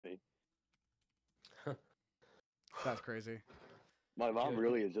That's crazy. My mom Yeah.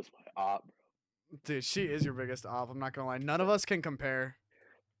 really is just my op, bro. Dude, she is your biggest op. I'm not gonna lie. None of us can compare.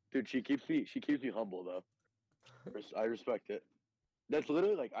 Dude, she keeps me humble though. I respect it. That's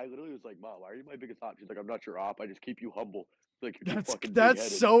literally like I literally was like, Mom, why are you my biggest op? She's like, I'm not your op. I just keep you humble. Like you're too fucking big That's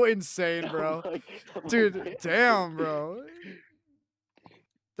headed. so insane, I'm bro. like, I'm like, Dude, damn, bro.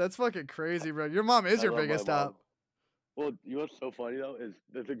 That's fucking crazy, bro. Your mom is I your love my biggest mom. op. Well, you know what's so funny though is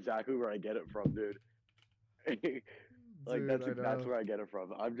that's exactly where I get it from, dude. Like Dude, I that's know. where I get it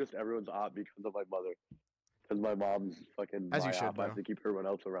from. I'm just everyone's op because of my mother. Because my mom's fucking As you my should, op. I have bro. to keep everyone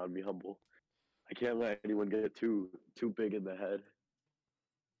else around me humble. I can't let anyone get too big in the head.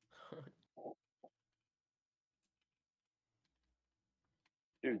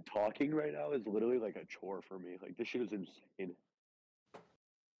 Dude, talking right now is literally like a chore for me. Like this shit is insane.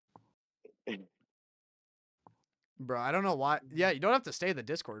 Bro, I don't know why. Yeah, you don't have to stay in the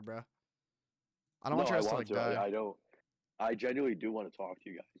Discord, bro. I don't No, want your I ass to want like to. die. I don't. I genuinely do want to talk to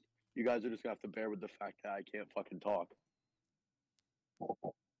you guys. You guys are just gonna have to bear with the fact that I can't fucking talk.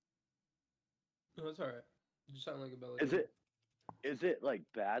 No, it's alright. You sound like a belly. Is it like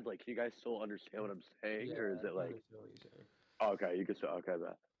bad? Like, can you guys still understand what I'm saying, Yeah, or is I it can like? understand what you're saying. Oh, okay, you can say okay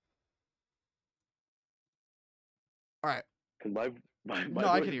that. All right. Cause my No,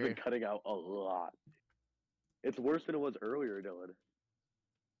 I voice can has hear been you. cutting out a lot. It's worse than it was earlier, Dylan.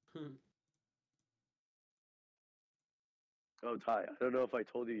 Oh, Ty, I don't know if I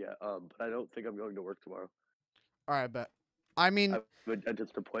told you yet, but I don't think I'm going to work tomorrow. All right, bet. I I mean, have a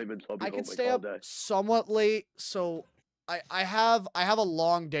dentist appointment, so I'll be I home could like stay all up day. somewhat late, so I have a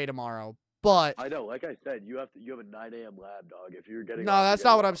long day tomorrow, but I know, like I said, you have a 9 a.m. lab, dog. If you're getting no, off, you're that's not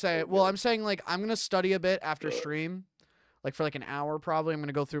getting what I'm off. saying. So Well, good. I'm saying like I'm gonna study a bit after stream, like for like an hour probably. I'm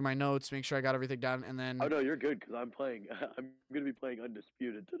gonna go through my notes, make sure I got everything down, and Oh then no, you're good because I'm playing. I'm gonna be playing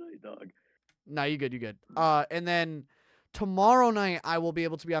undisputed tonight, dog. no, you good, you good. And then tomorrow night I will be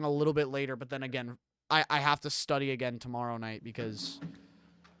able to be on a little bit later, but then again, I have to study again tomorrow night because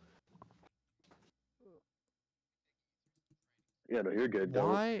Yeah, no, you're good.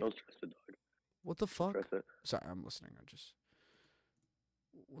 why? Don't stress it, dog. What the Don't stress fuck? it. Sorry, I'm listening. I just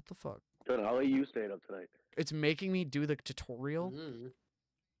what the fuck? Dylan, I'll let you stay up tonight. It's making me do the tutorial. Mm.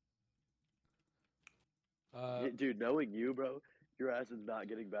 Dude, knowing you, bro, your ass is not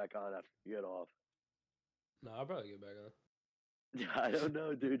getting back on after you get off. No, I'll probably get back on. Yeah, I don't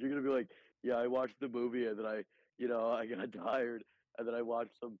know, dude. You're gonna be like, yeah, I watched the movie and then I got tired and then I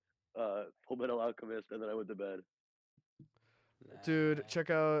watched some Full Metal Alchemist and then I went to bed. Dude, check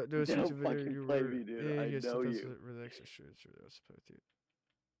out do a YouTube Don't video. fucking You play were me, dude. I yes, know that's you. really extra shit. With you.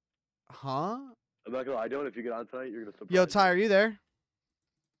 Huh? I'm not gonna lie, Dylan. If you get on tonight, you're gonna Yo, surprise Ty, me. are you there?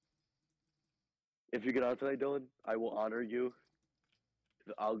 If you get on tonight, Dylan, I will honor you.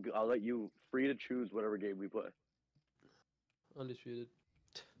 I'll let you free to choose whatever game we play. Undisputed.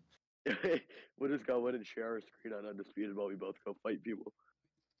 We'll just go in and share our screen on Undisputed while we both go fight people.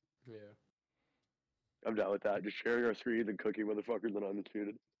 Yeah. I'm down with that. Just sharing our screens and cooking motherfuckers on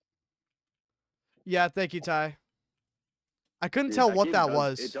Undisputed. Yeah, thank you, Ty. I couldn't Dude, tell that what game that does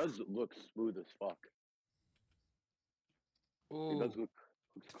was. it does look smooth as fuck. It does Ooh, look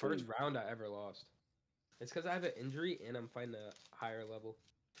first clean. round I ever lost. It's because I have an injury and I'm fighting a higher level.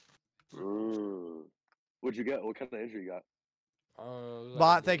 What'd you get? What kind of injury you got? It was like a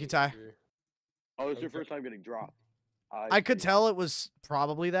Bot, thank you, knee Ty. injury. Oh, it's I your was ju- first time getting dropped. I could see. tell it was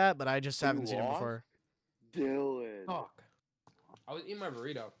probably that, but I just Oh, you haven't seen it lost? before. Dylan. Fuck. I was eating my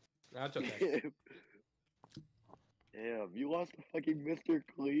burrito. That's okay. Damn, you lost to fucking Mr.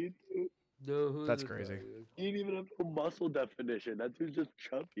 Clean, dude. Dude, who's That's this crazy. guy, dude? You didn't even have no muscle definition. That dude's just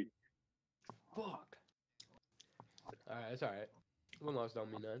chubby. Fuck. Alright, it's alright. One loss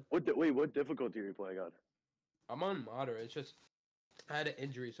don't mean none. What difficulty are you playing on? I'm on moderate. It's just I had an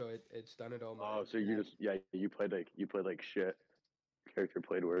injury, so it's done it all my. Oh, so you played like shit. Character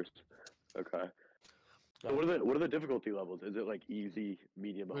played worse. Okay. So what are the difficulty levels? Is it like easy,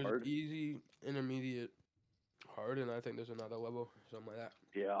 medium, There's hard? easy, intermediate, hard, and I think there's another level, something like that.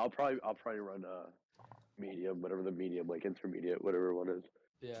 Yeah, I'll probably run medium, whatever the medium, like intermediate, whatever one is.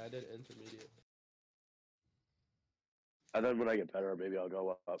 Yeah, I did intermediate. And then when I get better, maybe I'll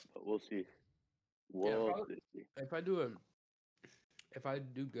go up. But we'll see. Yeah, We'll probably, see. if I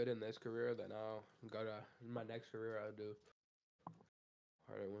do good in this career, then I'll go to my next career. I'll do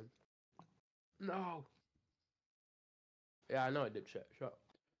harder one. No. Yeah, I know I did shit. Shut up.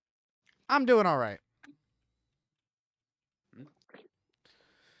 I'm doing all right.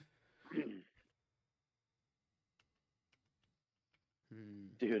 Hmm.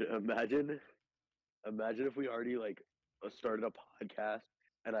 Dude, imagine if we already like started a podcast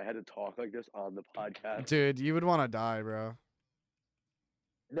and I had to talk like this on the podcast. Dude, you would want to die, bro.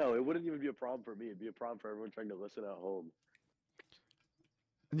 No, it wouldn't even be a problem for me. It'd be a problem for everyone trying to listen at home.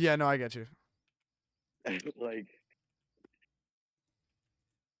 Yeah, no, I get you. Like,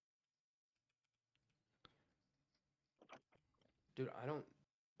 Dude, I don't.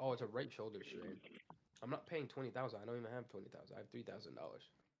 Oh, it's a right shoulder strain. I'm not paying 20,000. I don't even have 20,000. I have $3,000.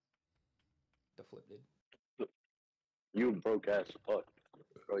 The flip did. you broke ass fuck,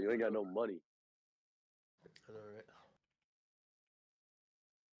 bro. You ain't got no money. I know, right?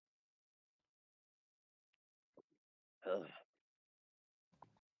 Ugh.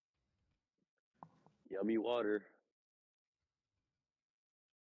 Yummy water.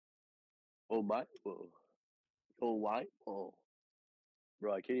 Oh my. Whoa. Oh why? Oh,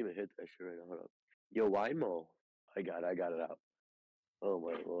 bro, I can't even hit that shit right now. Hold up. Yo, why mo? I got it out. Oh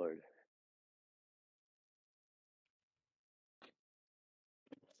my lord.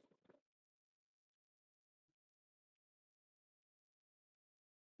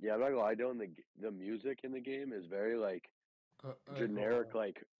 Yeah, I'm not gonna lie, Dylan. The music in the game is very like generic, Hold on.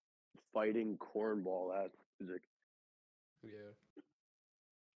 like fighting cornball ass music. Yeah.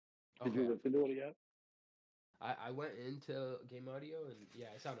 Did you Okay. listen to it yet? I went into game audio and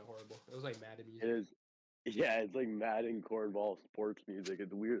yeah, it sounded horrible. It was like Madden It music. is. Yeah, it's like Madden cornball sports music.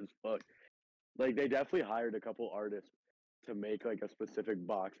 It's weird as fuck. Like they definitely hired a couple artists to make like a specific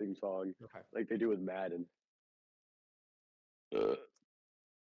boxing song, Okay. like they do with Madden.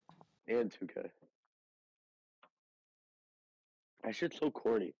 And 2K. That shit's so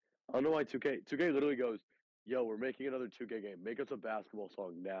corny. I don't know why 2K literally goes, "Yo, we're making another 2K game. Make us a basketball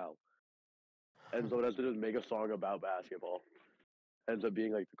song now." And so what it has to do is make a song about basketball. Ends up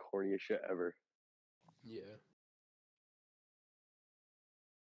being like the corniest shit ever. Yeah.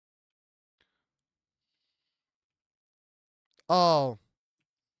 Oh,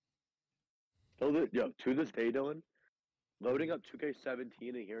 To this day, Dylan, loading Mhm. up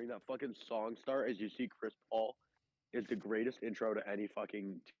 2K17 and hearing that fucking song start as you see Chris Paul is the greatest intro to any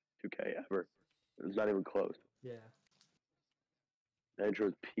fucking 2K ever. It's not even close. Yeah. The intro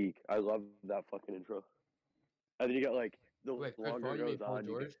is peak. I love that fucking intro. And then you get like the Wait, Chris longer Paul, it you mean goes Paul on,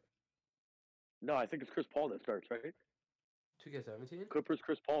 you get George? no. I think it's Chris Paul that starts right. 2K17? Clippers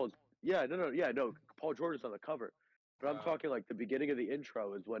Chris Paul is no. Paul George is on the cover, but I'm talking like the beginning of the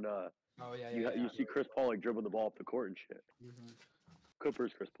intro is when Oh yeah, yeah, you yeah. I know you see what you're Chris Paul like dribbling the ball up the court and shit. saying. Mhm.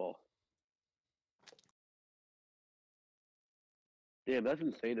 Clippers Chris Paul. Damn, that's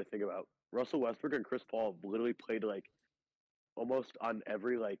insane to think about. Russell Westbrook and Chris Paul literally played like almost on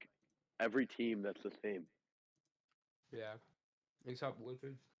every team that's the same, Yeah. Except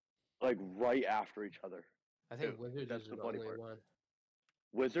Wizards. like right after each other. I Too. think Wizards That's is the the funny only part. one.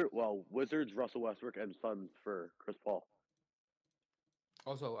 Wizards Russell Westbrook and Suns for Chris Paul.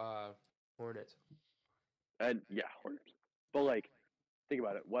 Also, Hornets. And yeah, Hornets. But like, think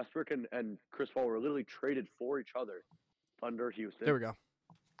about it. Westbrook and Chris Paul were literally traded for each other. Thunder, there Houston, we go.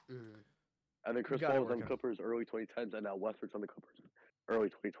 Mhm. and then Chris Got Paul it was on the working. Clippers early 2010s, and now Westbrook's on the Clippers early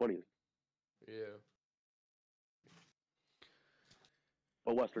 2020s. Yeah.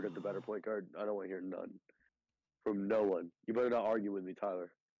 But Westbrook is the better point guard. I don't want to hear none from no one. You better not argue with me,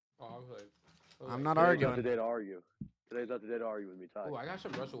 Tyler. Oh, I was like, I'm not Today's not the arguing. day to argue. Today's not the day to argue with me, Ty. Oh, I got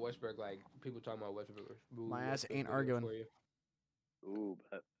some Russell Westbrook, like people talking about My ass Westbrook ain't videos arguing. for you. Ooh,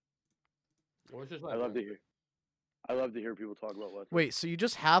 but What's just I like love one? to hear. I love to hear people talk about Westbrook. Wait, so you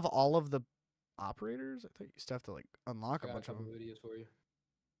just have all of the operators? I thought you still have to like unlock I a got a bunch of couple them. videos for you.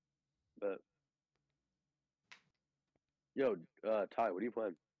 But yo, Ty, what are you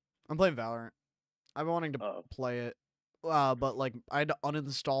playing? I'm playing Valorant. I've been wanting to Oh, play it, but like I had to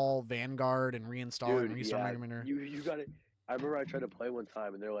uninstall Vanguard and reinstall it and dude, restart my yeah, computer. you got it. I remember I tried to play one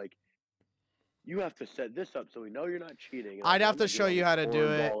time, and they're like, "You have to set this up so we know you're not cheating." And I was I'd like, have "I'm to not show doing all you this how to do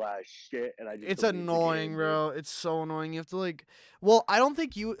it. cornball ass shit," and I just It's delete the annoying, game, dude. bro. It's so annoying. You have to like, well, I don't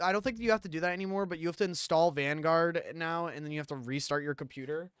think you have to do that anymore, but you have to install Vanguard now, and then you have to restart your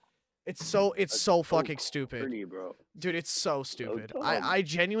computer. It's so That's so fucking stupid. corny, bro. Dude, it's so So stupid. dumb. I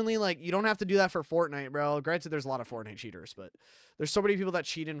genuinely like you don't have to do that for Fortnite, bro. Granted, there's a lot of Fortnite cheaters, but there's so many people that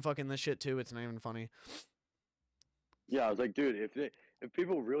cheat in fucking this shit too. It's not even funny. Yeah, I was like, dude, if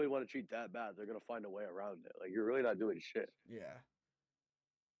people really want to cheat that bad, they're gonna find a way around it. Like, you're really not doing shit. Yeah.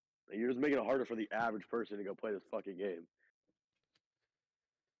 Like, you're just making it harder for the average person to go play this fucking game.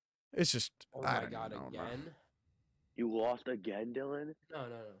 It's just Oh I my don't even god, know, bro. again? You lost again, Dylan? No, no,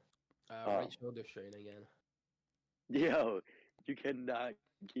 no. Oh, Right shoulder strain again. yo, you cannot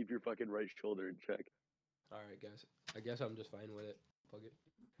keep your fucking right shoulder in check. All right, guys. I guess I'm just fine with it. Fuck it.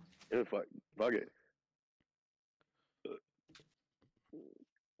 Yeah, fuck it.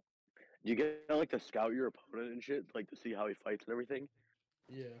 Do you get like to scout your opponent and shit, like to see how he fights and everything?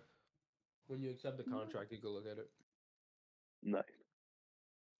 Yeah. When you accept the contract, you can look at it. Nice.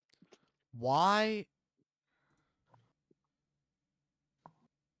 Why?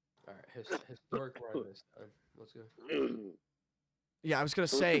 All right, historic run this time. Let's go. Yeah, I was gonna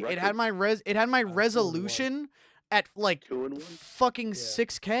So what's your say it record? had my 2-1. resolution at like 2-1, fucking Yeah.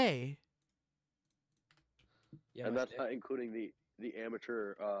 6K. Yeah, and my that's not including the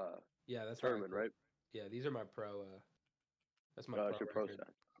amateur yeah, that's not tournament, included. right? Yeah, these are my pro. That's my It's pro your pro record.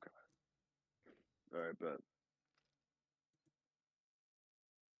 stats. Okay. All right, bet.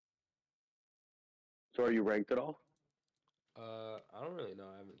 So are you ranked at all? I don't really know.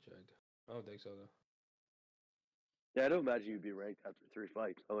 I haven't checked. I don't think so though. Yeah, I don't imagine you'd be ranked after 3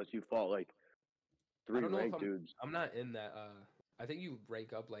 fights unless you fought like I three don't know if ranked dudes. I'm not in that. I think you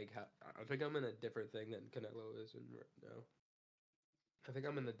rank up like. I think I'm in a different thing than Canelo is in now. I think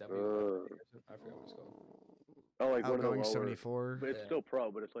I'm in the W. Uh, I forgot what it's called. oh, like one of the Outgoing lower. 74. But it's Yeah. still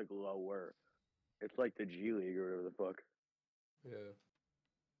pro, but it's like lower. It's like the G League or whatever the fuck. Yeah.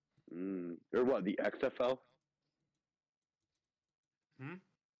 Or what? The XFL Hmm.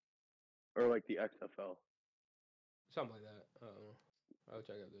 or like the XFL? Something like that. I don't know. I'll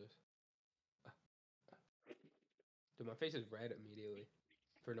check out this. Dude, my face is red immediately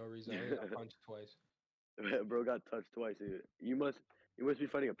for no reason. I only got punched twice. Bro got touched twice. You must be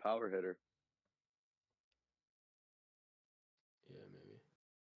fighting a power hitter. Yeah, maybe.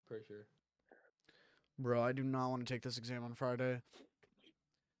 Pretty sure. Bro, I do not want to take this exam on Friday.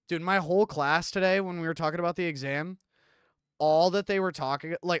 Dude, my whole class today when we were talking about the exam, all that they were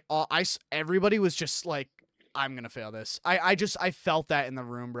talking like everybody was just like I'm going to fail this. I felt that in the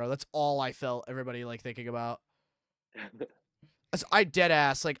room, bro. That's all I felt everybody like thinking about. I dead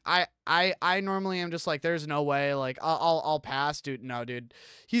ass like I normally am just like there's no way like I'll pass, dude. No, dude.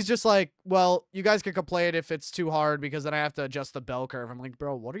 He's just like, well, you guys can complain if it's too hard because then I have to adjust the bell curve. I'm like,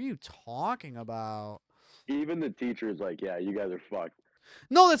 bro, what are you talking about? Even the teacher's like, yeah, you guys are fucked.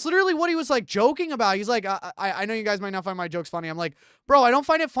 No, that's literally what he was like joking about. He's like, I know you guys might not find my jokes funny. I'm like, bro, I don't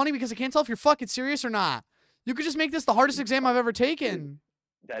find it funny because I can't tell if you're fucking serious or not. You could just make this the hardest exam I've ever taken.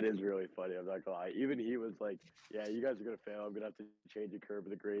 That is really funny. I'm not gonna lie. Even he was like, yeah, you guys are gonna fail. I'm gonna have to change the curve of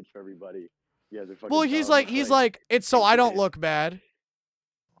the grades for everybody. You guys are fucking Well, dumb. he's like, it's so I don't look bad.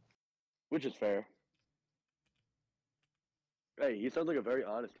 Which is fair. Hey, he sounds like a very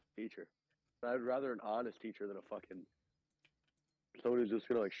honest teacher. I'd rather an honest teacher than a fucking someone who's just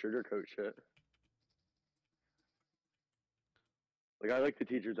gonna like sugarcoat shit. Like I like the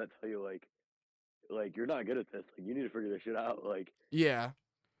teachers that tell you like you're not good at this. Like you need to figure this shit out. Like Yeah.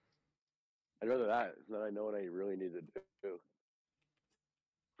 I'd rather that than I know what I really need to do.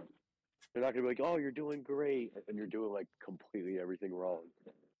 They're not gonna be like, oh, you're doing great, and you're doing like completely everything wrong.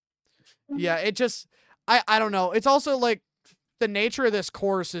 Yeah, it just I don't know. It's also like the nature of this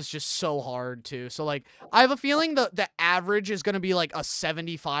course is just so hard too. So like I have a feeling the average is going to be like a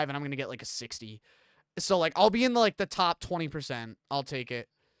 75 and I'm going to get like a 60. So like I'll be in like the top 20%. I'll take it.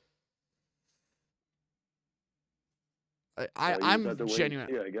 I'm genuine.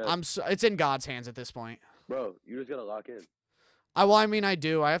 Yeah, I guess. It's in God's hands at this point. Bro, you just gotta lock in. Well, I mean, I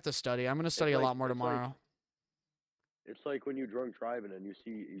do. I have to study. I'm going to study It's a like lot more tomorrow. it's like when you drunk driving and you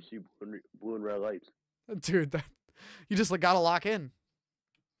see blue and red lights. Dude, you just like, got to lock in.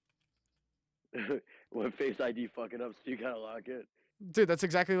 When Face ID fucking up, so you gotta lock in. Dude, that's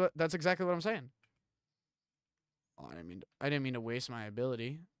exactly what I'm saying. Oh, I didn't mean to waste my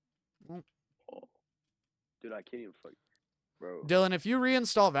ability. Oh. Dude, I can't even fuck. Bro. Dylan, if you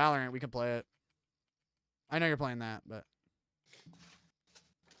reinstall Valorant, we can play it. I know you're playing that, but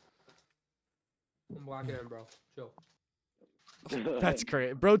I'm blocking in, bro. Chill. that's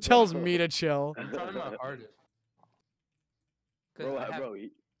great. Bro tells me to chill. I'm trying my hardest. Bro,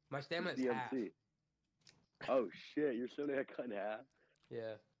 My stamina is DMC. half. Oh shit, you're so near cut in half.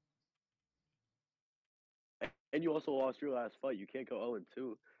 Yeah. And you also lost your last fight. You can't go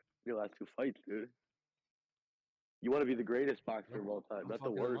 0-2 your last 2 fights, dude. You want to be the greatest boxer of all time, I'm not the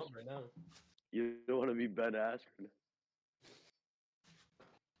fucking him worst. up right now. You don't want to be Ben Askren.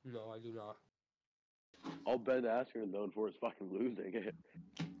 No, I do not. All Ben Askren known for is fucking losing.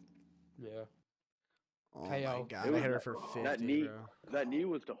 Yeah. Oh KO. my god, I hit her for 50, that knee. bro. That knee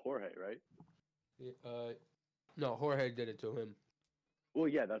was to Jorge, right? No, Jorge did it to him. Well,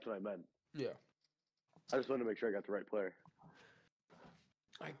 yeah, that's what I meant. Yeah. I just wanted to make sure I got the right player.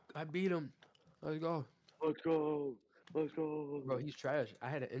 I beat him. Let's go. Let's go. Let's go. Bro, he's trash. I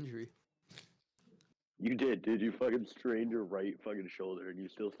had an injury. You did, dude. You fucking strained your right fucking shoulder and you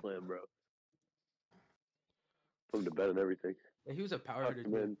still slammed, bro. Put him to bed and everything. And he was a power Fuck hitter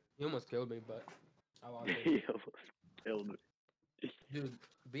him too. in. He almost killed me, but I lost it. He almost killed me. Dude,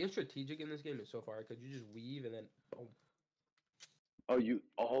 being strategic in this game is so far because you just weave and then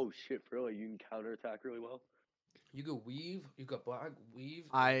Oh shit, for real? You can counterattack really well. you could weave, you could block, weave,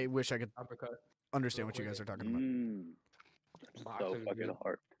 I wish I could uppercut. understand Real what you quick. guys are talking about. That's so Boxing, fucking dude.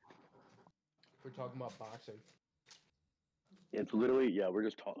 hard. We're talking about boxing. It's literally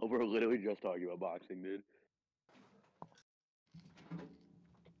we're literally just talking about boxing, dude.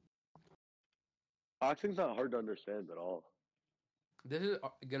 Boxing's not hard to understand at all. This is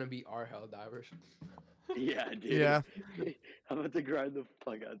gonna be our hell divers. Yeah, dude. Yeah. I'm about to grind the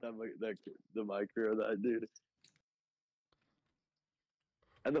fuck out the micro of that dude.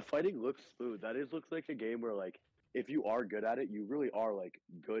 And the fighting looks smooth. Looks like a game where like if you are good at it, you really are like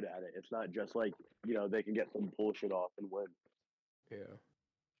good at it. It's not just like they can get some bullshit off and win. Yeah.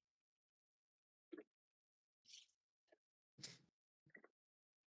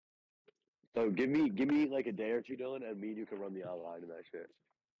 So give me like a day or two, Dylan, and me and you can run the online and that shit.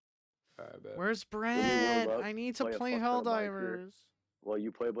 Alright, bet. Where's Let me warm Brent? up, I need to play a play fuck ton of Minecraft. Helldivers. Well,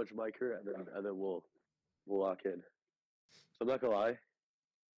 you play a bunch of Minecraft, and then we'll lock in. So I'm not gonna lie.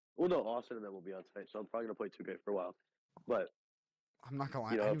 Well, no, Austin and then will be on tonight, so I'm probably gonna play 2K for a while. But I'm not gonna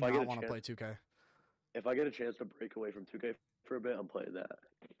lie. You know, I do if I get not a want to chance- play 2K. if I get a chance to break away from 2K for a bit, I'm playing that.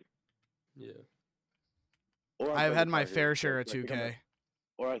 Yeah. Or I'm I've playing had my Guitar fair Hero share of tonight. 2K.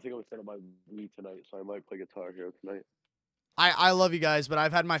 Or I think I'm gonna set up my Wii tonight, so I might play Guitar Hero tonight. I love you guys, but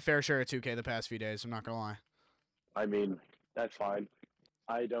I've had my fair share of 2K the past few days. I'm not gonna lie. I mean, that's fine.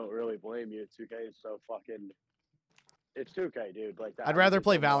 I don't really blame you. 2K is so fucking. It's 2K, dude. Like that. I'd rather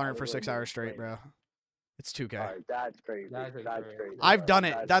play I Valorant don't for really 6 give a hours straight, blame. bro. It's 2K. All right, that's crazy. That's That's insane. crazy. I've bro. done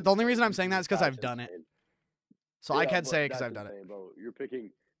it. That's The only reason I'm insane. saying that is because I've That's done it. insane. So I Yeah, can but say it because that's I've done it. insane, bro. You're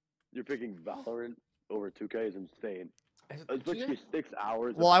picking Valorant over 2K is insane. Is- It's do you literally 6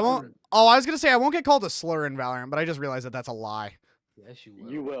 hours. Well, of I won't. Valorant. Oh, I was gonna say I won't get called a slur in Valorant, but I just realized that that's a lie. Yes, you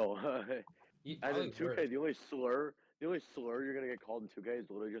will. You will. You And probably in 2K, worse. the only slur you're gonna get called in 2K is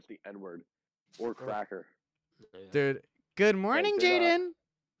literally just the N word or cracker. Yeah. Dude, good morning, they're not-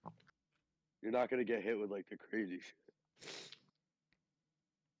 Jaden. You're not gonna get hit with like the crazy shit.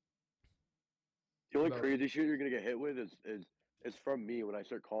 The only Bro. crazy shit you're gonna get hit with is from me when I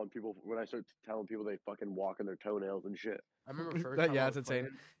start telling people they fucking walk on their toenails and shit. I remember first That- time yeah, I it's was insane.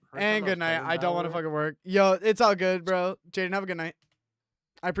 playing- first time And I was good night. playing I don't want to Valorant, fucking work. Yo, it's all good, bro. Jaden, have a good night.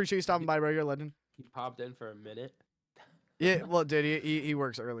 I appreciate you stopping by, bro. You're a legend. He popped in for a minute. Yeah, well, dude, he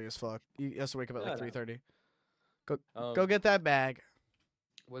works early as fuck. He has to wake up at like Shut up. 3:30. Um, Go get that bag.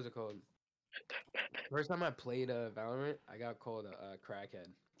 What's it called? First time I played Valorant, I got called a crackhead.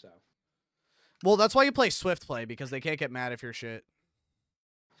 So Well, that's why you play Swift Play, because they can't get mad if you're shit.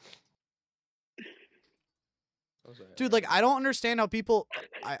 I was like, Dude, like, I don't understand how people.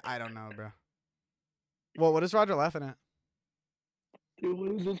 I don't know, bro. Well, what is Roger laughing at? Dude,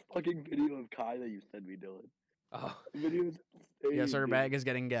 what is this fucking video of Kai that you sent me, Dylan? oh, The video is insane. Yes, her dude. bag is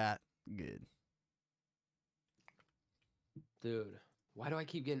getting got. Good. dude, why do I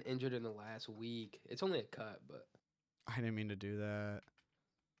keep getting injured in the last week? It's only a cut, but I didn't mean to do that.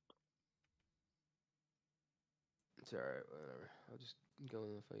 it's alright. Whatever. I'll just go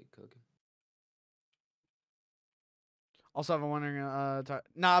in the fight cooking. Also, if I'm wondering,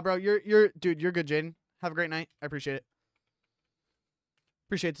 nah, bro, dude, you're good, Jaden. Have a great night. I appreciate it.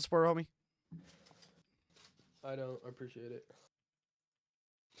 Appreciate the support, homie. I don't appreciate it.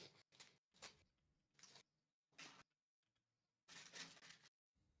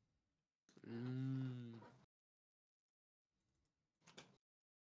 Mm.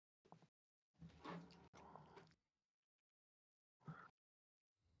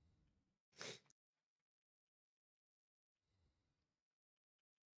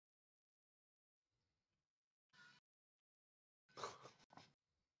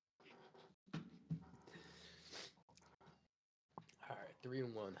 All right,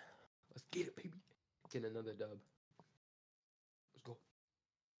 3-1. Let's get it, baby. Get another dub. Let's go.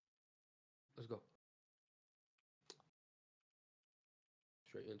 Let's go.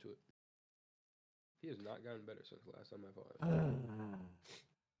 Straight into it. He has not gotten better since the last time I fought him.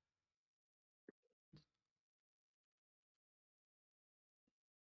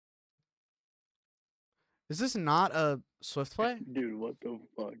 Is this not a Swift Play? Dude, what the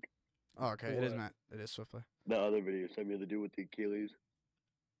fuck? Oh, okay. It is What? not. It is Swift Play. The other video sent me the dude with the Achilles.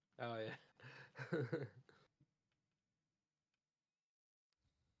 Oh yeah.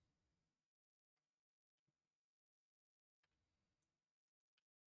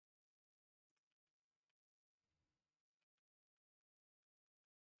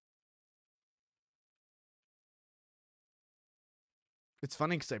 It's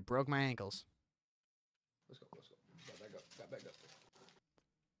funny because I broke my ankles. Let's go. Let's go. Got back up. Got back up.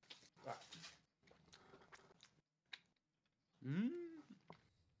 All right.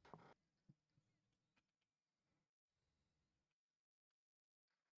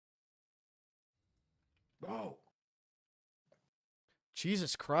 Bro.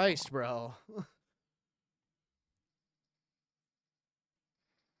 Jesus Christ, bro.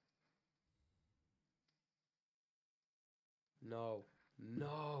 No.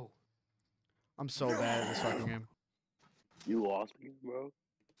 No. I'm so bad at this fucking game. You lost me, bro.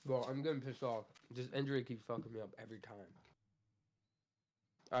 Bro, I'm getting pissed off. This injury keeps fucking me up every time.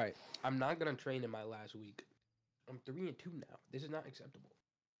 All right. I'm not going to train in my last week. I'm 3-2 now. This is not acceptable.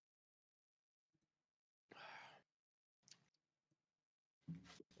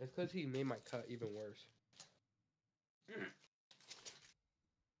 It's because he made my cut even worse.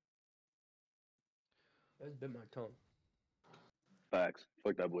 That's bit my tongue. Facts.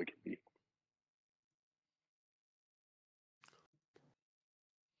 Fuck that boy KD.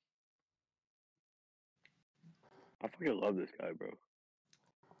 I fucking love this guy, bro.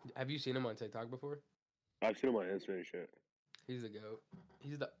 Have you seen him on TikTok before? I've seen him on Instagram and shit. He's the GOAT.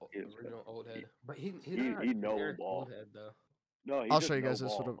 He's the He is, bro. original old head. But he's He not he know generic ball. old head, though. No, he I'll just show you know guys this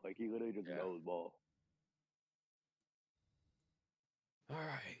ball. photo. Like he literally just Yeah. knows ball. All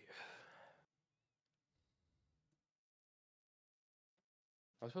right.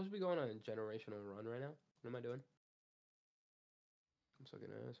 I'm supposed to be going on a generational run right now. What am I doing? I'm sucking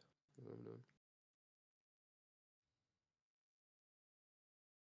ass. What am I doing?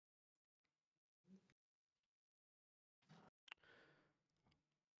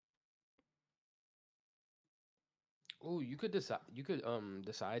 Oh, you could decide. You could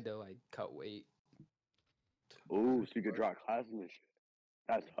decide to like cut weight. Ooh, so you could drop classes and shit.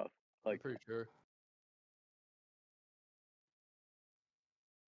 That's tough. I'm Like pretty sure.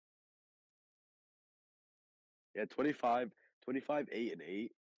 yeah, 25, 8 and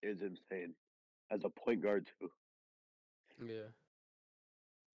 8 is insane. As a point guard too. Yeah.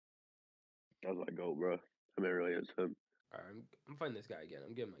 That's my goal, bro. I mean, it really is him. All right. I'm fighting this guy again.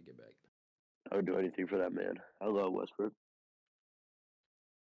 I'm getting my get back. I would do anything for that man. I love Westbrook.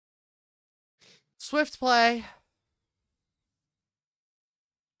 Swift play.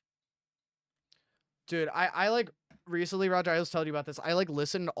 Dude, I like recently, Roger, I was telling you about this. I like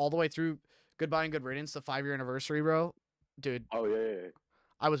listened all the way through Goodbye and Good Riddance, the 5-year anniversary, bro. Dude, Oh yeah.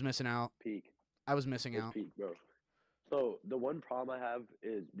 I was missing out. Peak. I was missing It's out. peak, bro. So the one problem I have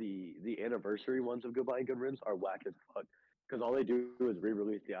is the anniversary ones of Goodbye and Good Riddance are whack as fuck. Because all they do is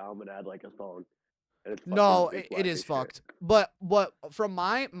re-release the album and add like a song, and it's No, fucking, it's it whack is as shit. fucked. But from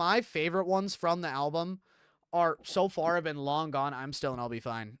my favorite ones from the album are so far have been Long Gone, I'm Still and I'll Be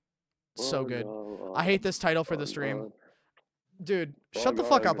Fine. So Long good. gone, I hate this title for the long stream. gone, Dude, shut long the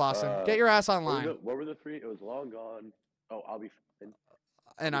fuck up, gone, Austin. Get your ass What, online. what were the three? It was Long Gone. Oh, I'll be fine.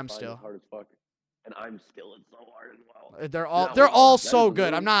 And I'll I'm be fine. still. It's hard as fuck. And I'm still. It's so hard as well. They're Dude, all that they're was all hard. That so is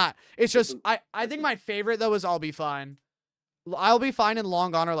good. I'm literally- not. It's this just is- I that's think just- my favorite though is I'll Be Fine. I'll Be Fine and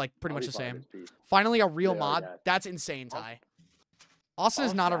Long Gone are like pretty I'll much Be the Fine same. is peak. Finally a real They are mod. gas. That's insane, Off- Ty. Austin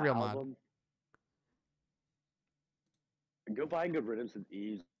is Off not a that real mod. album, Goodbye and Good Riddance is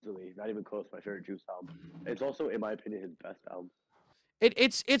easily not even close. My favorite Juice album. It's also, in my opinion, his best album.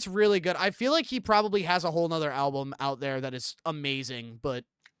 It's really good. I feel like he probably has a whole nother album out there that is amazing, but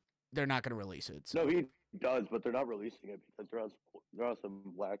they're not gonna release it. So. No, he does, but they're not releasing it because they're on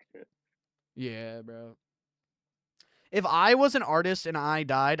some whack shit. Yeah, bro. If I was an artist and I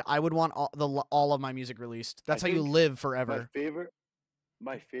died, I would want all of my music released. That's I how you think live forever.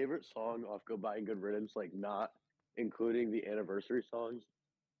 My favorite song off Goodbye and Good Riddance, like not including the anniversary songs,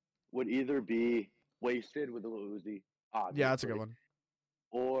 would either be Wasted with Lil Uzi, obviously, Yeah, that's a good one.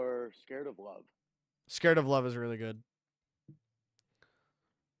 or Scared of Love. Scared of Love is really good.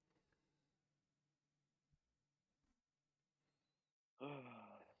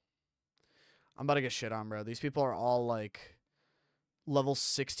 I'm about to get shit on, bro. These people are all like level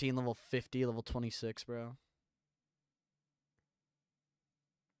 16, level 50, level 26, bro.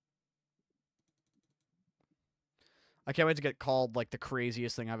 I can't wait to get called like the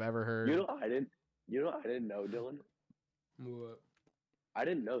craziest thing I've ever heard. You know, I didn't know, Dylan. What? I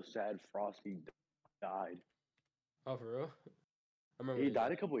didn't know Sad Frosty died. Oh, for real? I remember He his died a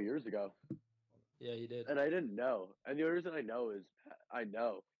death. couple of years ago, Yeah, he did. and I didn't know. And the only reason I know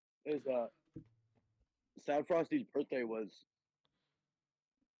is Sad Frosty's birthday was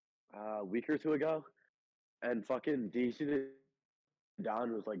a week or two ago, and fucking DC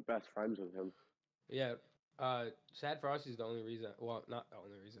Don was like best friends with him. Yeah. Sad Frosty's the only reason. Well, not the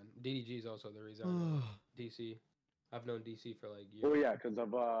only reason. DDG is also the reason. I know DC. I've known DC for like years. Oh yeah, because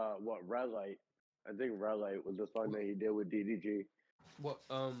of what Red Light. I think Red Light was the song that he did with DDG. Well,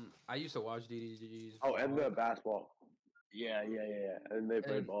 I used to watch DDG's Oh, and the vlog, basketball. Yeah. And they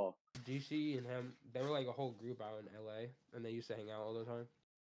played and ball. DC and him, they were like a whole group out in LA, and they used to hang out all the time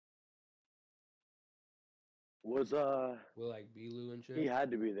Was with like Belu and he shit. had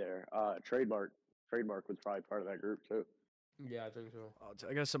to be there. Trademark was probably part of that group too. Yeah, I think so. Oh,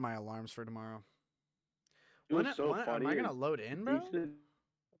 I gotta set my alarms for tomorrow. It was so When am funny I is gonna load in, bro? Jason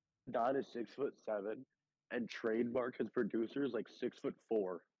Don is 6'7", and Trademark his producer is like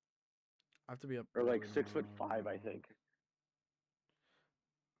 6'4" I have to be up or like early 6'5", I tomorrow. think.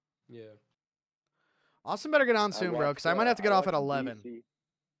 Yeah. Austin better get on I soon, bro, because watched I might have to get off at watched 11. DC.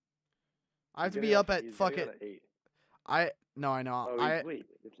 I have He's to getting be off- up at he's fuck getting it. on at 8. I know. Oh wait,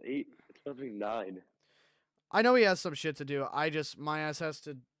 it's 8. It's supposed to be 9. I know he has some shit to do. My ass has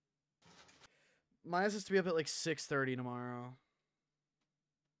to be up at like 6:30 tomorrow.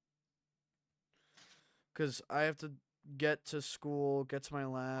 Cause I have to get to school, get to my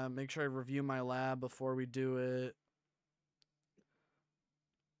lab, make sure I review my lab before we do it.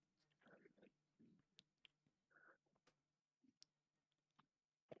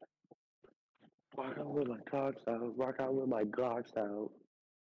 Walk out with my cocks out. Walk out with my Glocks out.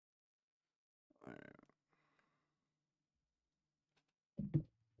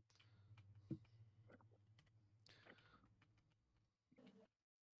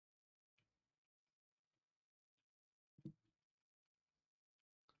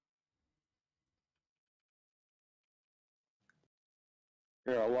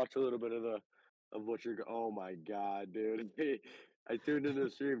 Here, I'll watch a little bit of what you're. Oh my god, dude! I tuned into the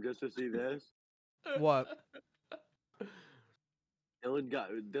stream just to see this. What?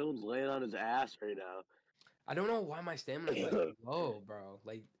 Dylan's laying on his ass right now. I don't know why my stamina is like low, bro.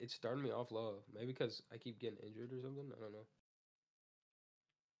 Like it's starting me off low. Maybe because I keep getting injured or something. I don't know.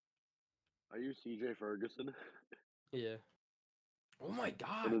 Are you CJ Ferguson? Yeah. Oh my In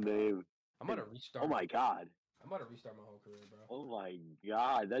god, the bro. name. I'm about to restart. Oh my god. I'm about to restart my whole career, bro. Oh my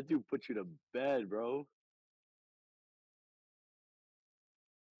god. That dude put you to bed, bro.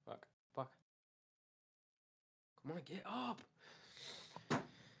 Fuck. Fuck. Come on, get up.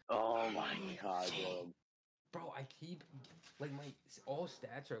 Oh my god, bro. Bro, I keep like my all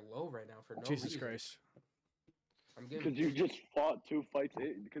stats are low right now for no Jesus reason. Christ. I'm getting Because you just fought 2 fights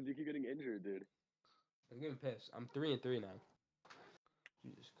because you keep getting injured, dude. I'm getting pissed. I'm 3-3 now.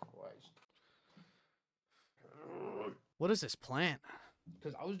 Jesus Christ. What is this plant?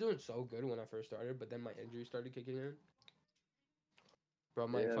 Because I was doing so good when I first started, but then my injury started kicking in. Bro,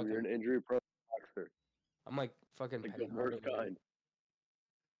 I'm like Damn, fucking. you're an injury pro boxer. I'm like fucking Like the Penny worst Hardaway. kind.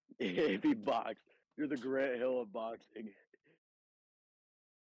 If he boxed, you're the Grant Hill of boxing.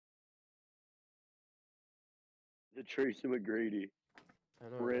 The Tracy McGrady. I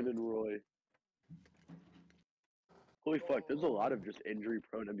know. Right? Brandon Roy. Holy fuck, there's a lot of just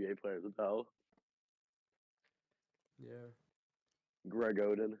injury-prone NBA players. What the hell? Yeah. Greg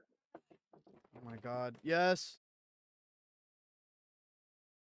Oden. Oh my god. Yes.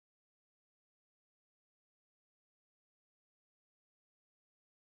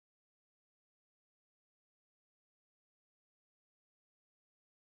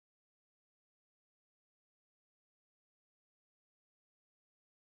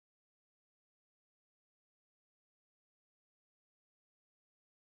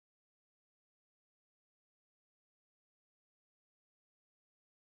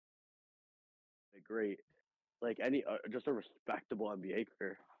 Great. Like any, just a respectable NBA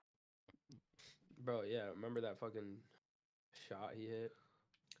career. Bro, yeah. Remember that fucking shot he hit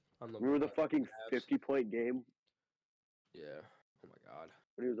on the. Remember the fucking Cavs? 50-point game Yeah. Oh my god.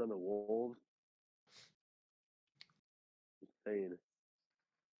 when he was on the Wolves? Insane.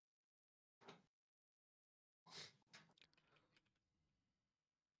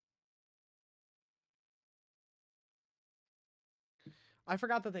 I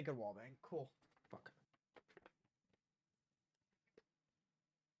forgot that they could wallbang. Cool. Fuck.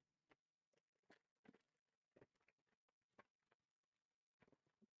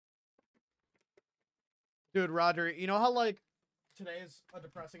 Dude, Roger, you know how like today's a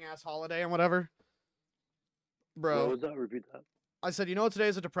depressing ass holiday and whatever? What Bro, was that? Repeat that. I said, you know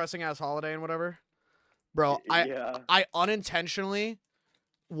today's a depressing ass holiday and whatever? Bro, I Yeah. I unintentionally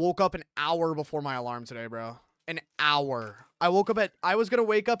woke up an hour before my alarm today, bro. An hour. I was gonna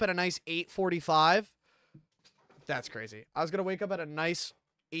wake up at a nice 8:45. That's crazy. I was gonna wake up at a nice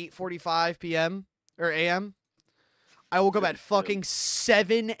 8:45 p.m. or a.m. I woke up at fucking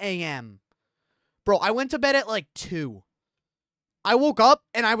 7 a.m. Bro, I went to bed at like 2. I woke up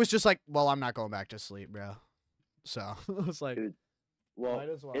and I was just like, well, I'm not going back to sleep, bro. So it's like, Dude, well, might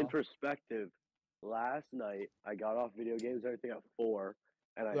as in well. perspective, last night I got off video games and everything at 4,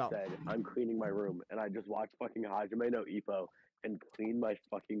 and I Yeah, said I'm cleaning my room, and I just watched fucking Hajime no Ippo and cleaned my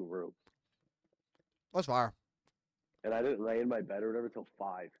fucking room, that's fire. and I didn't lay in my bed or whatever till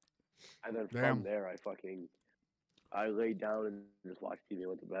 5, and then from Damn, there I laid down and just watched TV and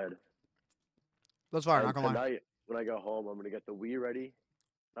went to bed. that's fire. Not And gonna lie. tonight when I go home, I'm gonna get the Wii ready.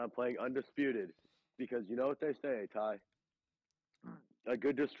 I'm playing Undisputed because you know what they say, Ty. A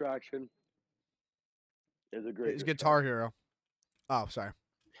good distraction is a great It's Guitar distraction. Hero. Oh, sorry.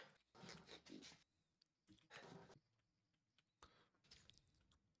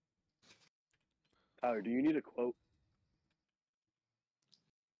 Tyler, do you need a quote?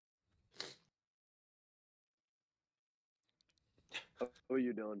 What are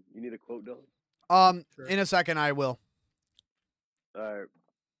you doing? You need a quote, Dylan? Sure. In a second, I will. All right.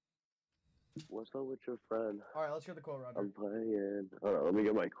 What's up with your friend? All right, let's hear the quote, Roger. I'm playing. Hold on, let me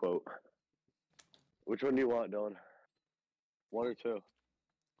get my quote. Which one do you want, Dylan? 1 or 2?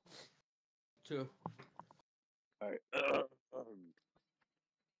 2. All right.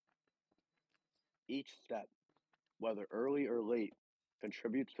 Each step, whether early or late,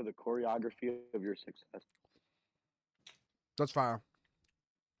 contributes to the choreography of your success. That's fire.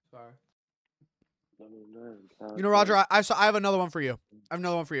 Sorry. You know, Roger, I have another one for you. I have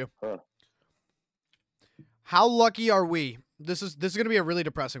another one for you. Huh. How lucky are we? This is gonna be a really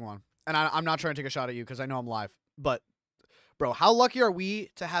depressing one, and I'm not trying to take a shot at you because I know I'm live. But, bro, how lucky are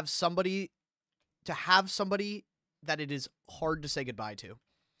we to have somebody that it is hard to say goodbye to,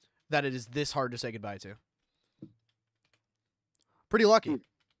 that it is this hard to say goodbye to? Pretty lucky,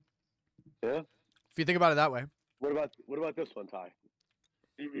 Yeah. if you think about it that way. What about this one, Ty?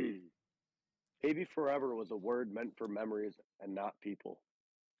 Maybe forever was a word meant for memories and not people.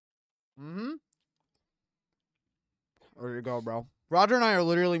 Mm-hmm. There you go, bro. Roger and I are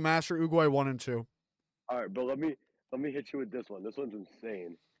literally master Uguay 1 and 2. All right, but let me hit you with this one. This one's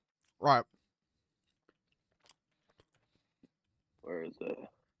insane. Right. Where is it?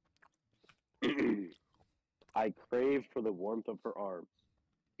 I crave for the warmth of her arms.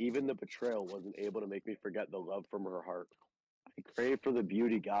 Even the betrayal wasn't able to make me forget the love from her heart. I crave for the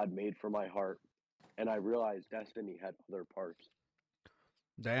beauty God made for my heart, and I realized destiny had other parts.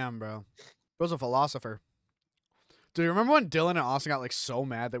 Damn, bro. Bro's a philosopher. Do you remember when Dylan and Austin got like so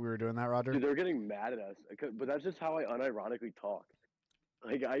mad that we were doing that, Roger? Dude, they're getting mad at us, but that's just how I unironically talk.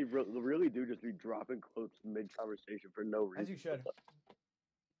 Like I really do just be dropping quotes mid conversation for no reason. As you should.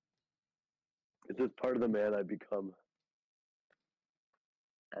 It's just part of the man I become.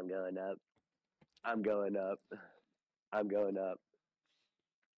 I'm going up. I'm going up. I'm going up.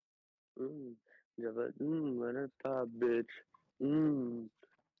 Yeah, but what a pop, bitch.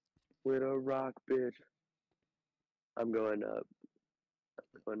 With a rock, bitch. I'm going up.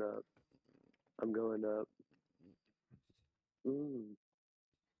 I'm going up. I'm going up.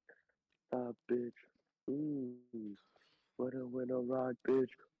 Pop, bitch. With a rock, bitch.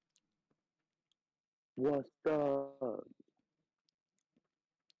 What's up?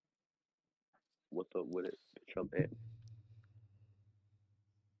 What's up with it, bitch? I'm in.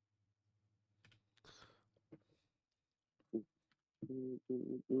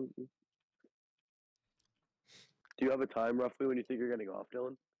 Do you have a time roughly when you think you're getting off,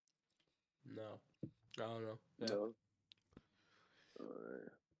 Dylan? No. I don't know. Yeah. No.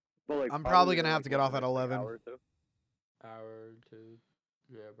 But like, I'm probably within, gonna have like, to get what, off the at next, like, 11. hour or two? Hour or 2.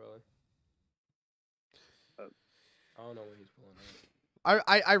 Yeah, probably. I don't know when he's pulling out.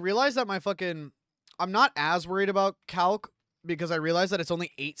 I realize that I'm not as worried about calc because I realize that it's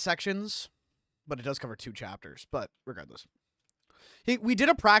only 8 sections, but it does cover 2 chapters. But regardless, we did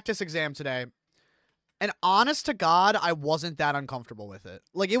a practice exam today, and honest to God, I wasn't that uncomfortable with it.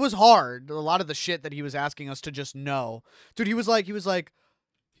 Like, it was hard. A lot of the shit that he was asking us to just know, dude. He was like,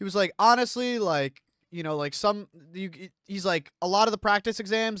 honestly, like, you know, like he's like, a lot of the practice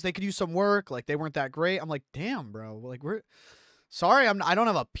exams, they could use some work. Like, they weren't that great. I'm like, damn, bro. Like, sorry, I don't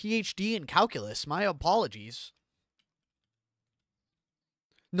have a PhD in calculus. My apologies.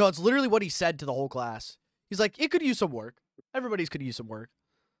 No, it's literally what he said to the whole class. He's like, it could use some work. Everybody's could use some work.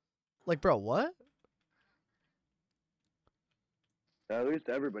 Like, bro, what? At least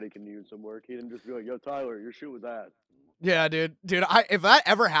everybody can use some work. He didn't just be like, "Yo, Tyler, your shoe was ass." Yeah, dude. If that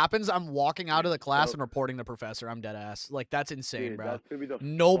ever happens, I'm walking out of the class Bro. and reporting the professor. I'm dead ass. Like, that's insane, Dude, bro. that's gonna be the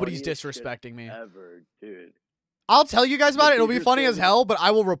Nobody's funniest shit disrespecting me. ever, dude. I'll tell you guys about The it. It'll be teacher funny as stands hell, but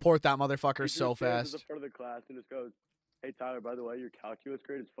I will report that motherfucker Teacher so stands at the fast. front of the class and just goes, "Hey, Tyler, by the way, your calculus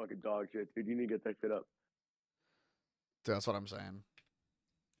grade is fucking dog shit, dude. You need to get that shit up." Dude, that's what I'm saying.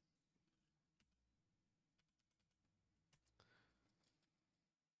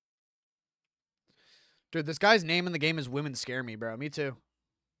 Dude, this guy's name in the game is Women Scare Me, bro. Me too.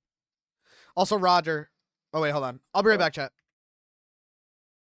 Also, Roger. Oh, wait, hold on. I'll be right What? back, chat.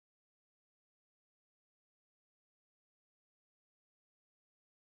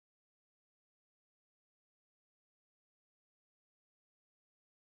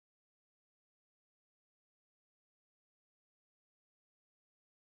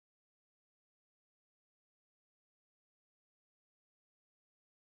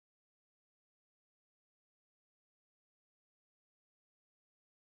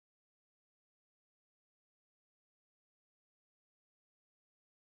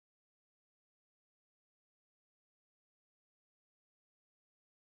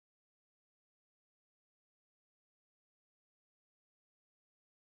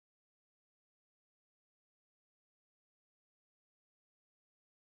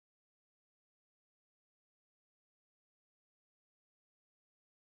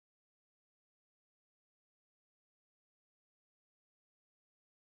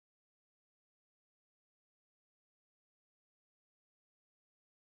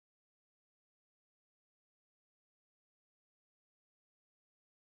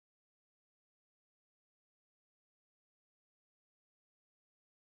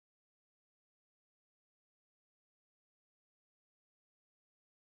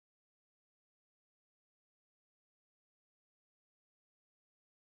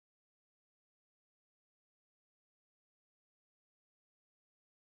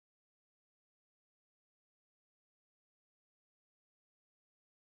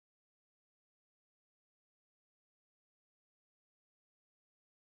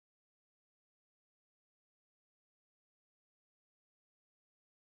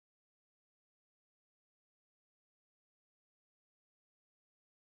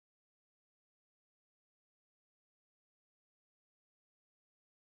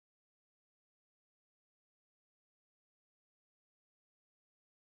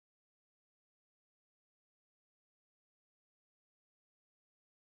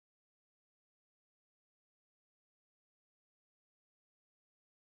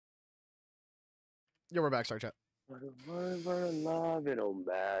 Yo, we're back. Sorry, chat. Whatever love, it don't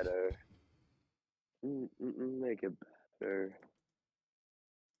matter. Make it better.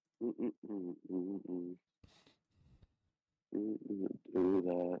 Do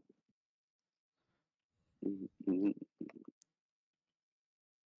that.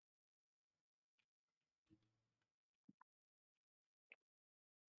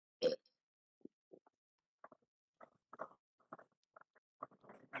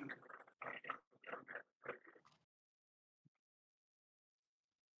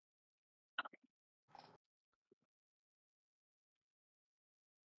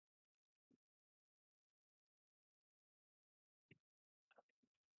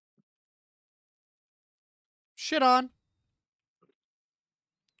 Shit on.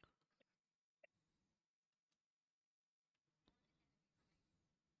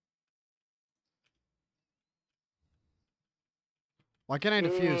 Why can't I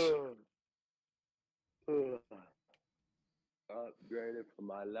diffuse? Upgraded from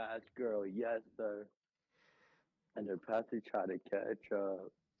my last girl, yes sir. And her passy tried to catch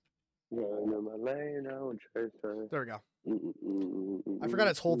up. Running in my lane, I won't chase her. There we go. I forgot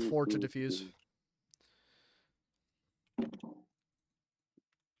it's hold 4 to diffuse.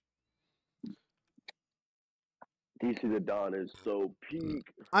 DC the Dawn is so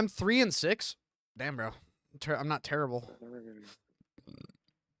peak. I'm 3 and 6. Damn, bro. I'm not terrible.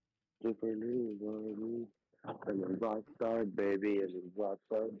 Super new, baby. I'm a rock star, baby, and a rock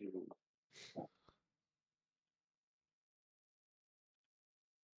star dream.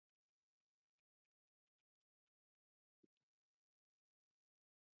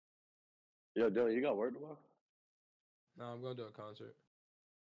 Yo, Dylan, you got work tomorrow? No, I'm going to a concert.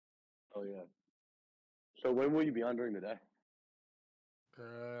 Oh, yeah. So when will you be on during the day?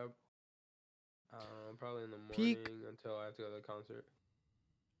 Probably in the morning Peak. until I have to go to the concert.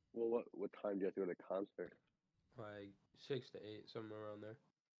 Well, what time do you have to go to the concert? Like 6 to 8, somewhere around there.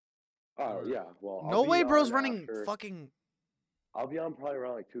 Oh, yeah. Well, No I'll be way, bro's on running after. fucking. I'll be on probably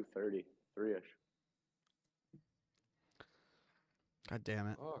around like 2:30, 3ish. God damn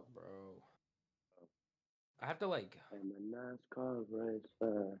it. Fuck, bro. I have to like. I'm a NASCAR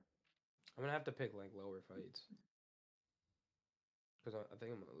racer. I'm gonna have to pick like lower fights. Because I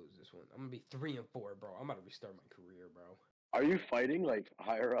think I'm gonna lose this one. I'm gonna be 3-4, bro. I'm about to restart my career, bro. Are you fighting like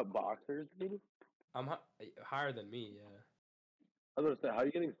higher up boxers, maybe? I'm higher than me, yeah. I was gonna say, how are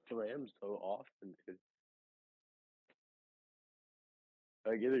you getting slammed so often? Cause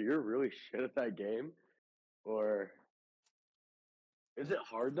like either you're really shit at that game, or Is it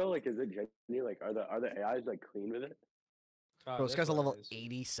hard though? Like, is it genuinely like are the AIs like clean with it? Bro, this guy's a one level is.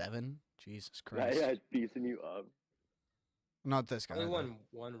 87. Jesus That Christ. AI is piecing you up. Not this guy. Only though. won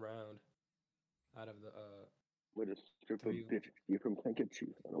one round out of the With a strip of Three. bitch you from can't get you.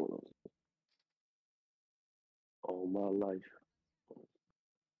 I don't know what else. All my life.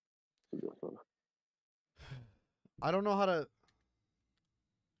 I don't know how to.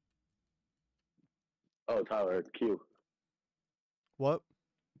 Oh, Tyler, it's Q. What?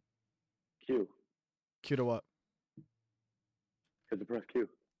 Q. Q to what? Hit the press Q.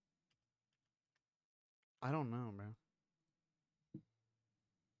 I don't know, bro.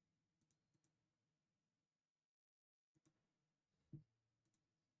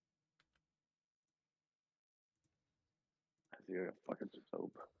 I see you're fucking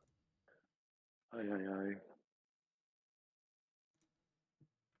soap. Ay, ay, ay.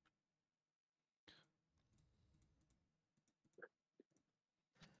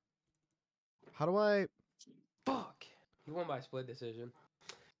 How do I? fuck. He won by split decision.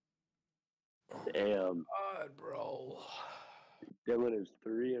 Damn. God, bro. Dylan is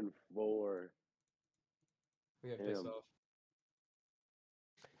 3 and 4. We got pissed Damn. off.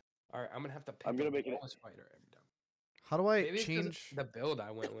 All right, I'm gonna have to pick I'm gonna the make it- lowest fighter every time. How do I Maybe it's 'cause change? the build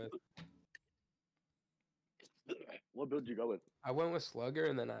I went with. What build you go with? I went with Slugger,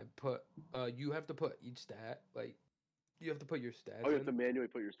 and then I put. You have to put each stat. Like, you have to put your stats Oh, you have in. to manually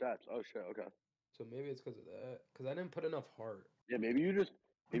put your stats. Oh shit. Okay. So maybe it's because of that. Because I didn't put enough heart. Yeah, maybe you just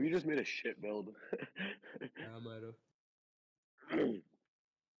made a shit build. I might have.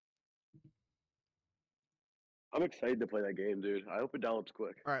 I'm excited to play that game, dude. I hope it develops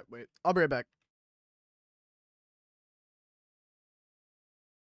quick. All right, wait. I'll be right back.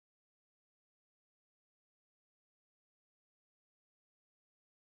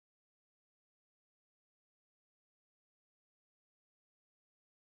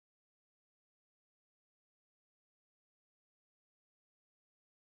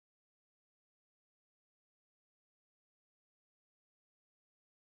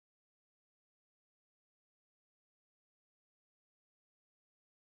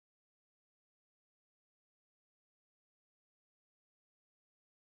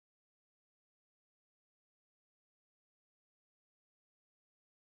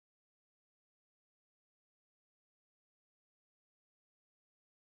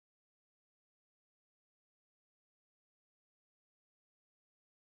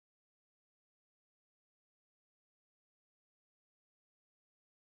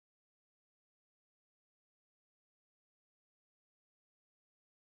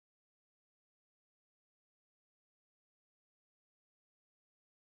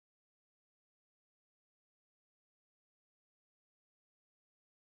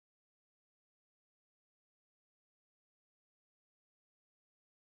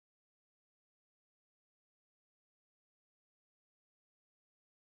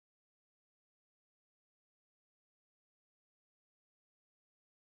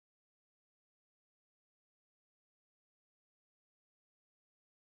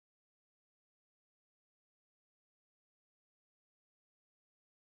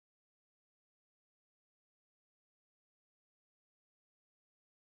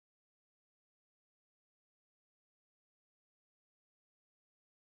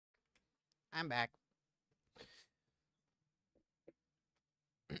 I'm back.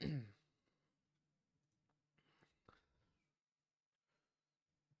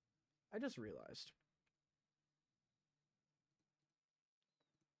 I just realized.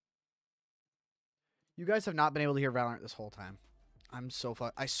 You guys have not been able to hear Valorant this whole time. I'm so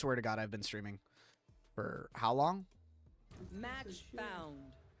I swear to God, I've been streaming for how long? Match found.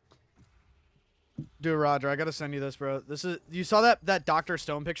 Dude, Roger, I gotta send you this, bro. This is you saw that Dr.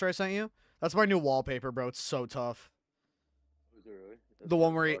 Stone picture I sent you? That's my new wallpaper, bro. It's so tough. Is it really?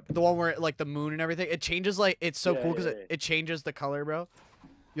 The one where like the moon and everything. It changes like it's so Yeah, cool because yeah. it changes the color, bro.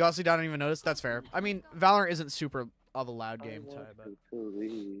 You honestly don't even notice. That's fair. I mean, Valorant isn't super of a loud game I type, want but you to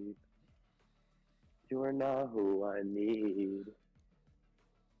leave. You are not who I need.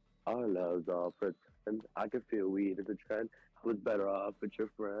 Our love's all pretend. I can feel weed as a trend. I was better off with your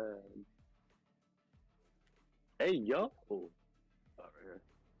friend. Hey, yo. Oh, right here.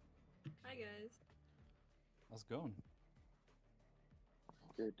 Hi guys. How's it going?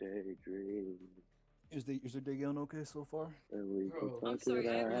 Good daydream. Is the day going okay so far? And we Bro, can I'm talk sorry, it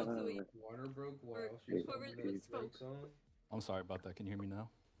I out. really- Water broke while Or she was whoever putting the spoke. brakes on. I'm sorry about that. Can you hear me now?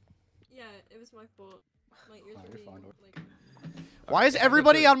 Yeah, it was my fault. My ears Oh, were you're being fine. like. why is They have to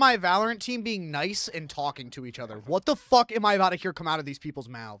everybody put- on my Valorant team being nice and talking to each other? What the fuck am I about to hear come out of these people's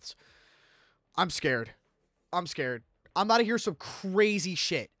mouths? I'm scared. I'm scared. I'm about to hear some crazy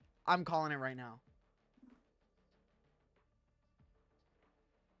shit. I'm calling it right now.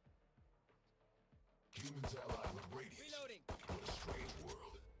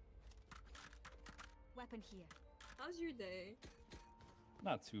 Weapon here. How's your day?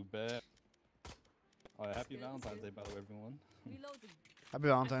 Not too bad. Happy good, Valentine's that's Day, good. by the way, everyone. Reloading. Happy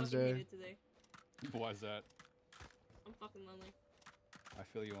Valentine's I fucking Day. hate it today. Why is that? I'm fucking lonely. I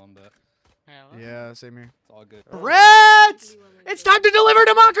feel you on that. Yeah, same here. It's all good. Brett! It's time to deliver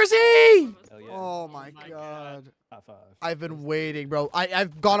democracy! Hell yeah. Oh my god. High five. I've been waiting, bro.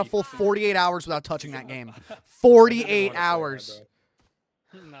 I've gone a full 48 hours without touching that game. 48 hours.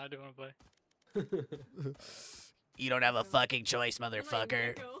 Nah, I do want to play. You don't have a fucking choice, I'm not even gonna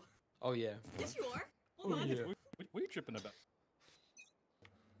motherfucker. go. Oh yeah. Yes, you are. Hold on. Yeah. What are you tripping about?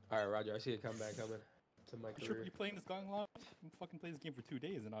 All right, Roger. I see a comeback coming to my You career. you playing this Gong Law? You fucking played this game for 2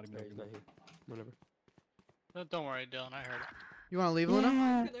 days and not even No, know he's not here. Whatever. Don't worry, Dylan. I heard it. You want to leave, Luna?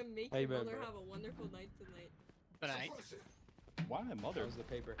 I'm gonna make How you your been, mother bro? have a wonderful night tonight. But I. Why my mother? How's the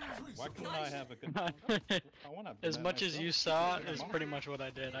paper? Why couldn't I have a good I want to As much as you saw is pretty much what I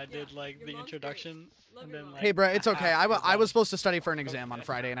did. I did like your the mom's introduction Love and your then mom. like. Hey, Brett, it's okay. I half was supposed to study for an exam on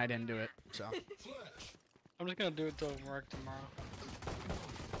Friday, and I didn't do it. So I'm just gonna do it till work tomorrow.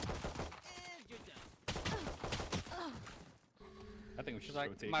 I think we should Cause like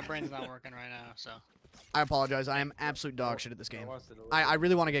rotate. my brain's not working right now, so. I apologize. I am absolute dog shit at this game. Bro wants to deliver. I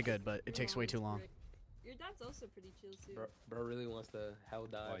really want to get good, but it Your takes mom way is too long. great. Your dad's also pretty chill too. Bro really wants to hell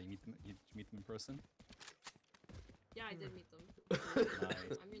Why, dive. you meet them in person? Yeah, I did meet them.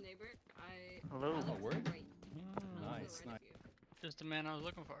 Nice. I'm your neighbor. Hello. I live Oh, to the word? right. I live to the Nice, right nice. of you. Just the man I was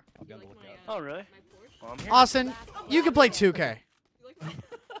looking for. I'll be You on the like lookout. my, Oh, really? my Porsche? Well, I'm here. Austin, you can play 2K. You like my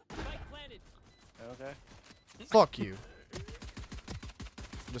Okay. Fuck you.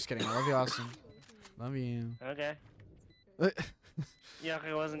 Just kidding. I love you, Austin. Love you. Okay. Yeah,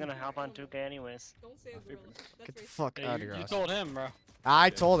 I wasn't gonna hop on 2K anyways. Don't say a gorilla. That's Get the racist. fuck Hey, out of you, here, you Austin. told him, bro. I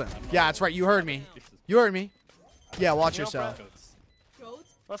told him. Yeah, that's right. You heard me. You heard me. Yeah, watch You know, yourself. Goat?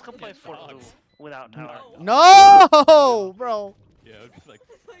 Let's go play Fortnite without Tower. No, bro. Yeah, it would be like,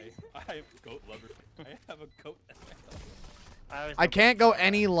 hey, I have a goat lover. I have a goat. I can't go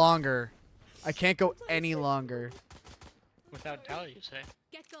any longer. I can't go any longer. Without Tyler, you say.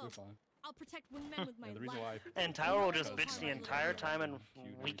 Get go. We're fine. I'll protect wingmen with my Yeah, the reason life. why And Tower will just bitch the entire time, and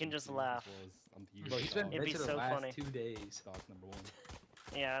we can just laugh. Bro, he's been It'd be bitching the so last funny. 2 days. Dog's number 1.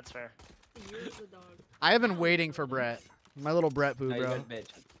 Yeah, that's fair. You're the dog. I have been waiting for Brett. My little Brett poo, Now you bro. got bitch.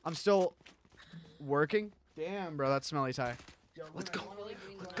 I'm still working. Damn, bro, that's smelly tie. Let's go. I feel like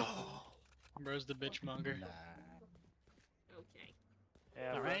doing Let's the go. right Bro's the bitch monger. thing. Okay.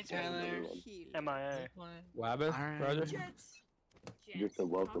 Yeah, Alright, Tyler. MIA. What happened, Alright. Roger? Jets. You're so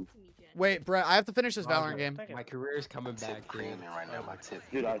welcome. Talk to me, Jets. Wait, Brett, I have to finish this Roger. Valorant game. Thank you. My career is coming back, dude.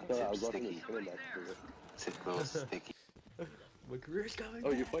 Dude, I was watching the stream next to it. Tip goes sticky. My career is coming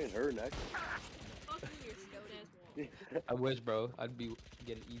Oh, you're playing her next? Fuck you, your stupid ass wall. I wish, bro. I'd be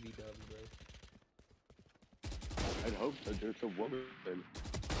getting EV dubs, bro. I'd hope so, dude. It's a woman.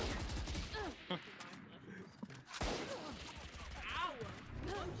 Ow!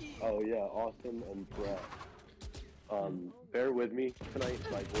 Monkey! Oh yeah, Austin and Brett. Bear with me tonight.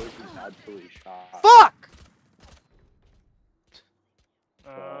 My voice is absolutely shot. Fuck!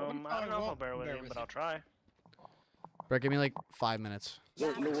 I don't know if I'll bear with you, but I'll try. Brett, give me like 5 minutes.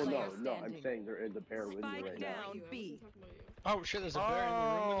 No, no, well, no, player no. I'm standing. saying there is a bear with me Spike right now. down B. Oh shit, there's a bear in the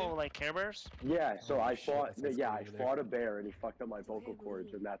room with Oh, you. like Care Bears? Yeah, so Oh, I shit, fought. that sounds Yeah, good I over there. fought a bear and he fucked up my vocal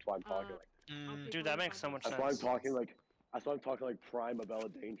cords, and that's why I'm talking like. Mm, Dude, that makes so much That's why I'm sense. talking like. That's why I'm talking like prime Abella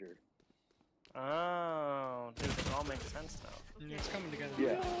Danger. Oh, dude, it all makes sense now. it's coming together.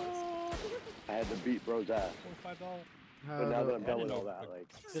 Yeah. I had to beat bro's ass, $45. but now that I'm done I with didn't all know. that, like,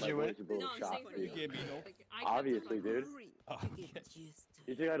 Did my you voice win? is a little No, I'm shot. saying for You you. gave me no. Like, I kept Obviously, my dude. Oh, yeah.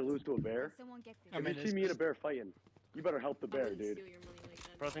 You think I'd lose to a bear? Someone get I If mean, you it's see me and a just- bear fighting, you better help the I bear, wouldn't dude. steal your money like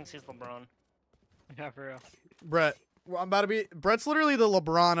that. Bro thinks he's LeBron. Yeah, for real. Brett, well, I'm about to be. Brett's literally the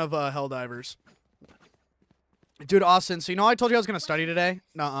LeBron of Helldivers. Dude, Austin, so you know I told you I was gonna study today?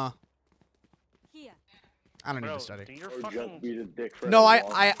 Nuh-uh. here. I don't need Bro, to study. do your Or just fucking... beat his dick for No, a I,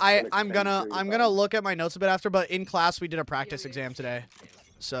 walk I, and I'm extend gonna, period I'm of gonna time. look at my notes a bit after. But in class, we did a practice Yeah. exam today,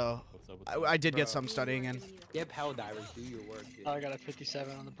 so What's up? What's up? I did get Bro. some studying in. Yep, hell divers, do your work, dude. I got a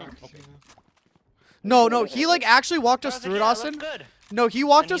 57 on the practice. No, he like actually walked us Bro, through it, yeah, Austin. look good. No, he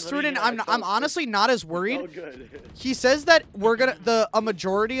walked And he us through it, and literally, I'm like, honestly not as Oh, worried. good. He says that we're gonna a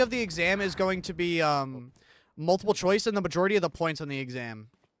majority of the exam is going to be multiple choice, and the majority of the points on the exam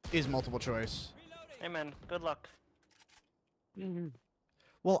is multiple choice. Hey, man, good luck.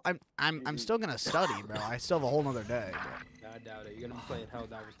 Well, I'm still gonna study, bro. I still have a whole nother day. I doubt it. You're gonna be playing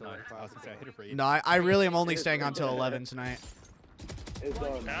Helldivers till No, like I was 5. gonna say I hit it for 8. No, I really am only staying until 11 tonight. Is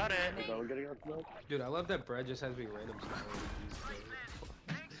Got it. is Owen getting on tonight? Dude, I love that Brett just has me random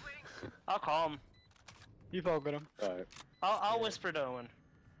stuff. I'll call him. You poke at him. Alright. I'll whisper to Owen,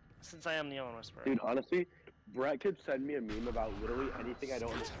 since I am the Owen whisperer. Dude, honestly, Brett could send me a meme about literally anything I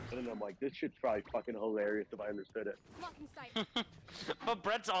don't understand, and I'm like, this shit's probably fucking hilarious if I understood it. Blocking sight. But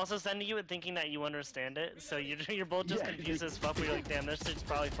Brett's also sending you it thinking that you understand it, so you're both just Yeah. confused as fuck. But you're like, damn, this shit's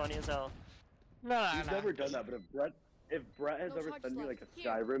probably funny as hell. No, He's never done that, but if Brett has No ever charges sent me left. like a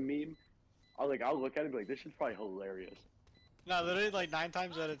Here. Skyrim meme, I'll look at it and be like, this shit's probably hilarious. No, literally like 9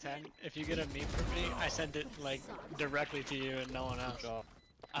 times out of 10, if you get a meme from me, I send it like directly to you and no one else.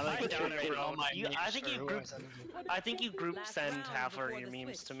 I like I doubt it, curate bro. all my You- memes I think for you who group- send it to. I think you group Last send round half of before your the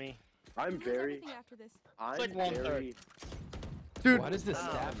memes switch. to me. I'm very, Everything after this. I'm like 1/3. very, Dude, Why does the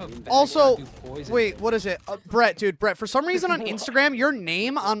staff of Also, do poison? wait, what is it? Brett, for some reason on Instagram, your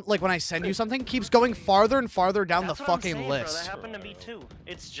name on, like, when I send you something, keeps going farther and farther down That's the what I'm fucking saying, Bro. That list. happened to me too.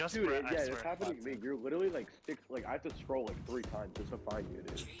 It's just dude, Brett, yeah, I it's swear. happening to me. You're literally like I have to scroll like 3 times just to find you,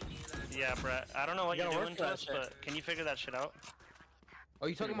 dude. Yeah, Brett. I don't know what You you're gotta doing work to us, for that but can you figure that shit out? Oh,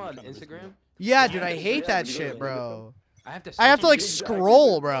 you talking about on Instagram? Yeah, dude, I Yeah, hate yeah, that you shit, gotta- bro. I have to. I have to, like, Exactly.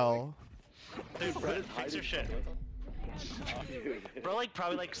 scroll, bro. Dude, Brett, fix your shit. Dude. Bro, like,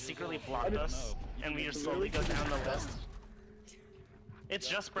 probably, like, secretly blocked us, and we just slowly go down the list. It's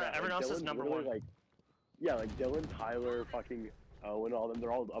just Brett. Yeah, Everyone like, else is Dylan's number literally, 1. Like, yeah, like Dylan, Tyler, fucking Owen, all them,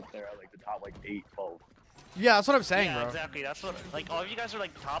 they're all up there at like the top like 8, 12. Yeah, that's what I'm saying, Yeah, bro. exactly. That's what, like, all of you guys are,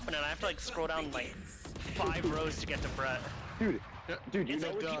 like, topping, and I have to, like, scroll down, like, 5 rows to get to Brett. Dude, you It's know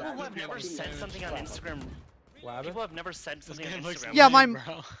like what? people God, who have this never game said looks something on Instagram. What People have never said This something on game looks Instagram. Yeah, mean,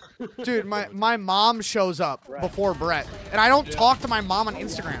 my- bro. Dude, my mom shows up before Brett, and I don't talk to my mom on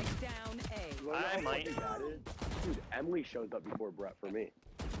Instagram. Down A. You wanna know I how might. fucking that is? Dude, Emily shows up before Brett for me.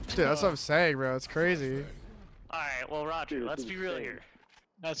 Dude, that's what I'm saying, bro. It's crazy. Alright, well, Roger, Dude, let's it's be real insane. here.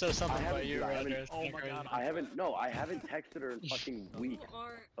 That says something about haven't- you, dude, I Roger. haven't- It's kinda crazy. I haven't texted her in fucking weeks. You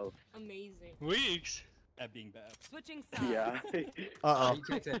are Oh. amazing. Weeks? At being bad. Switching sides. Yeah. Uh-oh. you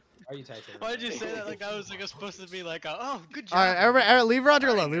texting? Are you texting? Why did you say that like that was like supposed to be like, oh, good job? Alright, everybody, leave Roger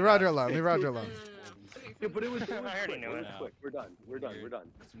alone. Leave Roger alone. Leave Roger No, alone. no, no, no. Okay, Yeah, but it was I already quick. knew It it. was quick. We're done. We're done. We're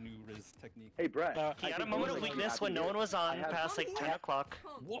done. It's new Riz technique. Hey, Brett. He He I had a think moment it of was like weakness happy when no year. one was I on have- past like 10 o'clock.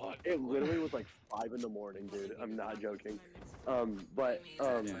 What? It literally was like 5 in the morning, dude. I'm not joking.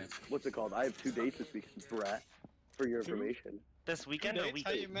 What's it called? I have 2 dates this week, Brett, for your information. This weekend or Dates?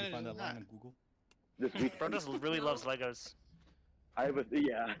 How you weekend? Did you managed find to that do line that? on Google? This week. Bro just really loves Legos. I have a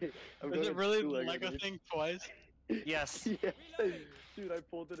yeah. I'm Is going it really to the Lego Lego dates. thing twice? Yes. Yes. Dude, I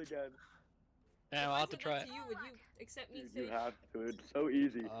pulled it again. Yeah, I'll have to try it. To you, would you accept me Dude, to? you have to. It's so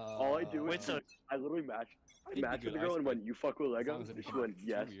easy. All I do Wait, is so- I literally matched. I It'd be matched with good the girl and ice went, "You fuck with As long Legos?" as it And she isn't went, too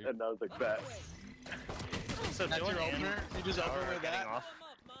 "Yes," weird. and I was like, "Bet." So That's Dylan your and opener? You just Tara open are with getting that? off.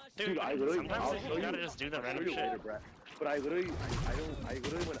 Dude, Dude, I literally. sometimes I'll you show gotta you. just do the I'll show random you later, shit. Brett. But I literally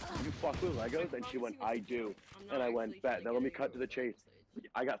went, "You fuck with Legos?" And she went, "I do." I'm not And I actually went, "Bet." trying Now to let me get cut to the chase.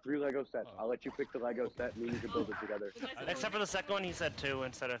 I got 3 Lego sets. I'll let you pick the Lego set. Me and you can build it together. Except for the second one, he said 2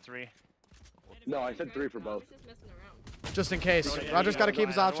 instead of 3. No, I said 3 for both. Just messing around. Just in case. Don't you Roger's need got to to keep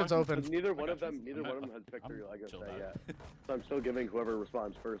buy his another options one? open. Because neither one I of got them, you. neither I'm one of not- them has picked I'm their Lego chilled set out. yet. So I'm still giving whoever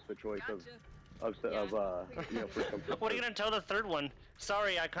responds first the choice of for something. What are you gonna tell the third one?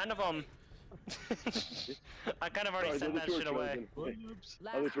 Sorry, I kind of I kind of already Sorry, sent the that two were shit away. chosen.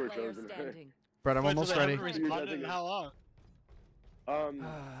 Last Other two are player chosen. standing. Brett, I'm Wait, so almost they ready. haven't responded in how long?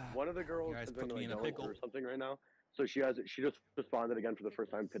 One of the girls guys is put in me like in a Delaware pickle. or something right now. So she just responded again for the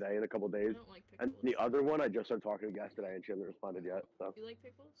first time today in a couple I days. don't like And pickles. the other one I just started talking to yesterday and she hasn't responded yet. So, You like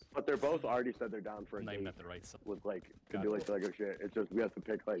pickles? but they're both already said they're down for a Not even date at the right side. with like to Got do it. like Lego shit. It's just we have to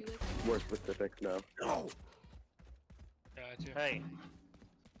pick like You like more specifics now. Gotcha. Hey,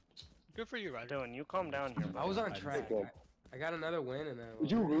 Good for you, Roger. Dylan, you calm down here. I was on I didn't track. say I got another win and then.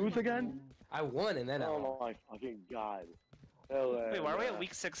 Did you lose again? I won and then I Oh lost. my fucking god. Hell Wait, why are we yeah. at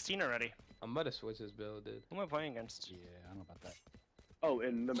week 16 already? I'm about to switch this build, dude. Who am I playing against? Yeah, I don't know about that. Oh,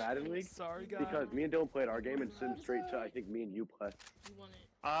 in the Madden League? Sorry, guys. Because me and Dylan played our game and sim straight to I think me and you play. You want it?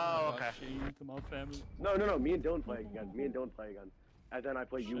 Oh, okay. Shame to my family. No. Me and Dylan play again. Me and Dylan play again. And then I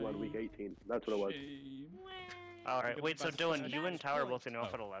play you on week 18. That's what it was. Shame. Alright, wait, so Dylan, you and Tower both in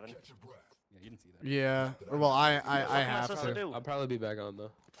off at 11. Yeah, you didn't see that. Yeah. Well, I What am have supposed to. do? I'll probably be back on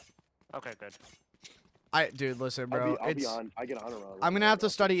though. Okay, good. Dude, listen, I'll bro. be It's on. I get honor roll. I'm gonna have to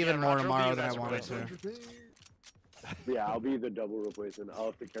study even Yeah, more Roger will be tomorrow your than I best wanted to. replacement. Yeah, I'll be the double replacement. I'll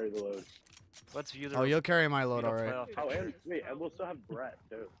have to carry the load. Let's view the. Oh, you'll carry my load, view the alright. playoff Oh, and picture. wait, and we'll still have Brett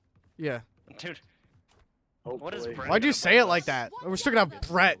too. Yeah. Dude, Hopefully. what is Brett? Why'd you gonna say buy it like us? that? We're still gonna have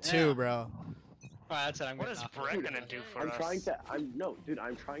Brett too, Yeah. bro. Alright, that's it. I'm What getting is off. Brett gonna do for I'm us? trying to.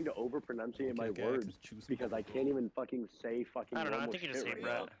 I'm trying to over pronunciate my Okay, words choose because I can't even fucking say fucking. I don't know. I normal think you just shit hate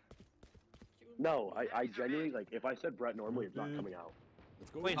right Brett. now. No, I genuinely like. If I said Brett normally, it's not coming out.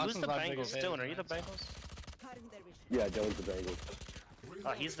 Let's go. Wait, who's the Austin's my biggest Bengals? hater, Dylan, are you the man. Bengals? Yeah, Dylan's the Bengals.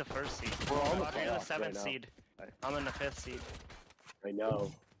 Oh, he's the first seed. We're all in the Roger, you're the playoffs right 7th now. seed. I'm in the 5th seed. I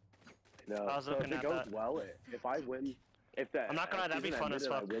know. I know. I was So if looking it at goes that. well, if I win, if that. I'm not gonna lie, that'd be season fun as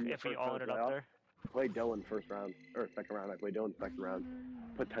ended and fuck I win the if we first all round ended up playoff, there. Play Dylan first round or second round. I play Dylan second round,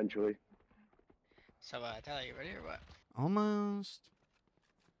 potentially. So, Tyler, you ready or what? Almost.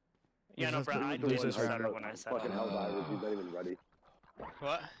 Yeah, no, just bro, have to I lose didn't this round. stutter when I said Fucking it. hell, divers. He's not even ready.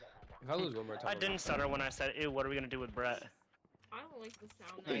 What? If I lose one more time, I I'm didn't out. stutter when I said, ew, what are we gonna do with Brett? I don't like the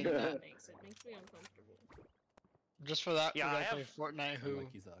sound Yeah, that you that makes. It makes me uncomfortable. Just for that, Yeah, we I gotta play have- Fortnite who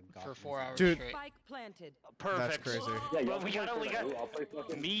Like he's a god for 4 wizard. hours Dude. straight. Spike planted. Perfect. crazy. Yeah, y'all we can gotta, play we got. Fortnite. I'll play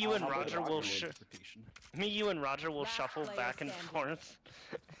fucking. Me, you, and I'll play Roger will Rocket League. me, you, and Roger will Last shuffle player back and standing. forth,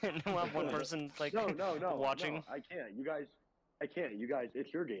 and we'll have one person like No, watching. No, I can't. You guys, I can't. You guys,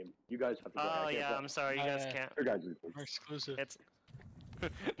 it's your game. You guys have to play. I Oh can't yeah, play. I'm sorry, you guys can't. Your guys' game. We're exclusive. It's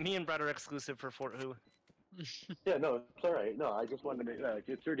me and Brett are exclusive for Fort Who. Yeah, no, it's alright. No, I just wanted to make like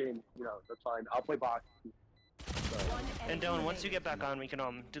it's your game. You know, that's fine. I'll play box. One And enemy Dylan, once you remaining. get back on, we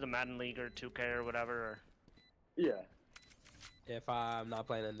can do the Madden League or 2K or whatever. Or, Yeah. If I'm not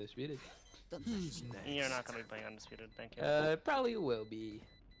playing Undisputed, you're not gonna be playing Undisputed, thank you. it probably will be.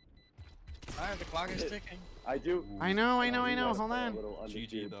 Alright, the clock is ticking. I do. I know. you wanna Hold play a on. little GG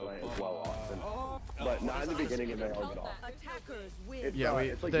undisputed though. play as well, Austin. But not in the beginning, and then I'll get off. Attackers win. It's, Yeah,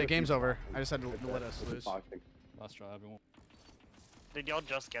 it's like the UFC game's over. boxing. I just had to It's let a- us it's lose. boxing. Last try, everyone. Did y'all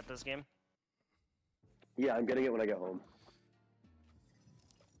just get this game? Yeah, I'm getting it when I get home.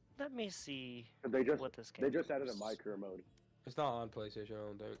 Let me see But they just what this game they just added a is. my career mode. It's not on PlayStation, I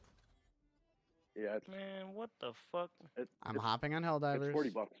don't think. Yeah, it's Man, what the fuck? I'm hopping on Helldivers.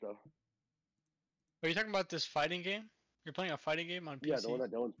 it's $40 though. Are you talking about this fighting game? You're playing a fighting game on PC? Yeah, the one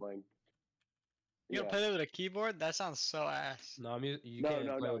that Dylan's playing. You Yeah. gonna play that with a keyboard? That sounds so ass. No, you No, can't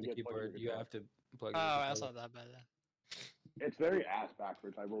no, play no, with the you have to plug keyboard. in your You guitar. have to plug. Oh, in the that's controller. not that bad then. It's very ass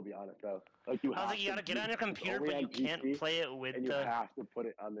backwards. I will be honest though. Like you I was have like, you gotta get on your it's computer, only but you on can't PC, play it with and you the. have to put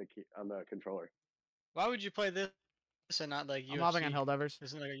it on the on the controller. Why would you play this and not like UFC? I'm hopping on Helldivers.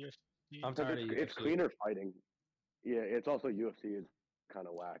 Isn't like a UFC? I'm Because tired of it's UFC. cleaner fighting. Yeah, it's also UFC is kind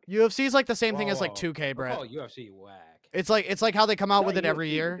of whack. UFC is like the same thing as like Whoa. 2K, Don't Brett. call UFC whack. It's like how they come out Not with it every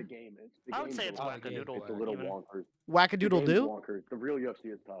UFC, but year. The game. The I would game's say a it's little- wackadoodle, It's a little even. wonkers. The Wackadoodle game's do. wonkers. The real UFC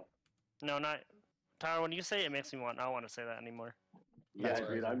is tough. No, not. Tyler, when you say it, it makes me want. I don't want to say that anymore. Yeah, That's dude,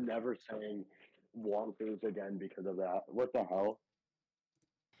 crazy. I'm never saying wonkers again because of that. What the hell?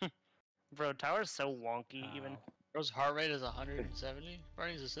 Bro, Tower's so wonky, even. Bro's heart rate is 170. Bro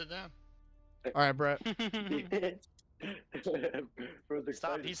needs to sit down. All right, Brett. Bro's Stop,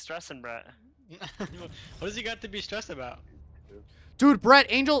 excited. he's stressing, Brett. What does he got to be stressed about? Dude, Brett,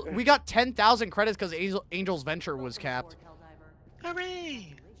 Angel, we got 10,000 credits because Angel's venture was capped.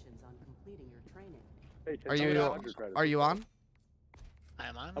 Hooray! Hey, Are 10,000 you Roger credits. are you on? I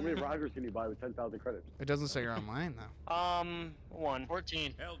am on. How many Rogers can you buy with 10,000 credits? It doesn't say you're online though. One.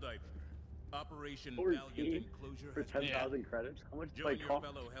 14. Helldiver. Operation 14 Valiant Enclosure For has 10,000 credits? How much does Join that your cost?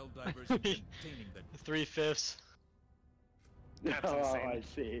 fellow Helldivers in containing the 3/5. That's Oh, insane. I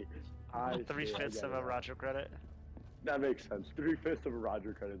see. I see. I 3/5 get of it. a Roger credit. That makes sense. 3/5 of a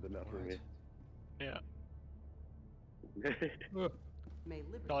Roger credit is enough for me. Yeah.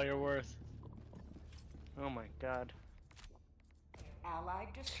 All you're worth. Oh my god. Allied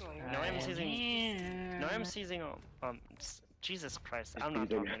destroyer. No, I'm seizing. No, I'm seizing. Jesus Christ, I'm not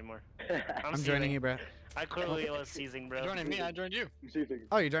Seizing. talking anymore. I'm joining seizing. you, Brett. I clearly was seizing, bro. You're joining me, I joined you. I'm seizing.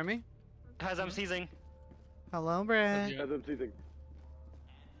 Oh, you joined me? Guys, I'm seizing. Hello, Brett. Yeah. As I'm seizing.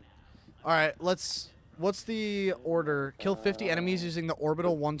 All right, let's. What's the order? Kill 50 enemies using the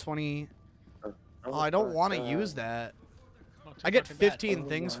orbital 120. Oh, I don't want to use that. Not too I get fucking bad. 15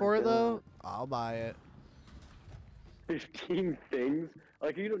 things for it though. I'll buy it. 15 things?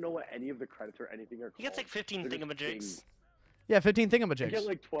 Like, you don't know what any of the credits or anything are called. He gets like 15 They're just thingamajigs. things. Yeah, 15 You thingamajigs. get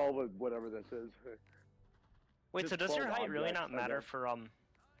like 12 of whatever this is. Wait, Just so does your 12 height really objects, not I matter guess. for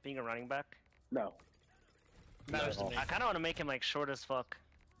being a running back? No. Matters to No. me. I kind of want to make him like short as fuck.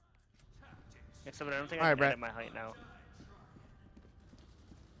 Except I don't think Alright, I can Brett. edit my height now.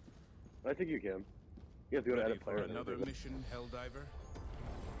 I think you can. You have to go to ready edit for player. another mission, Helldiver.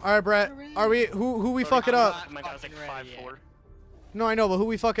 All right, Brett. Are we who we Bro, fuck it I'm up? not- My guy's like fucking ready 5'4". No, I know, but who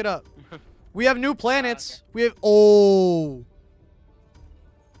we fuck it up? We have new planets. We have. Oh.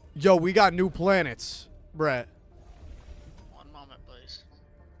 Yo, we got new planets, Brett. One moment, please.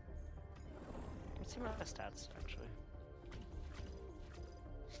 Let's see my stats, actually.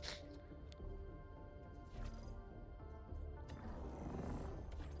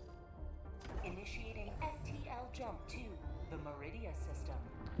 Initiating FTL jump to the Meridia system.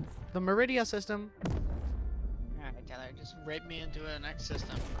 The Meridia system. Alright, Tyler, just rape me into a next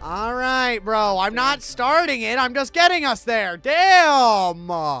system. All right, bro. I'm not starting it. I'm just getting us there. Damn.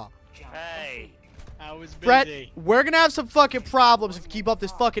 Hey. I was busy. Brett, we're gonna have some fucking problems if you keep up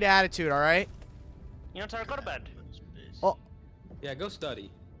this fucking attitude. All right. You know, Tyler, go to bed. Oh. Yeah, go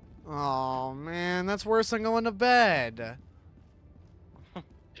study. Oh man, that's worse than going to bed.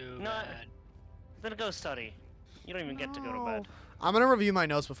 Too No, bad. then go study. You don't even get to go to bed. I'm gonna review my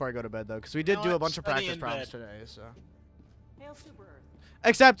notes before I go to bed though, because we did know do a what? bunch of Study practice in problems bed. today. So. Hail Super Earth.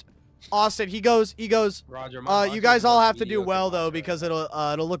 Except, Austin, he goes. Roger, You guys all have to do well though, because it'll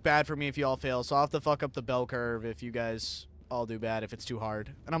look bad for me if you all fail. So I'll have to fuck up the bell curve if you guys all do bad if it's too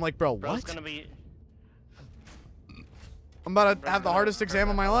hard. And I'm like, bro, Bro's what? gonna be. I'm about to Bro's have the gonna hardest exam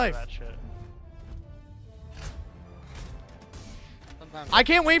of my hurt life. that shit. Sometimes I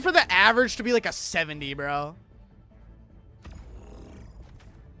can't wait for the average to be like a 70, bro.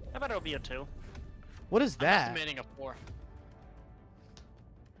 I bet it'll be a 2. What is I'm that? estimating a 4.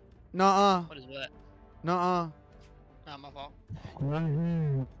 Nuh-uh. What is that? Nuh-uh. Not my fault.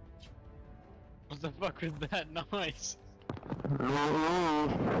 What the fuck was that noise?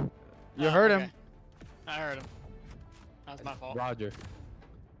 You Oh, heard okay. him. I heard him. That's my fault. Roger.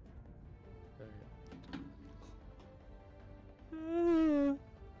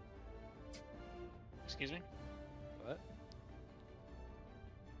 Excuse me? What?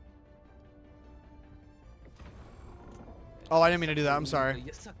 Oh, I didn't mean to do that. I'm sorry.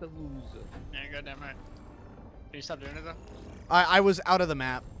 You suck the loser. Yeah, you're goddamn right. Can you stop doing it though? I was out of the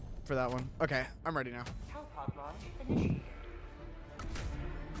map for that one. Okay, I'm ready now. Hellpod launch initiated.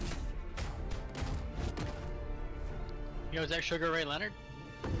 Yo, is that Sugar Ray Leonard?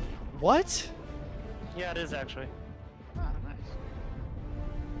 What? Yeah, it is actually. Ah, nice.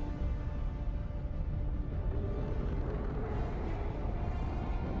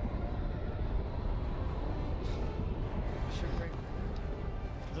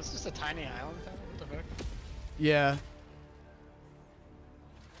 Is this just a tiny island? What the fuck? Yeah.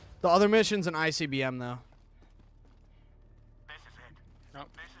 The other mission's an ICBM though. This is it. Nope.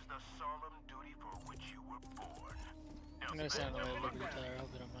 This is the solemn duty for which you were born. I'm gonna stand in the way of liberty, Tyler. I hope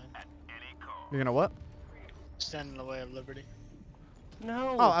you don't mind. At any cost. You're gonna what? Stand in the way of liberty.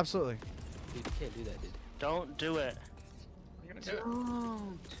 No. Oh, absolutely. Dude, you can't do that, dude. Don't do it. You're gonna do it.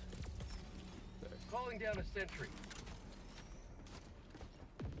 Calling down a sentry.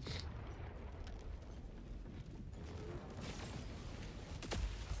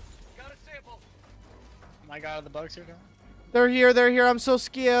 Got a sample. My god, are the bugs here now? They're here. They're here. I'm so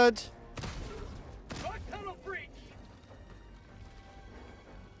scared. Dark tunnel breach.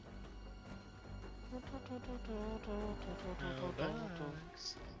 No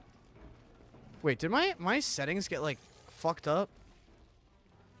bugs. Wait, did my settings get like fucked up?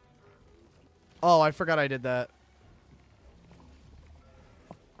 Oh, I forgot I did that.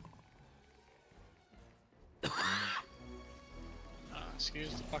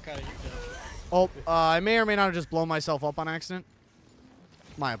 Excuse the fuck out of you, Joe. Oh, I may or may not have just blown myself up on accident.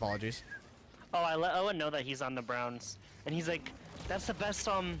 My apologies. Oh, I let Owen know that he's on the Browns, and he's like, "That's the best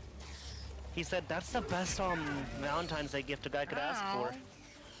He said, "That's the best Valentine's Day gift a guy could ask for."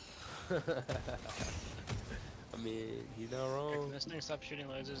 I mean, he's not wrong. This thing stop shooting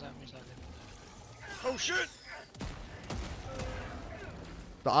lasers at me, so Oh shit!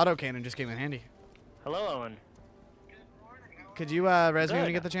 The autocannon just came in handy. Hello, Owen. Could you res me when you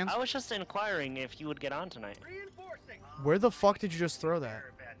Good. get the chance? I was just inquiring if you would get on tonight. Where the fuck did you just throw that?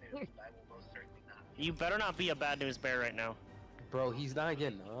 You better not be a bad news bear right now. Bro, he's not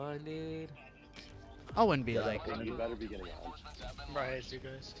getting on, dude. I wouldn't be like. You better be getting on. right, you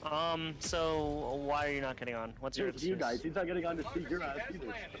guys. So why are you not getting on? What's your Dude, you excuse? guys, he's not getting on to speak your ass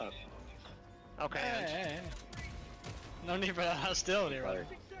either. Stop. Okay. Hey. No need for that hostility, right?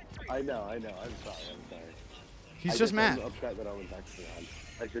 I know. I'm sorry. He's just mad. I'm upset that I was actually on.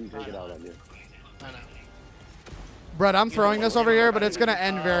 I shouldn't take it out on you. I know. Brett, I'm throwing this over here, but it's gonna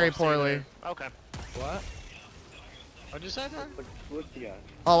end very poorly. Okay. What? What'd you say, there? What's the guy?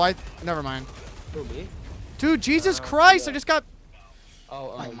 Oh, never mind. Who, me? Dude, Jesus Christ, I just got.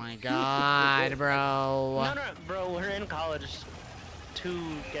 Oh, Oh my God, bro. No, bro, we're in college. 2-0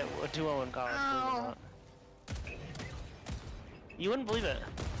 in college. Believe it or not. You wouldn't believe it.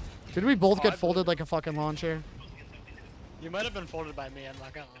 Did we both Oh, get I folded believe like a fucking lawn chair? You might have been folded by me. I'm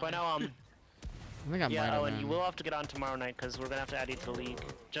not gonna lie. But now, I think I might yeah, have Owen, you been. will have to get on tomorrow night because we're gonna have to add you to the league,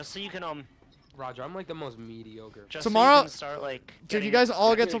 just so you can Roger, I'm like the most mediocre. just Tomorrow- so you can start like. Dude, you getting guys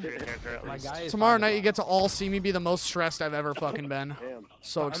all get reps to- with your character at My least. guy is Tomorrow fine night, you with get to all see me be the most stressed I've ever fucking been. Damn.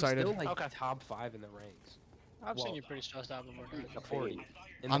 So I'm excited. still like Okay. top 5 in the ranks. I've Well, seen you pretty stressed out before. The 40.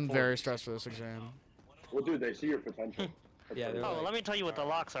 In the I'm very 40s. stressed for this exam. Well, dude, they see your potential. Yeah, Oh, they're well, like, let me tell you what the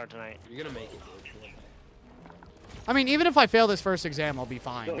locks are tonight. you're gonna make it, dude. I mean, even if I fail this first exam, I'll be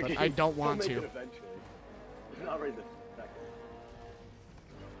fine. No, But he- I don't he'll want make it to. eventually. He's not ready this second.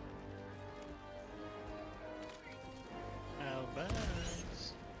 Oh,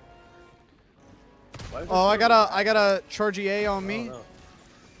 buzz. Why is Oh, this I got a charge EA on me. Oh, no.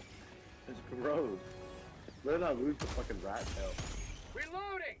 It's gross. Better not lose the fucking rat tail.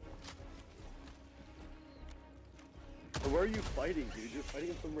 Reloading! So where are you fighting, dude? You're fighting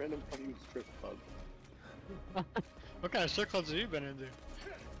in some random fucking strip club. What kind of strip clubs have you been into?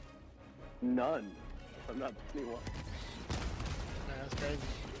 None. I'm not 21. Yeah, that's crazy.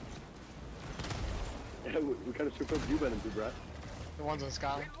 Yeah, what kind of strip clubs you been into, Brett? The ones in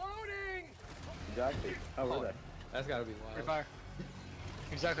Scotland. Reloading! Exactly. How were they? That's gotta be Free wild. fire.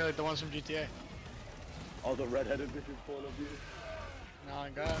 Exactly like the ones from GTA. All the redheaded bitches pulling up you. No,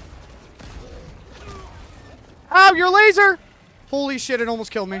 God. Ow, your laser! Holy shit, it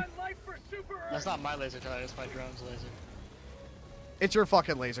almost killed me. One life for Super Earth! That's not my laser type, that's my drone's laser. It's your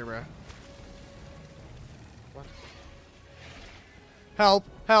fucking laser, bro. What? Help,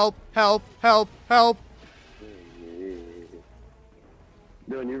 help, help, help, help.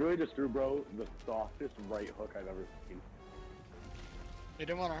 Dude, you really just threw, bro, the softest right hook I've ever seen. You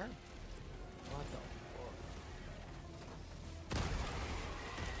didn't want to hurt? What the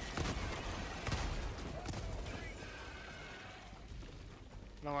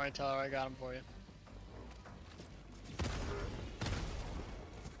Don't worry, Tyler, I got him for you.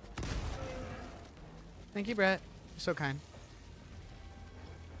 Thank you, Brett. You're so kind.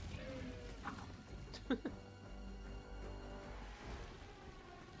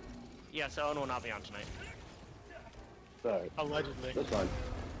 Yeah, so Owen will not be on tonight. Sorry. Allegedly. That's fine.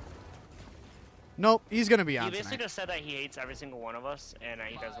 Nope, he's gonna be He on basically tonight. just said that he hates every single one of us and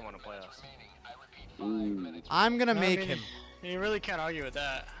he doesn't want to play us. I'm gonna No, I make mean, him. You really can't argue with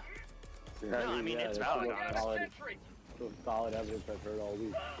that. Yeah, No, I mean, it's that's valid, the most honestly. solid, some solid evidence I've heard all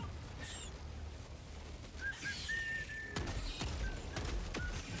week.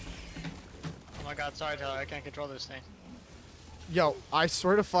 Oh my god, sorry, Tyler, I can't control this thing. Yo, I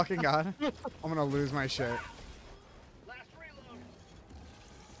swear to fucking God, I'm gonna lose my shit. Last reload!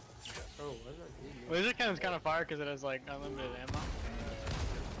 Oh, what did I do? Laser cannon's kind of fire because it has like unlimited ammo.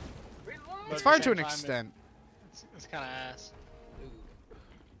 Reload! But It's at the fire to same an time, extent. It's kind of ass.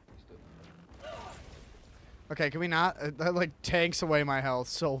 Dude. Okay, can we not? That like tanks away my health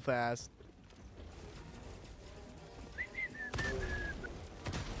so fast.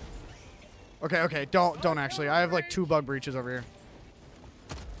 Okay, okay, don't actually. I have like 2 bug breaches over here.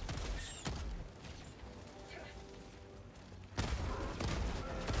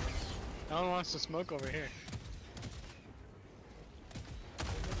 No one wants to smoke over here.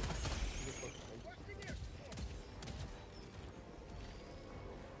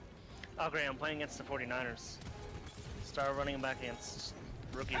 Oh great, I'm playing against the 49ers. Start running back against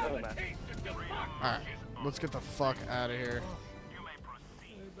rookie running back. Alright, let's get the fuck out of here. You may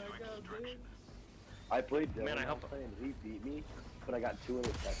proceed to extraction. I played Dylan Man, I last hope- night and he beat me, but I got 2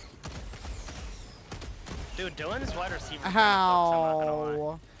 interceptions. Dude, Dylan's wide receiver. kinda sucks, I'm not gonna lie.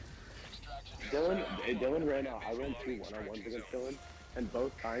 How? Dylan ran out. I ran 2 one-on-ones against Dylan, and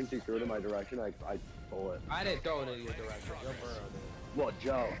both times he threw it in my direction, I stole it. I didn't throw it in your direction. You're Burrow, dude. What,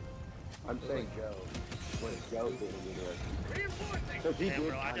 Joe? I'm saying Joe. When Joe threw it in your direction. Reinforcing! Because he Damn, did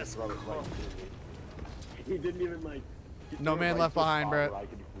bro, I kind of just throw it right cooked. to me. He didn't even like. he No threw it man right left to a behind, spot Brett. where I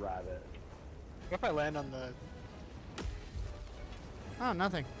could grab it. What if I land on the... Oh,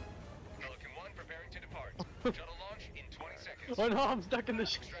 nothing. Pelican 1 preparing to depart. Shuttle launch in 20 seconds. Oh no, I'm stuck in the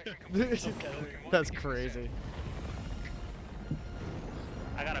ship. That's crazy.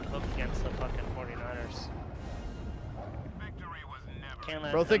 I gotta cook against the fucking 49ers. Victory was never. Can't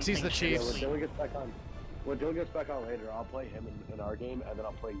let Bro them thinks he's think the shit Yeah, Chiefs. sleep. when Dylan gets back on, later, I'll play him in our game, and then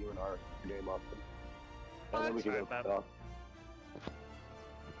I'll play you in our game often. And then we can Alright, get Bob. playoffs.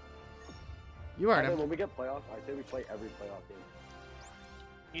 You are And then him. when we get playoffs, I say we play every playoff game.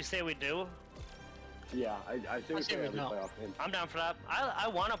 You say we do? Yeah, I say we say play we every don't. playoff game. I'm down for that. I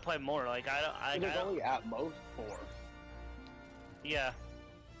want to play more. Like I There's don't. only at most 4. Yeah.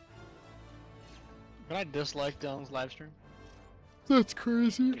 Can I dislike Dylan's live stream? That's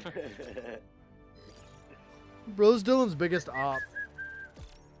crazy. Bro's Dylan's biggest op.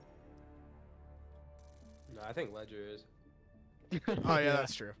 No, I think Ledger is. Oh yeah,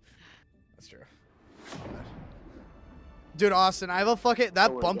 that's true. That's true. Dude, Austin, I have a fucking that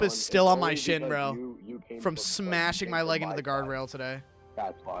Don't worry, bump is Dylan, still it's on my only shin, because bro. You came From like, smashing came my from leg into the side. guardrail today.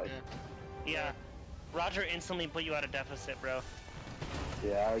 That's why. Yeah. Roger instantly put you at a deficit, bro.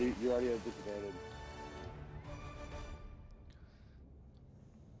 Yeah, you already have disadvantage.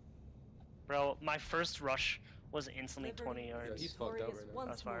 Bro, my first rush was instantly 20 Yo, yards. he's fucked up right now.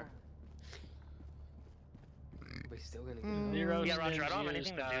 That's fire. But he's still gonna get Mm. it. Zeros Yeah, Roger, I don't have and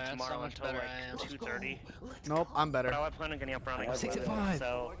anything to Zeros, do that's tomorrow how much until better like I am. 2:30. Nope, I'm better. But I plan on getting up around like 6 to 5.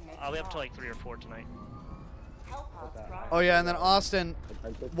 So I'll be up to like 3 or 4 tonight. Oh yeah, and then Austin,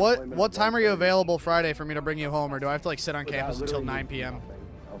 what time are you available Friday for me to bring you home, or do I have to like sit on campus until 9 p.m.?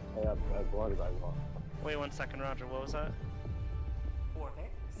 I'll stay up as long as I want. Wait 1 second, Roger. What was that?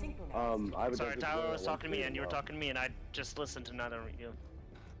 I have a Sorry, dentist Tyler appointment was at talking to me 1:30 and you were tomorrow. talking to me and I just listened to neither of you.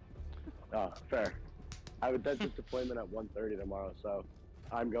 Oh, fair. I have a dentist appointment at 1:30 tomorrow, so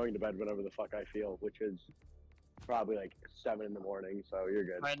I'm going to bed whenever the fuck I feel, which is probably like 7 in the morning, so you're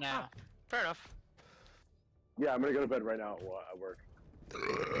good. Right now. Fair enough. Yeah, I'm gonna go to bed right now at work.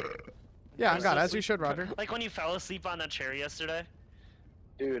 Yeah, I got it, as you should, Roger. Like when you fell asleep on that chair yesterday.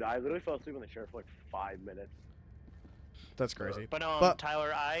 Dude, I literally fell asleep on the chair for like 5 minutes. That's crazy. But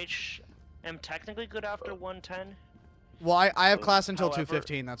Tyler, I am technically good after 1:10. Well, I have class until However-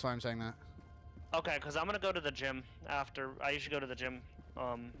 2:15. That's why I'm saying that. Okay, because I'm gonna go to the gym after. I usually go to the gym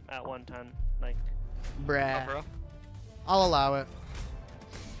at 1:10. Like, Bruh. Bro. I'll allow it.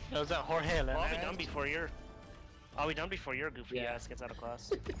 Was that Jorge well, I'll be Linares? done before your. I'll be done before your goofy Yeah. ass gets out of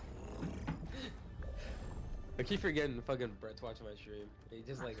class. I keep forgetting fucking Brett's watching my stream. He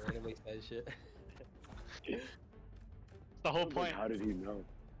just like randomly says shit. The whole Like, point. how did he know?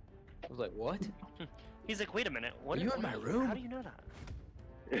 I was like, what? He's like, wait a minute. What Are you in my How room? do you know that?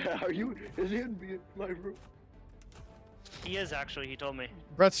 Yeah, are you? Is he in my room? He is actually. He told me.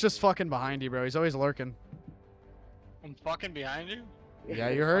 Brett's just fucking behind you, bro. He's always lurking. I'm fucking behind you. Yeah,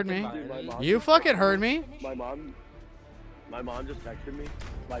 you heard me. Dude, my mom You fucking heard me. My mom just texted me.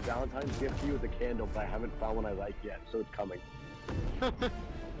 My Valentine's gift to you is a candle, but I haven't found one I like yet, so it's coming.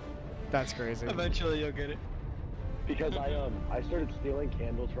 That's crazy. Eventually you'll get it. Because I started stealing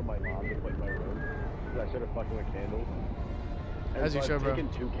candles from my mom to put in my room. Because I started fucking with candles. And As you so should, I've bro.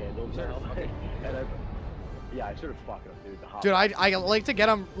 taken 2 candles now. And I started fucking them, dude. The hot Dude, wax. I like to get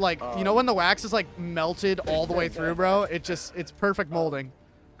them like you know when the wax is like melted all the way through, bro. It's perfect molding.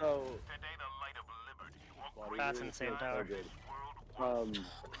 So That's insane, Tyler.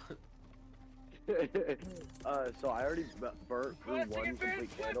 So I already burnt through one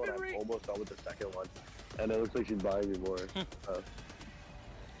complete candle, and I'm almost done with the second one. And it looks like she's buying me more.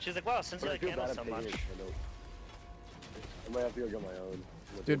 She's like, wow, since you But I like feel candles bad so I'm much. taking a candle. I might have to go get my own.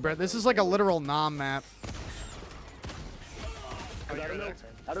 Dude, Brett, this is like a literal nom map. I don't know.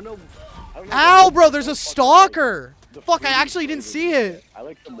 I don't know. Ow, bro, there's a stalker. Fuck, I actually didn't see it. I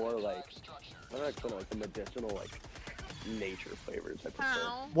like the more like, I like the medicinal like nature flavors. I prefer.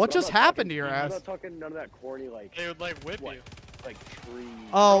 What But I'm just not happened to talking- your I'm ass? not talking none of that corny like. They would like whip what, you. Like tree.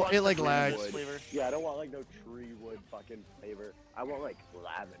 Oh, What's it the like green lags. wood flavor? Yeah, I don't want like no tree wood fucking flavor. I want like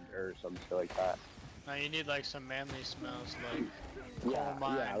lavender or some shit like that. No, you need like some manly smells like Yeah,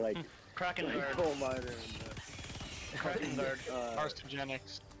 mine. yeah, like Kraken like guard. coal miner and Kraken guard.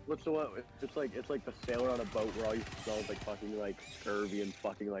 carcinogenics. what's the one? It's like the sailor on a boat where all you smell is like fucking like scurvy and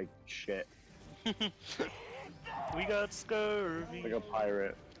fucking like shit. We got scurvy. Like a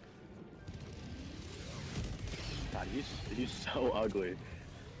pirate. God, he's so ugly.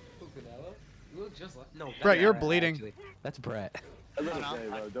 Who, Canelo? You look just like no. that's Brett, you're Brett, bleeding. actually. That's Brett. I was gonna Oh, say, no.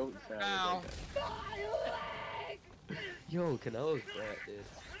 bro, don't say Ow. Yo, Canelo's Brett, dude.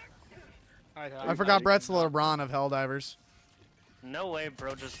 I forgot Brett's the LeBron of Helldivers. No way,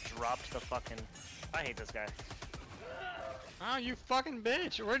 bro. Just dropped the fucking. I hate this guy. Oh, you fucking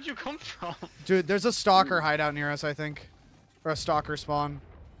bitch! Where'd you come from? Dude, there's a stalker hideout near us, I think. Or a stalker spawn.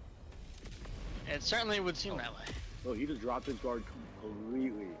 It certainly would seem that way. No, he just dropped his guard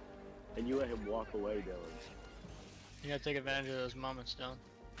completely, and you let him walk away, Dylan. You gotta take advantage of those moments, don't.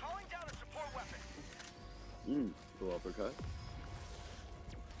 Calling down a support weapon. Cool uppercut.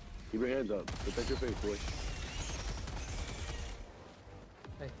 Keep your hands up. Protect your face, boy.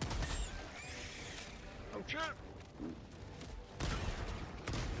 Hey. Oh shit!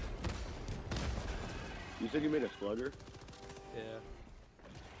 You said you made a slugger? Yeah.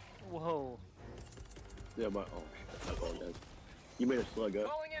 Whoa. Yeah, oh shit, I apologize. You made a slugger.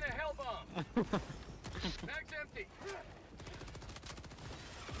 Calling in a hell bomb. Mag's empty.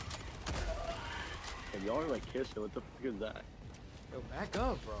 And y'all are like kissing. What the fuck is that? Yo, back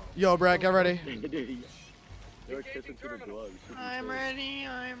up, bro. Yo, Brad, get ready. They're kissing through the gloves. I'm ready.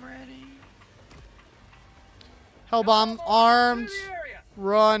 I'm ready. Hellbomb, armed,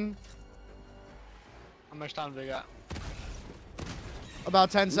 run. How much time do we got?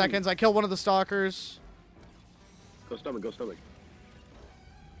 About 10 seconds. I killed one of the stalkers. Go stomach, go stomach.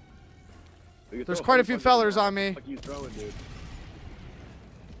 There's quite a few fellers on me. What you throwing, dude?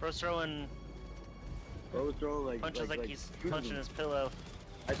 Bro's throwing Bro was throwing like punches like he's shooting punching him. his pillow.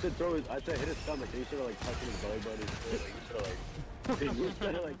 I said hit his stomach. And he started like touching his belly button. Like he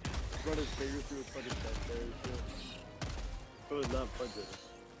started like run his fingers through his fucking chest there and shit. It was not punching.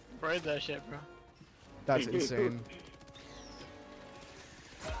 Braid that shit, bro. That's insane.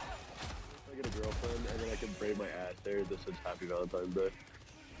 I get a girlfriend and then I can braid my ass there. This is Happy Valentine's Day.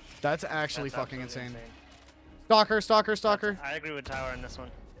 That's actually That's fucking absolutely insane. Stalker, stalker, stalker. I agree with Tower on this one.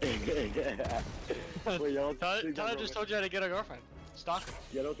 Wait, y'all think Tyler that's just told you how to get a girlfriend. Stalker.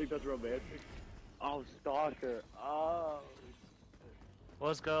 Y'all don't think that's romantic? Oh, stalker. Oh.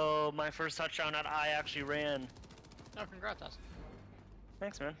 Let's go. My first touchdown that I actually ran. No, congrats, us.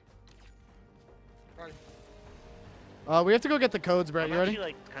 Thanks, man. We have to go get the codes, Brett. I'm You ready? actually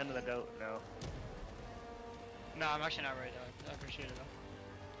like kind of the goat now. No, I'm actually not ready though. I appreciate it though.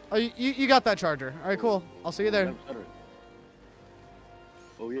 Oh, you got that charger. All right, cool. I'll see you there.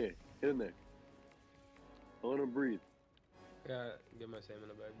 Oh yeah, get in there. Don't let him breathe. Yeah, get my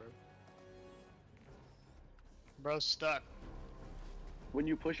stamina back, bro. Bro's stuck. When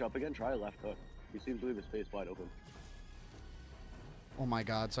you push up again, try left hook. He seems to leave his space wide open. Oh my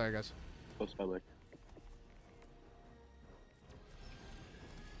God, sorry guys. Go stomach.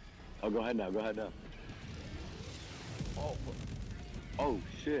 Oh, go ahead now. Go ahead now. Oh, Oh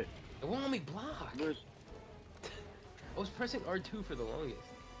shit. it won't let me block. Where's... I was pressing R2 for the longest.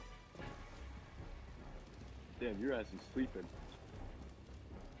 Damn, your ass is sleeping.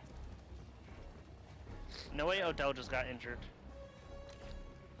 No way Odell just got injured.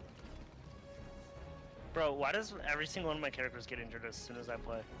 Bro, why does every single one of my characters get injured as soon as I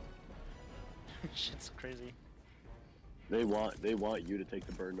play? Shit's crazy. They want you to take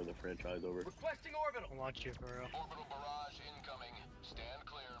the burden of the franchise over. Requesting orbital. I want you for real. Orbital barrage incoming. Stand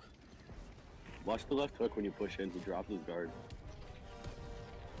clear. Watch the left hook when you push in. He drops his guard.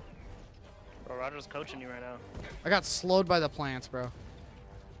 Bro, Roger's coaching you right now. I got slowed by the plants, bro.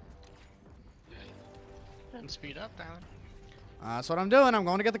 And speed up, Tyler. That's what I'm doing. I'm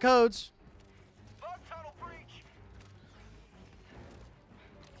going to get the codes. Bug tunnel breach.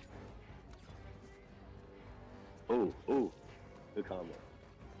 Oh, oh. Good combo.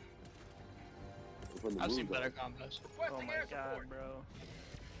 When the I've seen move better goes. combos. Oh Requesting my air god, support. bro.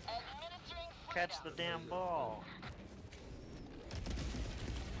 Catch the damn ball.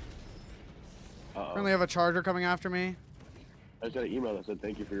 Uh-oh. Currently have a charger coming after me. I just got an email that said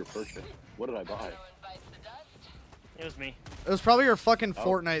thank you for your purchase. What did I buy? It was me. It was probably your fucking Oh,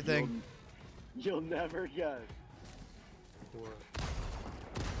 Fortnite thing. You'll never guess. Or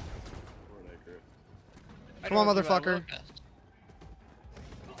Fortnite group. I Come on, don't know if you motherfucker. will test.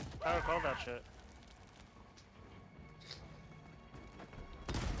 I recall that shit.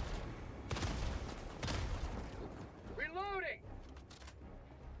 Reloading.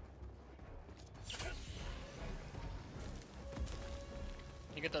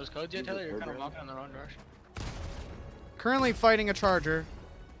 You get those codes yet, Taylor? You're kind of walking in the wrong direction. Currently fighting a charger.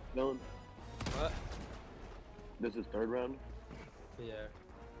 No, what? this is third round. Yeah.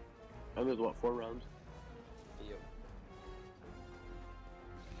 And there's what, 4 rounds? Yo.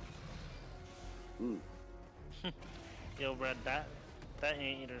 Yo, Brad, that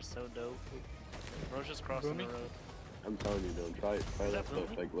anteater's so dope. Bro's just crossing the Booming? road. I'm telling you, don't try Is that that stuff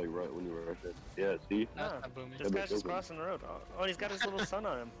booming? like right when you were rushing. Yeah, see? That's No, not Boomy. this Yeah, guy's but just open. crossing the road. Oh, he's got his little son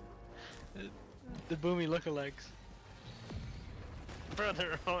on him. The Boomy lookalikes. Bro,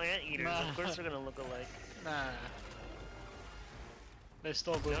 they're all anteaters. Nah. Of course they're gonna look alike. Nah. They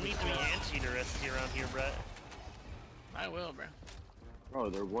stole We Boomy. don't need to be anteaterists around here, Brett. I will, bro. Oh,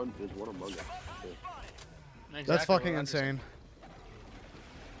 there's one among us. Yeah. Exactly That's what fucking Roger said. insane.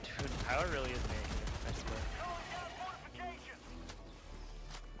 Dude, power really is an anteater, I swear.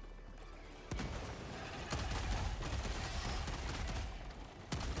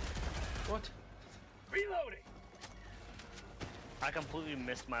 What? Reloading. I completely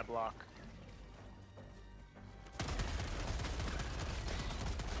missed my block.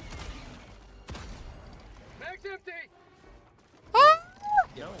 Mag's empty.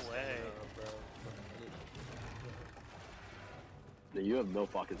 No way. Bro. Yeah, you have no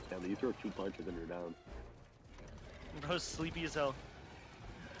fucking stamina. You throw 2 punches and you're down. Bro's sleepy as hell.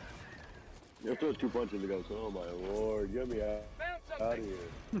 You throw 2 punches and goes, oh my lord, get me out of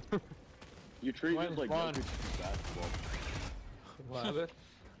here. You treat this like One. Jokic treats basketball. Love it.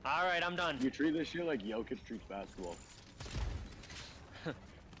 All right, I'm done. You treat this shit like Jokic treats basketball.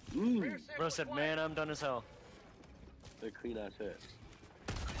 Bro said, man, I'm done as hell. A clean ass hit.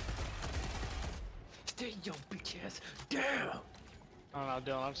 Stay your bitch ass down. Oh no,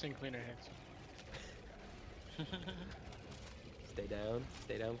 Dylan, I've seen cleaner hits. Stay down.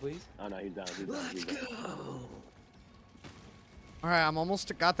 Stay down, please. Oh no, he's down. He's down. He's down. All right, I'm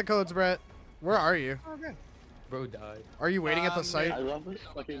almost got the codes, Brett. Where are you? Bro died. Are you waiting at the site? I love this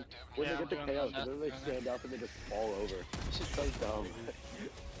fucking when Yeah, they get the I'm doing chaos that. and then they stand up and they just fall over. It's just so dumb.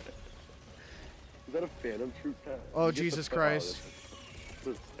 Is that a phantom troop tag? Oh, You get the Jesus fa- Christ.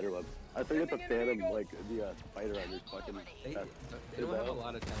 this is spider web. I think it's a phantom, like the spider on your fucking They chest. don't have a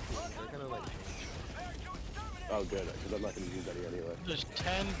lot of tattoos. They're kind of like. Oh good, because I'm not gonna use any anyway. There's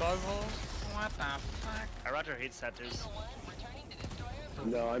 10 bug holes? What the fuck? Roger hates tattoos.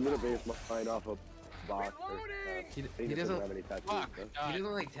 No, I'm gonna base mine off of box. He He doesn't. have any tattoos. Fuck. huh? He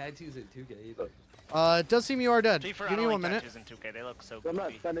doesn't like tattoos in 2K either. It does seem you are dead. Chief, I Give me don't 1 like minute. tattoos in 2K. They look so I'm not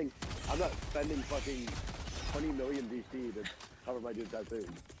goofy. spending. I'm not spending fucking 20 million VC to cover my dude's tattoos.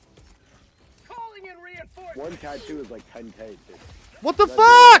 Calling in reinforcements. One tattoo is like 10K, dude. What the I'm not doing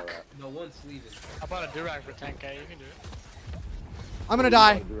all fuck? that. No, one sleeve is. I bought a durag for 10K. You can do it. I'm gonna You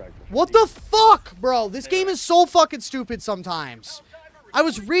bought die. a direct for What 50. the fuck, bro? This game is so fucking stupid sometimes. I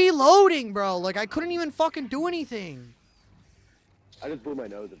was reloading, bro. Like, I couldn't even fucking do anything. I just blew my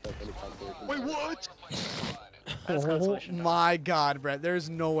nose if that's any consolation. Wait, what? That's Oh consolation dog. my god, Brett. There's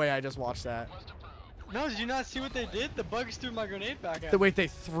no way I just watched that. No, did you not see what they did? The bugs threw my grenade back at The me. wait, they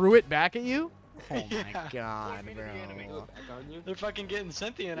threw it back at you? Oh my Yeah. god, Throw bro. it back on you. They're fucking getting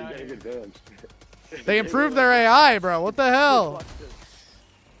sentient You're out getting here. advanced. They improved their AI, bro. What the hell?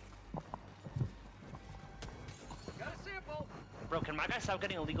 Got a sample. Bro, can my guy stop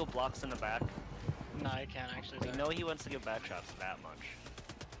getting illegal blocks in the back? No, I can't actually. We know he wants to give back shots that much.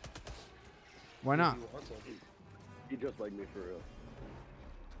 Why not? You want some. He just like me for real.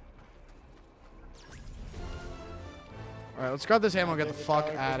 Alright, let's grab this ammo and get the fuck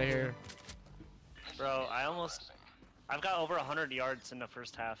out of here. Bro, I've got over 100 yards in the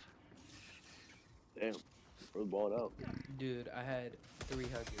first half. Damn. We're balling out. Dude, I had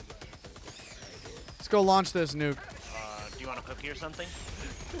 300. Let's go launch this nuke. Do you want a cookie or something?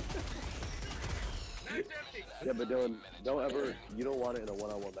 Yeah, but Dylan, don't ever. You don't want it in a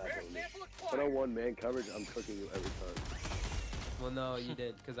one-on-one match with me. One-on-one man coverage, I'm cooking you every time. Well, no, you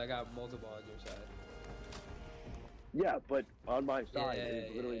did, because I got multiple on your side. Yeah, but on my side, it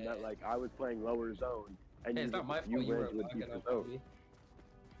Yeah, literally yeah, meant yeah. like I was playing lower zone, and Hey, you it's not my fault you you were went to a locking deeper up on zone. me.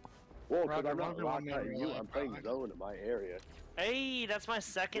 Well, because Roger, I'm not Roger, locked one at minute, you, really, I'm playing Roger. zone in my area. Hey, that's my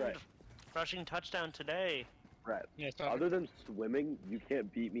second Right. rushing touchdown today. Brett, Yeah, so other than swimming, you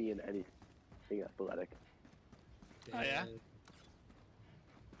can't beat me in anything athletic. Oh, yeah?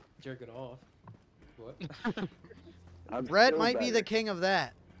 Jerking off. What? I'm Brett still might be the better. king of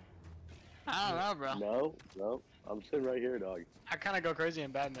that. I don't know, bro. No, I'm sitting right here, dog. I kind of go crazy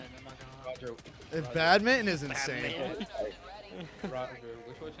in badminton. I'm not gonna lie. Roger, If badminton is insane. Batman. Roger,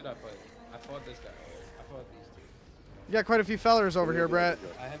 which one should I put? I fought this guy. I fought these two. You got quite a few fellers over here, Brett.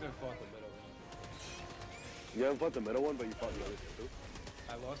 I haven't fought the middle one. You haven't fought the middle one, but you fought the other two.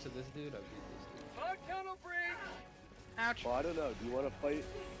 I lost to this dude, I beat this dude. Bug tunnel breach. Ouch. Well, I don't know. Do you want to fight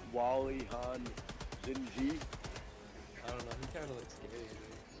Wally, Han, Jinji? I don't know, he kind of looks scary,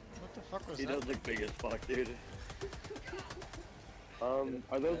 dude. What the fuck was He that? does look big as fuck, dude.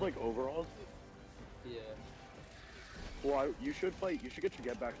 Are those like overalls? Yeah. Well, you should fight. You should get your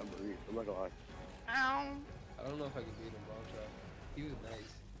get back on Maurice. I'm not gonna lie. Ow. I don't know if I can beat him, long shot. He was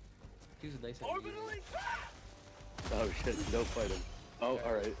nice. He was nice and mean. Orbitally. Oh shit! Don't fight him. Oh,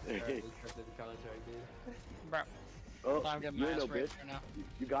 all right. We accepted the contract, dude. Bro, Oh, I'm getting you my ain't ass no raped bitch. right now.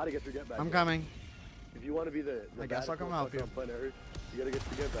 You gotta get your get back. I'm dude. coming. If you want to be the I guess I'll baddest come help motherfucker you. on planet Earth, you gotta get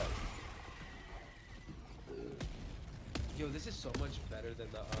your get back. Yo, this is so much better than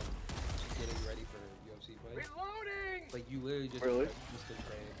the getting ready for UFC fight. Reloading. Like you literally just Really? just to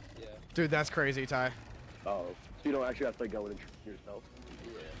train. Yeah. Dude, that's crazy, Ty. Oh, so you don't actually have to like go in and train yourself.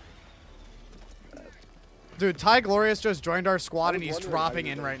 Yeah. Dude, Ty Glorious just joined our squad I and was he's wondering dropping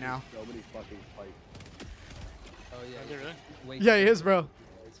how in you right guys now. do So many fucking fights. Oh yeah. Is it really? Wait, Yeah, he is, bro.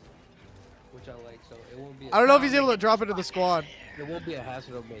 Which I like, so it won't be. I don't know if he's able to drop into the squad. It won't be a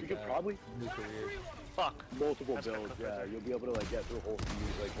hassle to You make could probably new careers. Fuck. multiple That's gonna builds. cook right Yeah, there. you'll be able to like get through whole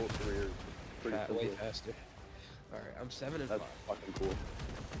careers pretty Way simply. faster. All right, I'm 7 and That's 5. fucking cool.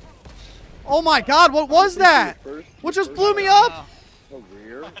 Oh my god, what was that? First, What just first blew me up?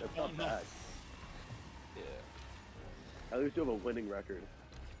 career? That's not bad. At least you have a winning record.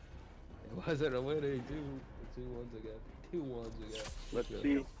 It wasn't a winning. Two ones ago. 2 ones ago. Let's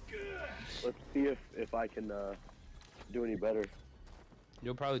see. Let's see if I can do any better.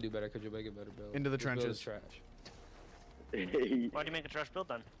 You'll probably do better because you'll make a better build. Into the Your build is trenches. trash. Why do you make a trash build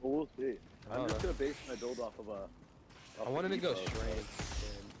then? Well, we'll see. I I'm don't just know. gonna base my build off of a. I wanted to go depot. straight.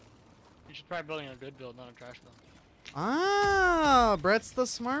 You should try building a good build, not a trash build. Ah, Brett's the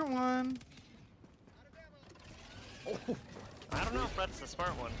smart one. I don't know if that's the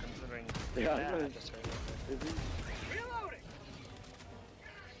smart one, considering. Yeah, that I know. I just heard it. Is he?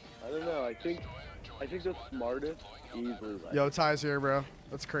 I don't know. I think the smartest easily. Yo, Ty's here, bro.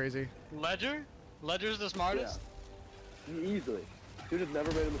 That's crazy. Ledger? Ledger's the smartest? Yeah. Easily. Dude has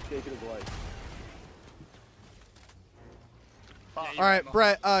never made a mistake in his life. Oh, All right,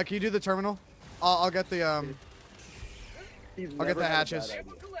 Brett. Can you do the terminal? I'll get the He's I'll get never the had a hatches.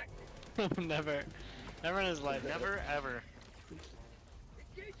 bad idea. Never. Never in his life. never ever.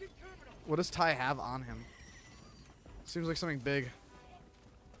 What does Ty have on him? Seems like something big.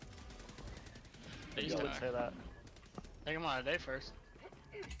 He's You would gonna say that. take him on a day first.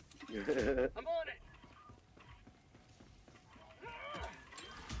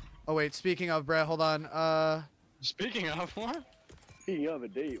 Oh wait, speaking of Brett, hold on. Speaking of, what? Speaking of a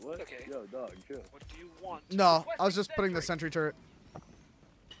date, what? Yo, dog, chill. What do you want? No, I was just putting the sentry turret.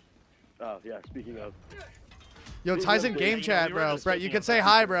 Oh yeah, speaking of. Yo, Speaking Ty's of in dating, game chat, we were bro. just Brett, speaking you can of say that.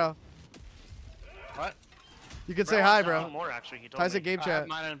 hi, bro. What? You can say Brett hi, wants to bro. know More actually, he told Ty's me. in game I chat.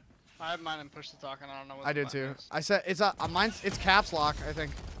 have mine in push to talk, and I don't know what I the did too. button is. I said it's mine's. It's caps lock, I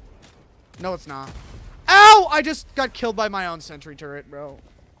think. No, it's not. Ow! I just got killed by my own sentry turret, bro.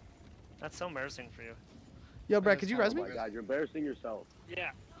 That's so embarrassing for you. Yo, Brett, could you That's res Oh me? my god, you're embarrassing yourself. Yeah,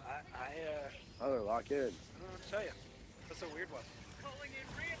 Tyler, lock in. I don't know what to tell you. That's a weird one.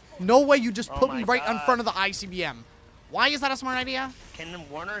 No way you just Oh put my me right in God. front of the ICBM. Why is that a smart idea? Can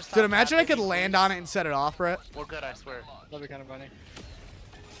Warner stop? Dude, imagine I could tapping, land please? on it and set it off, Brett. We're good, I swear. That'd be kind of funny.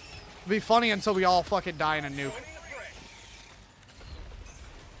 It'd be funny until we all fucking die in a nuke.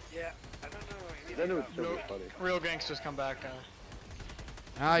 Yeah, I don't know anything Then it would about still be funny. Real gangsters come back.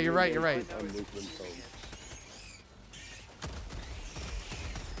 Ah, you're right, you're right. On nuke themselves.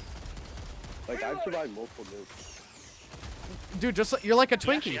 Like I've survived multiple nukes. Dude, just you're like a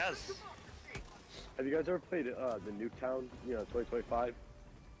He actually Twinkie. has. Have you guys ever played the Nuketown? 2025.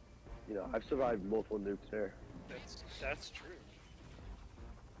 I've survived multiple nukes there. That's true.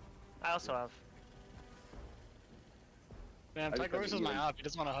 I also have. Man, I just Tiger have is my Ian. op. He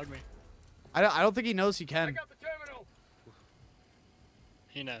doesn't want to hug me. I don't think he knows he can. the terminal.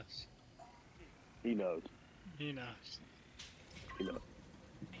 He knows. He knows. He knows. He knows.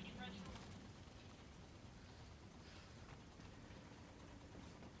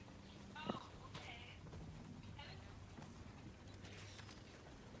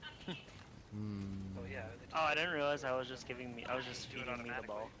 Oh yeah. Oh, I didn't realize I was just feeding me the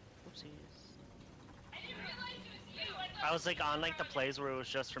ball. Oopsies. I was like on like the plays where it was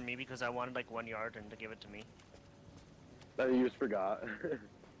just for me because I wanted like 1 yard and to give it to me. That you just forgot.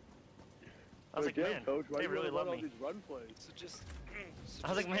 I was like, damn, man, coach, why they you really run love all me. these run plays? So just. I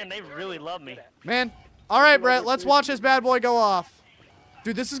was like, man, they really love me. Man. All right, Brett, let's watch this bad boy go off.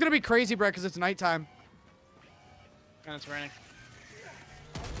 Dude, this is going to be crazy, Brett, because it's nighttime. And it's raining.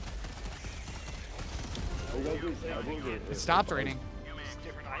 It stopped raining. It's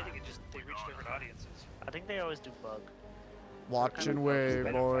different. I think they reach different audiences. I think they always do bug. Watch and wave,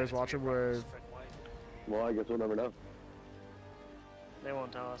 boys. Watch and wave. Well, I guess we'll never know. They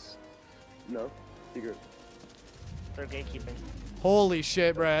won't tell us. No, secret. They're gatekeeping. Holy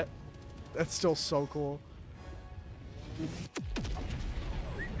shit, Brett. That's still so cool.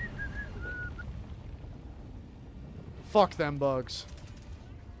 Fuck them bugs.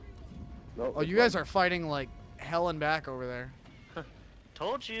 No. Oh, you guys are fighting like hell and back over there.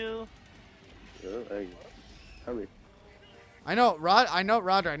 Told you. Tell me. I know,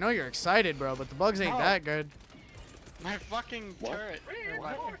 Roger. I know you're excited, bro, but the bugs ain't No. that good. My fucking What? turret, or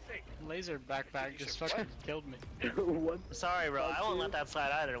my laser backpack just fucking killed me. What? Sorry, bro. I won't let that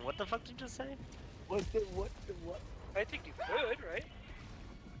slide either. What the fuck did you just say? What? I think you could, right?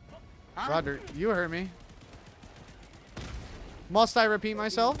 Huh? Roger, you heard me. Must I repeat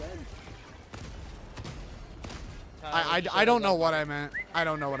myself? I don't know what I meant. I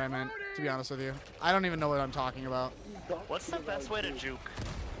don't know what I meant, to be honest with you. I don't even know what I'm talking about. What's the best way to juke?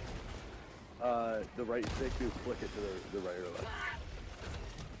 The right stick, you flick it to the right or left.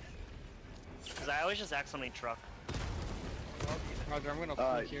 Because I always just accidentally truck. Roger, I'm gonna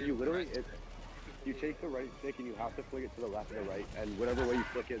flick here. You literally, you take the right stick and you have to flick it to the left or the right, and whatever way you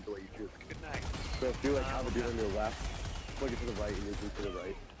flick it is the way you shoot. Good night. So if you like have a dude on your left, flick it to the right and usually to the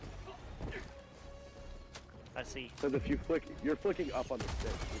right. I see. Because if you flick, you're flicking up on the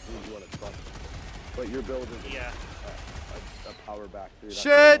stick, which means you want to trust. But your build is Yeah. a power back through.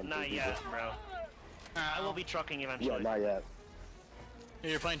 Shit! Not yet, bro. I will be trucking eventually. Yeah, not yet.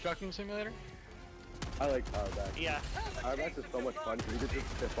 You're playing Trucking Simulator? I like power back. Yeah. Power back is so much fun because you get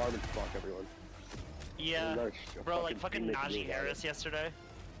to stiff arm and fuck everyone. Yeah. Another Bro, like fucking teammate Najee move on Harris it. yesterday.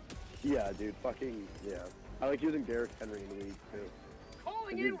 Yeah, dude, fucking, yeah. I like using Derrick Henry in the league, too.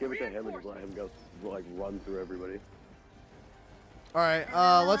 And you give it to him and just let him go, like, run through everybody. Alright,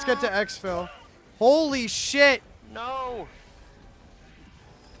 let's get to exfil. Holy shit! No!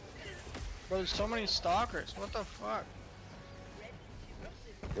 Bro, there's so many stalkers. What the fuck?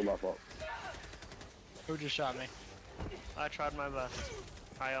 It's my fault. Who just shot me? I tried my best.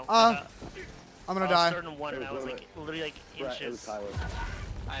 I'm gonna I was die. starting one and I was like, literally like Brett, it was inches. Tyler.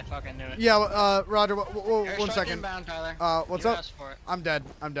 I fucking knew it. Yeah, Roger, Airstrike one second. inbound, Tyler. What's You up? asked for it. I'm dead.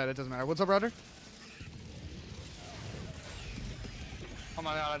 I'm dead. It doesn't matter. What's up, Roger? Oh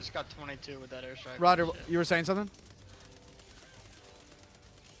my god, I just got 22 with that airstrike. Roger, Shit. you were saying something?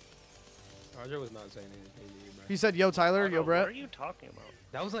 Roger was not saying anything to you, bro. He said, yo, Tyler, Roger, yo, what Brett. are you talking about?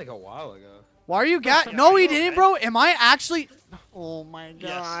 That was like a while ago. Why are you Yeah, No, are he you didn't, okay? bro. Am I actually... Oh, my Yes.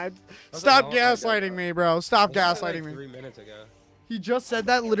 God. was Stop like, oh, gaslighting me, bro. Stop That was gaslighting like me. 3 minutes ago. He just said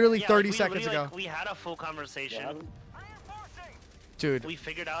that literally Yeah, 30 like, we seconds literally, ago. like, we had a full conversation. Dude. We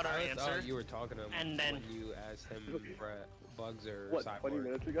figured out our I answer. thought you were talking to him and then- when you asked him Brett, bugs or What, cyborg. 20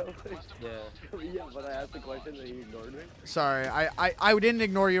 minutes ago? Yeah. Yeah, but I asked the question and he ignored me. Sorry. I didn't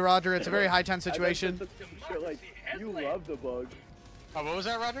ignore you, Roger. It's a very high-tense I situation. said some shit like, you love the bug. Oh, what was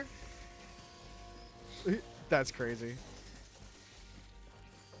that, Roger? That's crazy.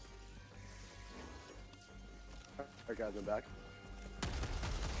 Alright guys, I'm back.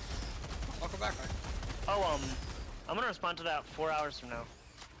 Welcome back, man. Oh, I'm gonna respond to that 4 hours from now.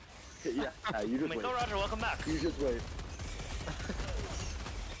 Yeah, you I'm just like, wait. oh, Roger, welcome back. You just wait.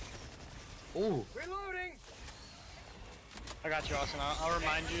 Ooh. Reloading! I got you, Austin. I'll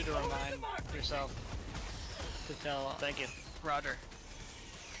remind you to remind yourself to tell Thank you. Roger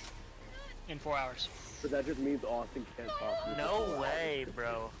in 4 hours. But that just means Austin can't talk to you. No way,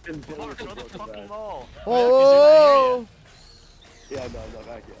 bro. Until Throw it's the broken fucking back. ball. Oh! Yeah, no, I'm not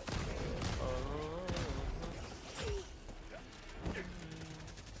back yet.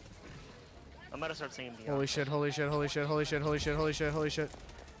 I'm gonna start singing Beyonce. Holy shit, holy shit, holy shit, holy shit, holy shit, holy shit, holy shit.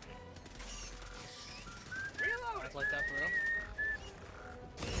 It's like that for real.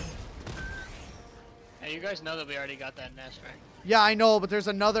 Hey, you guys know that we already got that nest, right? Yeah, I know, but there's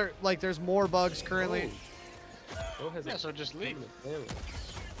another, like, there's more bugs currently. Phil has Yeah, a so just leave. family.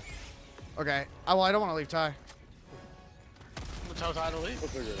 Okay. Oh, well, I don't want to leave Ty. We'll tell Ty to leave. We'll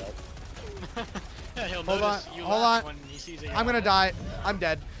figure it out. Yeah, he'll Hold notice on, you hold left on. when he sees it. I'm gonna die. I'm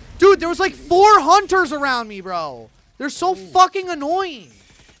dead. Dude, there was like 4 hunters around me, bro. They're so fucking annoying.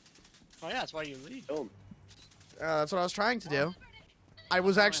 Oh yeah, that's why you leave. Kill him. That's what I was trying to do. I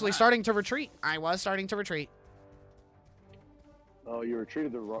was actually starting to retreat. I was starting to retreat. Oh, you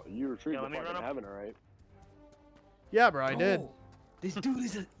retreated the let me run fucking up. heaven, alright? Yeah, bro, I did. Oh, this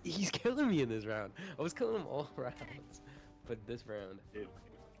dude he's killing me in this round. I was killing him all rounds. But this round.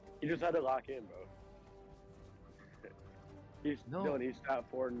 You just had to lock in, bro. He's No. he sat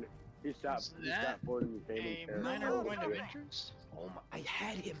forward and he sat forward and came A and minor point of interest. Oh my, I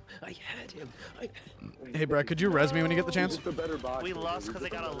had him. Hey, bro, could you res me when you get the chance? Just a better boxer, We dude. lost He's because they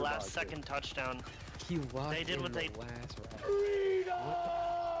just got a better last boxer. second touchdown. He lost They did in what the they- last round. What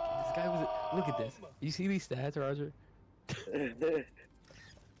the, this guy was. Look at this. You see these stats, Roger?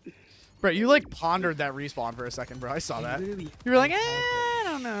 Bro, you like pondered that respawn for a second, bro. I saw that. Literally, You were like, I had I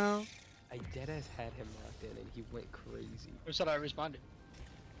him. don't know. I deadass had him locked in and he went crazy. Who said I responded?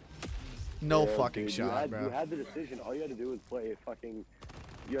 No Yeah, fucking dude, shot, you bro. had the decision. All you had to do was play fucking.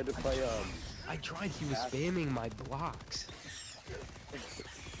 You had to play I tried. He was spamming my blocks. Jesus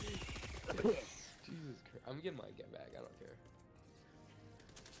Christ. I'm getting my get back. I don't care.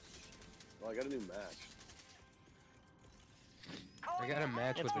 Well, I got a new match. I got a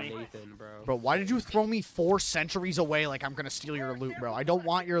match It's with me. Nathan, bro. Bro, why did you throw me 4 centuries away like I'm gonna steal your loot, bro? I don't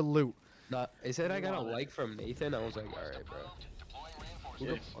want your loot. Nah, it said I got a like from Nathan. I was like, alright, bro. Who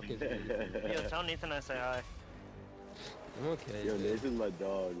the fuck is Nathan? Yo, tell Nathan I say hi. I'm okay. Yo, dude. Nathan's my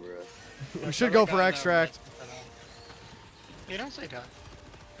dog, bro. We should go for extract. You don't say that.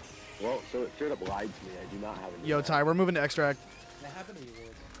 Well, so it straight up lied to me. I do not have a new Yo, match. Ty, we're moving to extract. That happened to you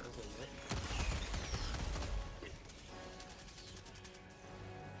once. I was like, what?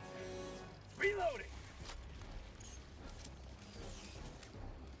 Reloading!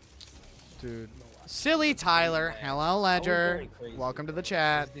 Dude, Silly Tyler. Hello, Ledger. going crazy, Welcome to the bro.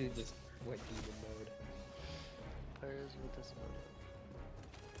 chat. This dude just went demon mode. Players with this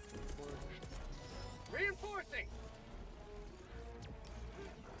mode. Reinforcing.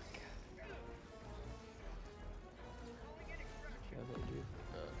 Yeah, they do.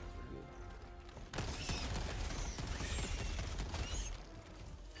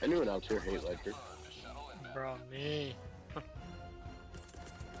 Anyone else here hate Ledger? Bro, me.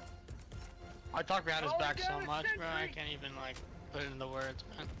 I talk behind his back so much, bro. I can't even like put it into words,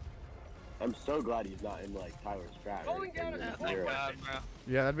 man. I'm so glad he's not in like Tyler's strat. Or Going down anything. a Yeah, thank Zero. God, bro.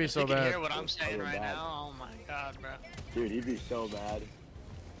 Yeah, that'd be If so you can bad. hear what I'm saying Oh, right bad. now. Oh my God, bro. Dude, he'd be so mad.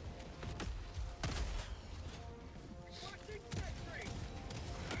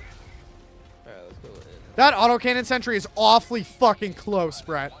 Alright, let's go in. That autocannon sentry is awfully fucking close,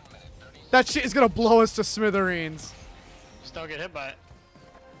 Brett. That shit is gonna blow us to smithereens. Just don't get hit by it.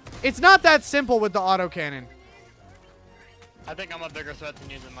 It's not that simple with the autocannon. I think I'm a bigger threat than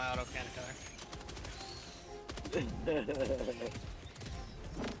you than my auto cannon killer.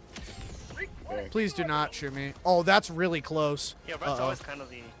 Please do not shoot me. Oh, that's really close. Yeah, Brett's Uh-oh. always kind of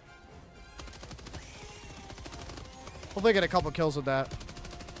the. Hopefully I get a couple kills with that.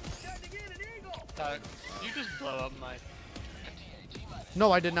 You just blow up my.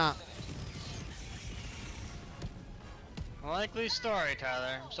 No, I did not. Likely story,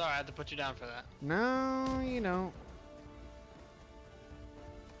 Tyler. I'm sorry, I had to put you down for that. No, you know.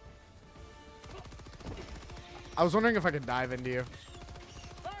 I was wondering if I could dive into you.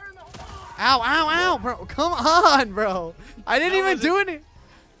 Ow, ow, ow, bro. Come on, bro. I didn't even do any.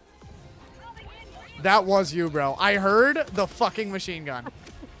 That was you, bro. I heard the fucking machine gun.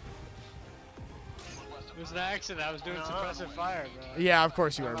 It was an accident. I was doing suppressive fire, bro. Yeah, of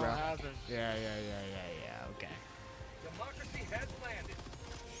course you I were, don't know bro. what happened. Yeah, okay. Democracy has landed.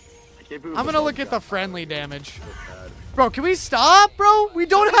 I can't believe I'm the gonna bug look at got the Tyler, friendly dude. damage. So bad. Bro, can we stop, bro? We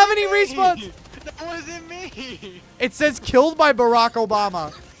don't have any respawns. That wasn't me! It says killed by Barack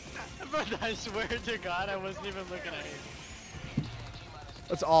Obama. But I swear to God, I wasn't even looking at you.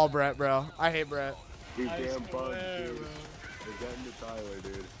 That's all Brett, bro. I hate Brett. These I damn bugs, swear, dude. bro. They're getting to Tyler,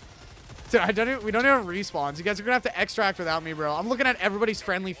 dude. Dude, we don't even have respawns. You guys are gonna have to extract without me, bro. I'm looking at everybody's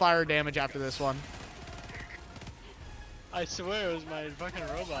friendly fire damage after this one. I swear it was my fucking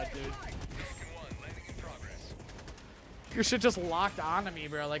robot, dude. Your shit just locked onto me,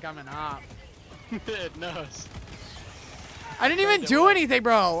 bro, like I'm an op. It knows. I didn't even do anything,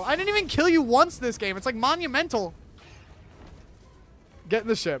 bro. I didn't even kill you once this game. It's like monumental. Get in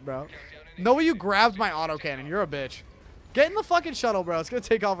the ship, bro. Noah, you grabbed my autocannon. You're a bitch. Get in the fucking shuttle, bro. It's gonna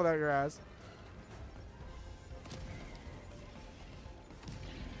take off without your ass.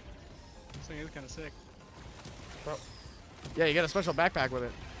 This thing is kind of sick. Yeah, you get a special backpack with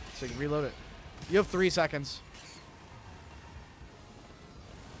it, so you can reload it. You have 3 seconds.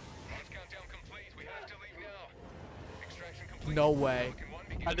 No way.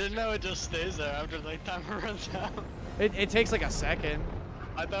 I didn't know it just stays there after like timer runs out. It takes like a second.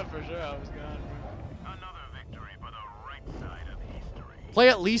 I thought for sure I was gone. Play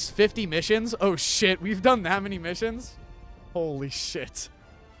at least 50 missions? Oh shit, we've done that many missions? Holy shit.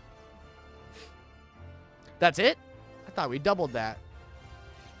 That's it? I thought we doubled that.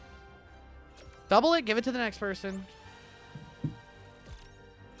 Double it, give it to the next person.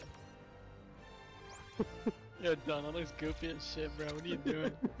 Yo, Don, that looks goofy as shit, bro. What are you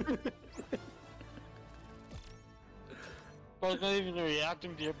doing? I was not even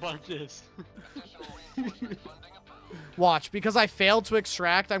reacting to your punches. Watch, because I failed to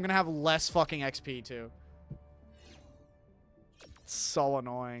extract, I'm gonna have less fucking XP too. It's so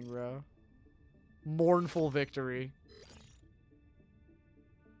annoying, bro. Mournful victory.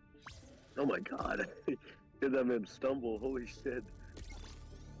 Oh my god. Did that man stumble? Holy shit.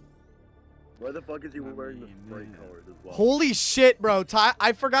 Why the fuck is he wearing the bright colors as well? Holy shit, bro.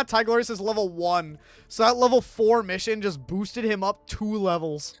 I forgot Ty Glorious is level 1. So that level 4 mission just boosted him up 2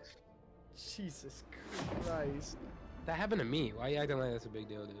 levels. Jesus Christ. That happened to me. Why are you acting like that's a big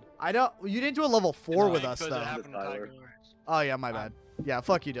deal, dude? I don't. You didn't do a level 4 with us, Because it though. happened to Tyler. Tiger Lawrence. Oh, yeah, my bad. Yeah,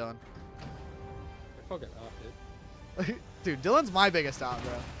 fuck you, Dylan. You're fucking off, dude. Dude, Dylan's my biggest out,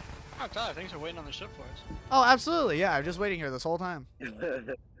 bro. Oh, Tyler, thanks for waiting on the ship for us. Oh, absolutely. Yeah, I'm just waiting here this whole time.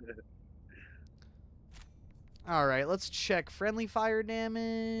 All right, let's check friendly fire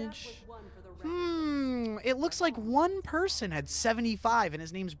damage. It looks like one person had 75, and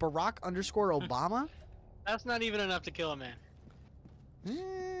his name's Barack_Obama. That's not even enough to kill a man.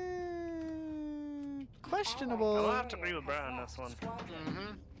 Questionable. I'll have to agree with Brett on this one.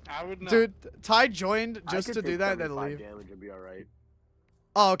 I would know. Dude, Ty joined I just could to do take that and then 75 leave. damage and be alright.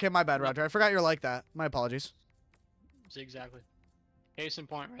 Oh, okay, my bad, Roger. I forgot you're like that. My apologies. See, exactly. Case in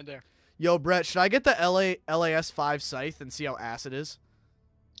point, right there. Yo, Brett, should I get the LAS 5 scythe and see how ass it is?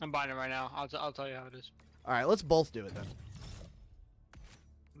 I'm buying it right now. I'll tell you how it is. All right, let's both do it then.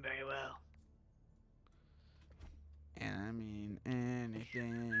 Very well. And I mean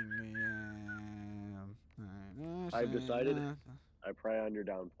anything. I've decided I pray on your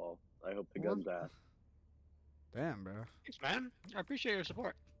downfall. I hope the gun's ass. Damn, bro. Thanks, man. I appreciate your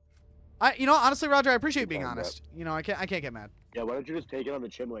support. You know, honestly, Roger, I appreciate being fine, Brett. honest. You know, I can't get mad. Yeah, why don't you just take it on the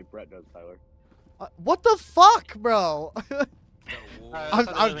chin like Brett does, Tyler? What the fuck, bro? I'm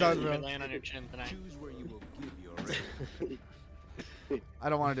literally done, just bro. laying on your chin tonight. Choose where you will give your I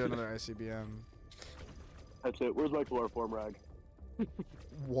don't want to do another ICBM. That's it. Where's my chloroform rag?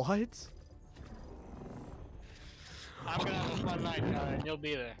 What? I'm gonna have a fun night, Tyler, and you'll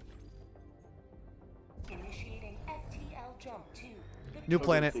be there. Initiating FTL jump to the New Don't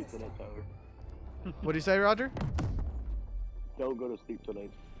planet. Go to sleep tonight, Tyler. What do you say, Roger? Don't go to sleep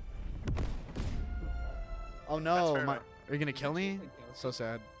tonight. Oh That's no, fair my, enough. are you gonna kill me? So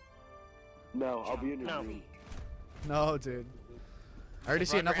sad. No, I'll be in your No. dream. No, dude. I already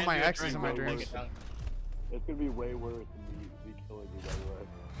see Roger, enough of hand my you a exes drink, in my bro. Take dreams. it, Tyler. It's gonna be way worse than me killing you, by the way.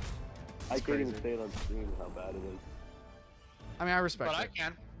 I It's can't even crazy. say it on stream how bad it is. I mean, I respect But I it.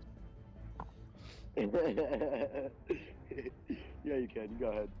 can. Yeah, you can. You go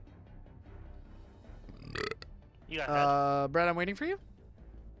ahead. You got that. Brad, I'm waiting for you.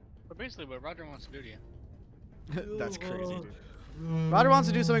 But basically, what Roger wants to do to you. That's crazy, dude. Roger wants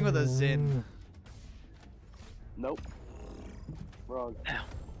to do something with a Zin. Nope. Wrong.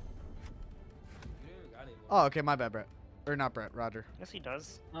 Oh, okay, my bad, Brett. Or not Brett, Roger. Yes, he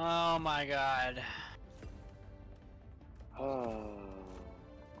does. Oh my god.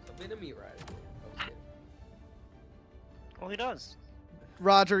 Something to meet right. Okay. Well, he does.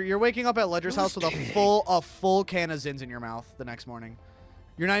 Roger, you're waking up at Ledger's house with a full can of Zins in your mouth the next morning.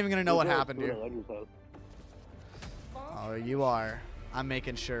 You're not even gonna know what happened to you. Oh, you are. I'm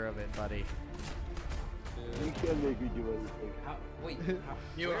making sure of it, buddy. You can't make me do anything. Wait.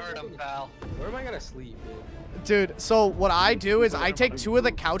 You heard him, pal. Where am I gonna sleep, dude? Dude, so what I do is I take 2 of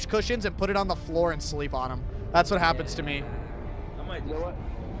the couch cushions and put it on the floor and sleep on them. That's what happens to me. I might You know what?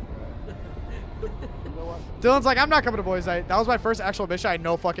 You know what? Dylan's like, I'm not coming to boys' night. That was my first actual mission. I had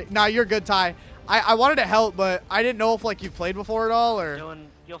no fucking. Nah, you're good, Ty. I wanted to help, but I didn't know if like you've played before at all or. Dylan,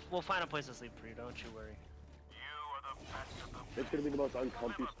 we'll find a place to sleep for you. Don't you worry. It's gonna be the most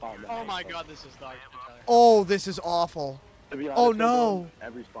uncomfy spot in the Oh house. my god, this is dog shit, Tyler. Oh, this is awful. To be Oh, honest, no.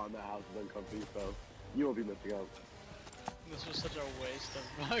 Every spot in the house is uncomfy, so you won't be missing out. This was such a waste of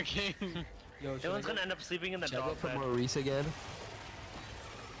fucking. Yo, Dylan's gonna end up sleeping in the check dog out for bed. Maurice again.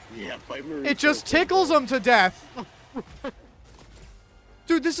 Yeah, fight Marie. It just tickles him to death.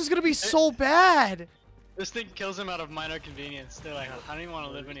 Dude, this is gonna be so bad. This thing kills him out of minor convenience. They're like, I don't even want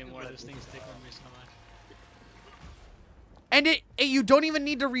to live anymore. This thing's tickling me so much. And you don't even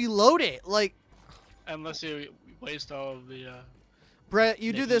need to reload it. Like, Unless you waste all of the. Brett,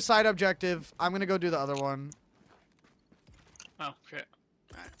 you do this side objective. I'm gonna go do the other one. Oh shit.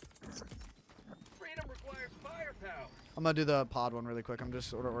 Freedom requires firepower. I'm gonna do the pod one really quick. I'm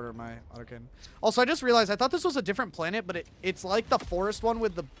just order my autocan. Also, I just realized I thought this was a different planet, but it's like the forest one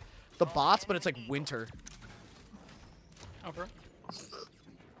with the bots, but it's like winter. Oh, bro.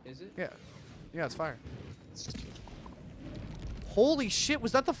 Is it? Yeah, yeah, it's fire. Holy shit!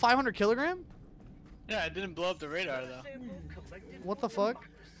 Was that the 500 kilogram? Yeah, it didn't blow up the radar though. What the fuck?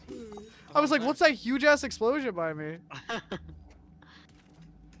 I was like, what's that huge ass explosion by me?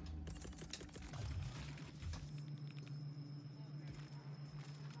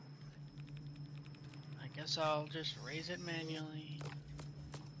 I guess I'll just raise it manually.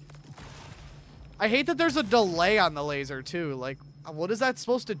 I hate that there's a delay on the laser too. Like, what is that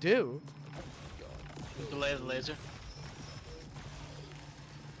supposed to do? Delay the laser.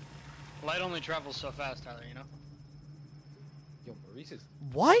 Light only travels so fast, Tyler, you know? Yo, Maurice is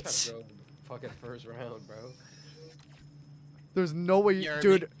What? trying to go fucking first round, bro. There's no way, You heard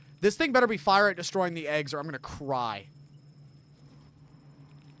dude. me. This thing better be fire at destroying the eggs, or I'm gonna cry.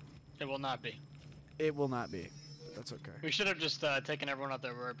 It will not be. It will not be. That's okay. We should have just taken everyone out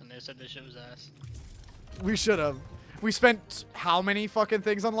their verb and they said this shit was ass. We should have. We spent how many fucking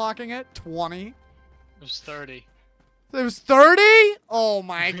things unlocking it? 20. It was 30. It was 30? Oh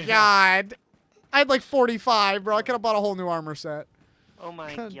my god. I had like 45, bro. I could have bought a whole new armor set. Oh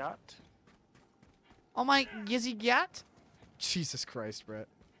my God. yacht. Oh my gizzy gat. Jesus Christ, Brett.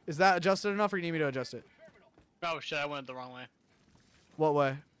 Is that adjusted enough, or you need me to adjust it? Oh shit, I went the wrong way. What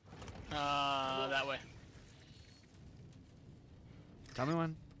way? That way. Tell me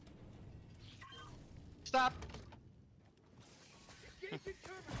when. Stop.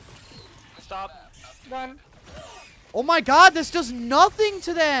 Stop. Run. Oh my god, this does nothing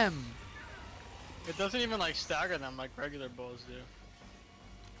to them! It doesn't even like stagger them like regular bulls do.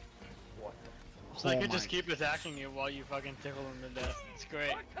 What? So they Oh can my- just keep attacking you while you fucking tickle them to death. It's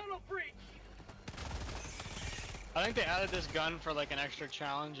great. I think they added this gun for like an extra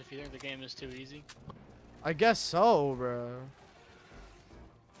challenge if you think the game is too easy. I guess so, bro.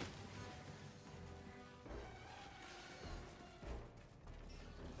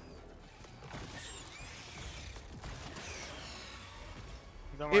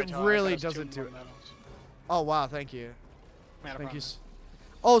 Don't worry, It Tyler, I really got us 2 doesn't more do- medals. Oh wow, thank you. Man, Thank you. promise.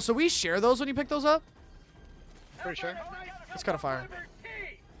 Oh, so we share those when you pick those up? Pretty sure. It's kind of fire.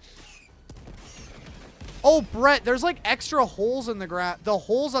 Oh, Brett, there's like extra holes in the ground. The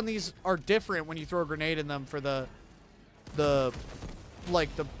holes on these are different when you throw a grenade in them for the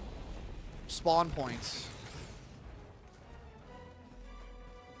spawn points.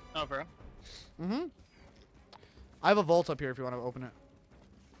 Oh, bro. Mm-hmm. I have a vault up here if you want to open it.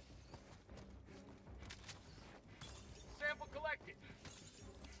 Sample collected.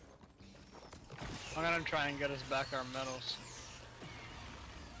 I'm gonna try and get us back our medals.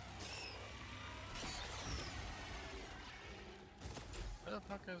 Where the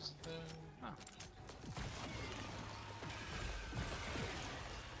fuck is the... Oh.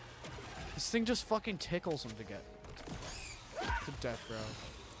 This thing just fucking tickles him to get to death, bro.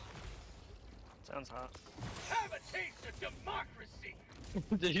 Sounds hot. Have a taste of democracy.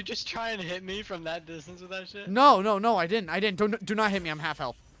 Did you just try and hit me from that distance with that shit? No, no, no, I didn't. I didn't. Do not hit me. I'm half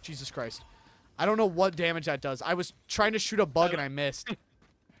health. Jesus Christ. I don't know what damage that does. I was trying to shoot a bug and I missed.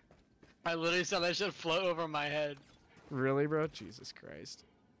 I literally said that should float over my head. Really, bro? Jesus Christ.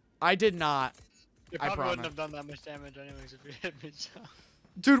 I did not. It I probably wouldn't promise. have done that much damage anyways if you hit me, so...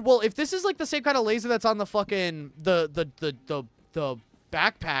 Dude, well, if this is like the same kind of laser that's on the fucking the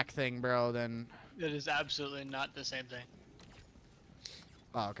backpack thing, bro, then It is absolutely not the same thing.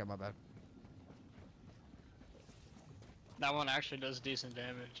 oh, okay, my bad. That one actually does decent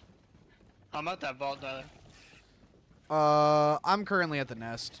damage. I'm at that vault, Tyler. I'm currently at the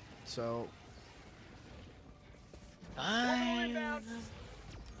nest, so Firing orbital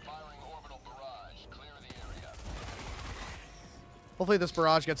barrage. Clear the area. hopefully this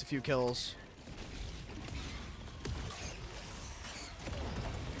barrage gets a few kills.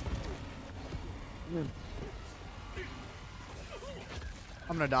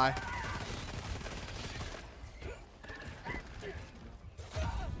 I'm gonna die.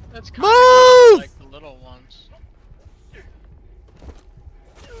 That's kind of Move! like the little ones.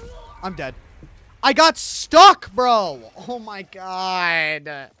 I'm dead. I got stuck, bro. Oh my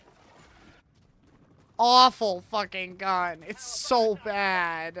god. Awful fucking gun. It's so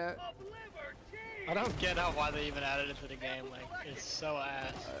bad. I don't get out why they even added it to the game. Like, it's so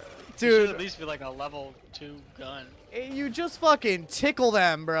ass. It should Dude, at least be like a level 2 gun. you just fucking tickle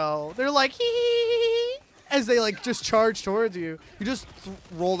them, bro. They're like, hee hee hee, as they like just charge towards you. You just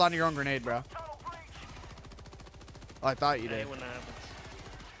rolled onto your own grenade, bro. Oh, I thought you Hey, did. when that happens.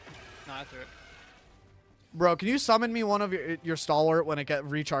 No, I threw it. Bro, can you summon me one of your stalwart when it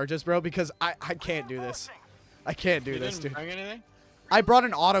recharges, bro? Because I can't do this. I can't do You this, didn't dude. bring anything? I brought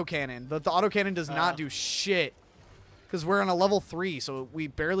an autocannon, but the autocannon does not Oh. do shit. Because we're on a level 3, so we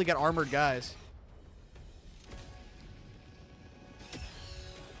barely get armored guys. I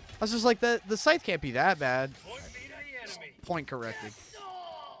was just like, the scythe can't be that bad. Point corrected.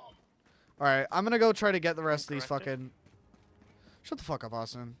 Alright, I'm gonna go try to get the rest of these Corrected? fucking... Shut the fuck up,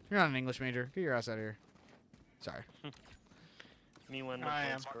 Austin. You're not an English major. Get your ass out of here. Sorry. Me when I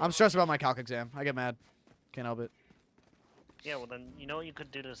am. I'm stressed about my calc exam. I get mad. Can't help it. Yeah, well then, you know what you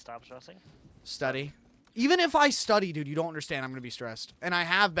could do to stop stressing? Study. Even if I study, dude, you don't understand. I'm gonna be stressed, and I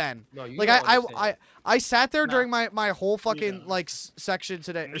have been. No, you Like don't I understand. sat there No, during my whole fucking don't. like section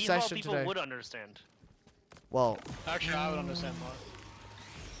today or Me of all session people today. would understand. Well, Actually, I would understand more.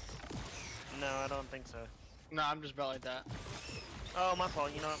 No, I don't think so. No, I'm just about like that. Oh, my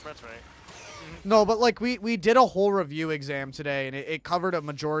fault. You know what? Brett's right. no, but like we did a whole review exam today, and it covered a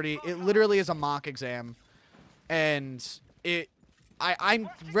majority. It literally is a mock exam, and I'm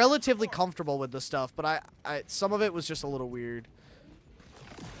relatively comfortable with the stuff, but I some of it was just a little weird.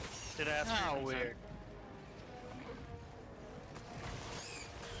 Did I ask for How your consent? weird.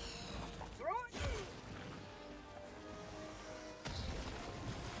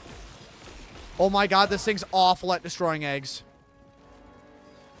 Oh my god, this thing's awful at destroying eggs.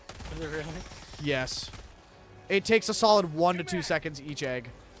 Is it really? Yes. It takes a solid 1 to 2 seconds each egg.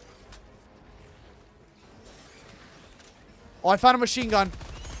 Oh, I found a machine gun.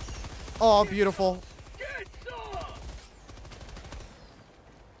 Oh, beautiful.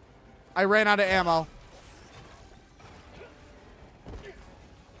 I ran out of ammo.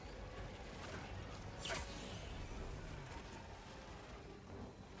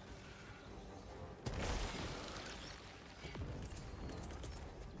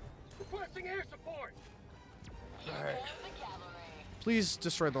 Requesting air support. Please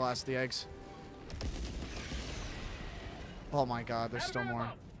destroy the last of the eggs. Oh my god, there's still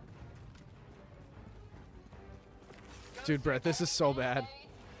more. Dude, Brett, this is so bad.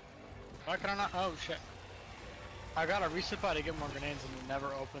 Why can I not? Oh shit. I got a resupply to get more grenades and you never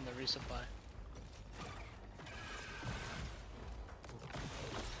opened the resupply.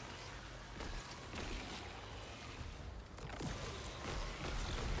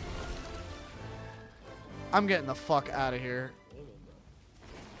 I'm getting the fuck out of here.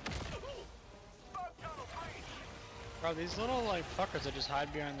 Bro, these little like fuckers that just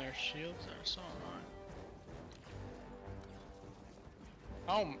hide behind their shields are so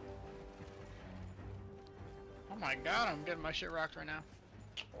annoying. Oh my god, I'm getting my shit rocked right now.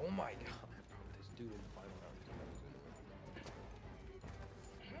 Oh my god, bro, this dude in the final round.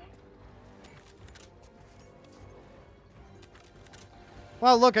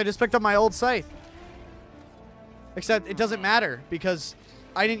 Well, look, I just picked up my old scythe. Except it doesn't matter because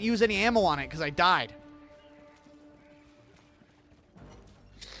I didn't use any ammo on it because I died.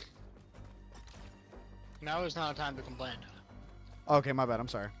 Now is not a time to complain. Okay, my bad. I'm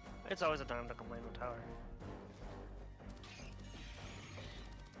sorry. It's always a time to complain with tower.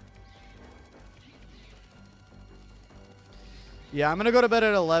 Yeah, I'm going to go to bed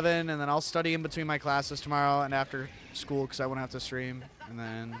at 11, and then I'll study in between my classes tomorrow and after school because I won't have to stream. And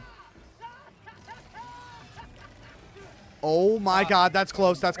then... Oh my god, that's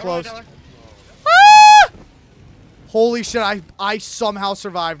close. That's close. Ah! Holy shit, I somehow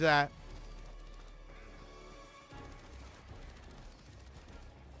survived that.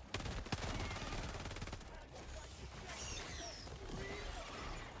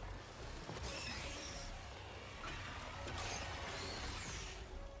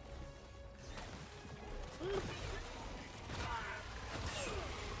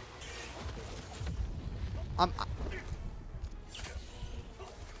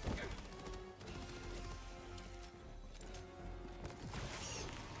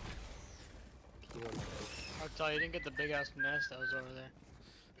 I'll tell you, you didn't get the big ass nest that was over there.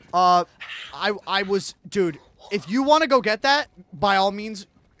 I was, dude, if you want to go get that, by all means,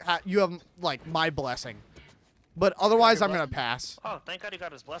 you have, like, my blessing. But otherwise, I'm going to pass. Oh, thank God he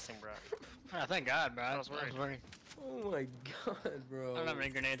got his blessing, bro. Oh, thank God, bro. I was worried. Oh my god, bro. I don't have any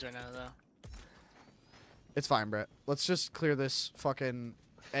grenades right now, though. It's fine, Brett. Let's just clear this fucking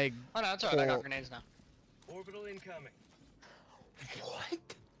egg. Oh, no, it's alright. I got grenades now. Orbital incoming. What?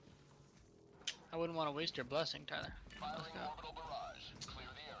 I wouldn't want to waste your blessing, Tyler. Firing orbital barrage. Clear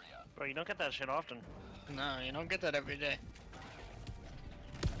the area. Bro, you don't get that shit often. No, you don't get that every day.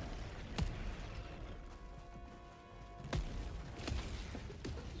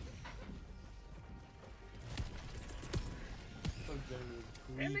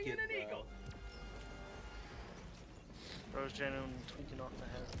 Aiming in an eagle. Bro's genuine tweaking off the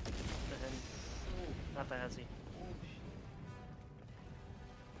head. Not the hezzy.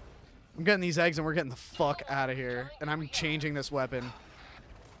 I'm getting these eggs and we're getting the fuck out of here. And I'm changing this weapon.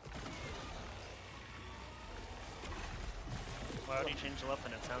 Why would you change the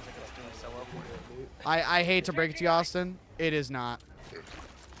weapon? It sounds like it's doing so well for you. I hate to break it to you, Austin. It is not.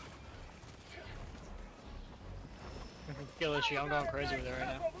 Gillish, I'm going crazy with it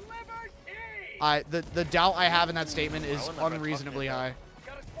right now. The doubt I have in that statement is unreasonably high.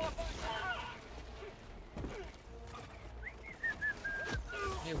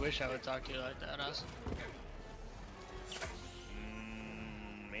 I wish I would talk to you like that, Austin.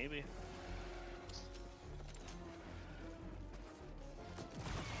 Maybe.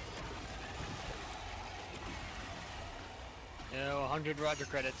 Yeah, 100 Roger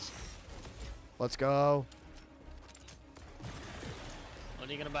credits. Let's go. What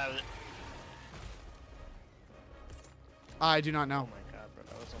are you gonna buy with it? I do not know. Oh my god, bro,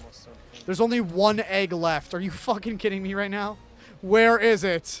 that was almost so clean. There's only one egg left. Are you fucking kidding me right now? Where is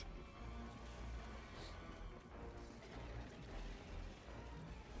it?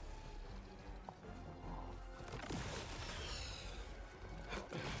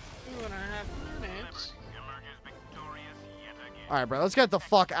 Alright, bro. Let's get the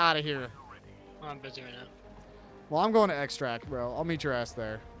fuck out of here. I'm busy right now. Well, I'm going to extract, bro. I'll meet your ass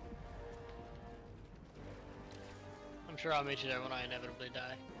there. I'm sure I'll meet you there when I inevitably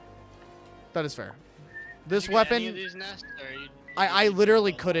die. That is fair. This Did you get any weapon, of these nests, or you I you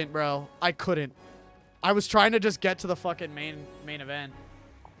literally just- couldn't, bro. I couldn't. I was trying to just get to the fucking main event.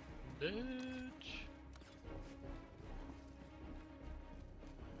 Bitch.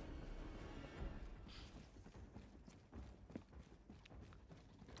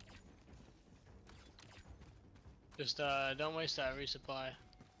 Just don't waste that resupply.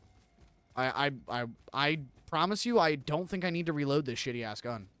 I promise you, I don't think I need to reload this shitty ass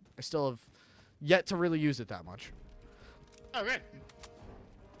gun. I still have yet to really use it that much. Oh, great.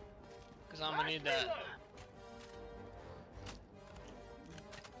 Because I'm gonna need that.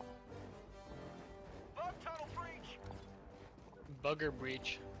 Bugger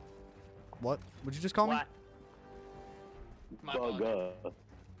breach. What? Would you just call What? My Bug apologies.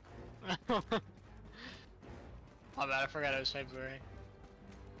 My bad, I forgot it was February. me?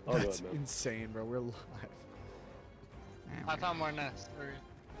 Oh, That's God, man. insane, bro. We're live. I found more nests.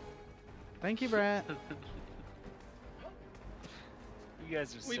 Thank you, Brett. You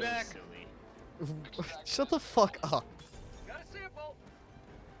guys are We so back. silly. Shut the fuck up.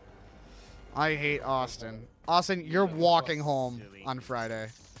 I hate Austin. Austin, you're walking home Silly. on Friday.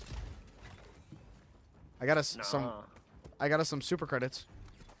 I got us some. Nah. I got us some super credits.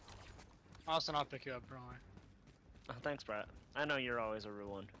 Austin, I'll pick you up, don't worry. Oh, thanks, Brett. I know you're always a real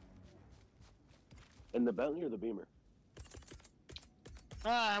one. In the Bentley or the Beamer?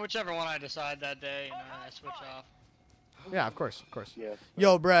 Whichever one I decide that day, you know, I switch off. Yeah, of course, of course. Yeah.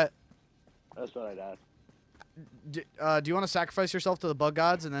 Yo, Brett, That's what I'd ask. do you want to sacrifice yourself to the bug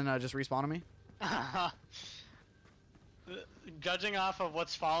gods and then just respawn to me? Judging off of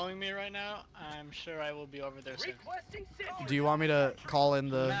what's following me right now, I'm sure I will be over there soon. Do you want me to call in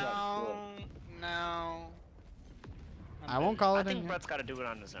the? No, no. I won't call I it in. think yet. Brett's got to do it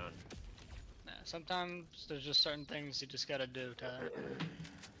on his own. Nah, sometimes there's just certain things you just gotta do, Tyler.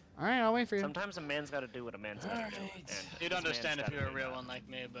 All right, I'll wait for you. Sometimes a man's got to do what a man's got to do. And You'd this understand man's if you're a gotta do real that. one like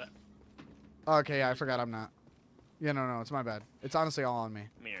me, but Okay, yeah, I forgot I'm not. Yeah, no, it's my bad. It's honestly all on me.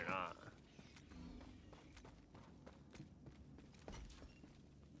 Me or not.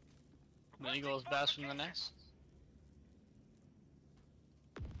 the eagle is best from the nest.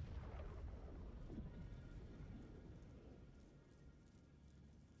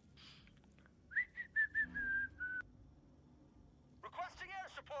 Requesting air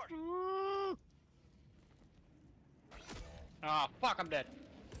support. Oh, fuck, I'm dead.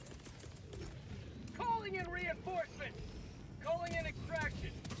 Calling in reinforcements. Calling in extraction.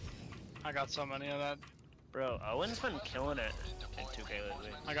 I got so many of that. Bro, Owen's been killing it in 2K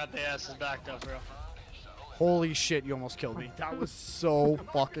lately. I got the asses backed up, bro. Holy shit, you almost killed me. That was so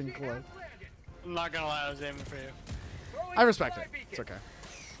fucking close. I'm not gonna lie, I was aiming for you. I respect it. It's okay.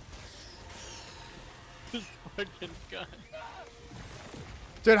 This fucking gun.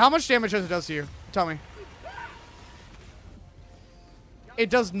 Dude, how much damage does it do to you? Tell me. It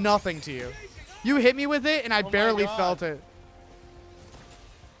does nothing to you. You hit me with it, and I my barely God. felt it.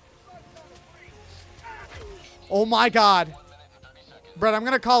 Oh my god. Brett, I'm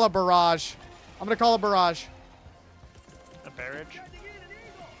gonna call a barrage. I'm gonna call a barrage. A barrage?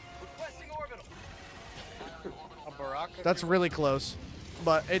 Requesting orbital. A Baraka? That's really close.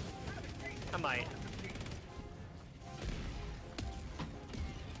 But it... I might.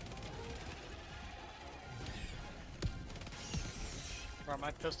 Bro,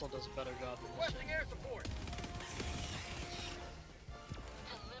 my pistol does a better job than this. Requesting air support.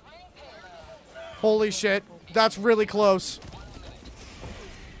 Holy shit. That's really close.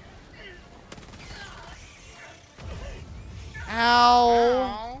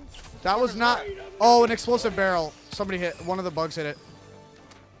 Ow. That was not... Oh, an explosive barrel. Somebody hit... One of the bugs hit it.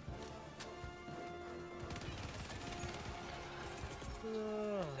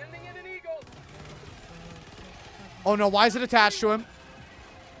 Sending in an eagle. Oh no, why is it attached to him?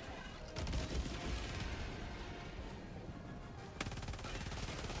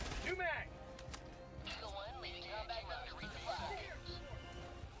 New mag.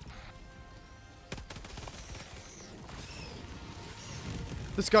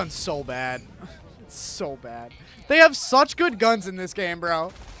 This gun's so bad. It's so bad. They have such good guns in this game,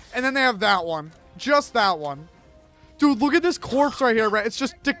 bro. And then they have that one. Just that one. Dude, look at this corpse right here, right? It's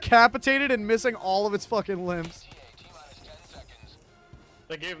just decapitated and missing all of its fucking limbs.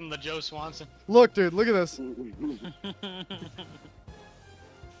 They gave him the Joe Swanson. Look, dude, look at this.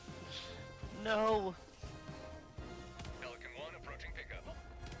 No. Pelican 1 approaching pickup.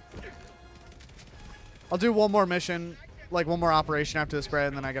 I'll do one more mission, like one more operation after this, Brad,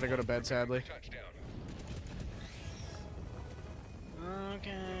 and then I gotta go to bed, sadly. Touchdown.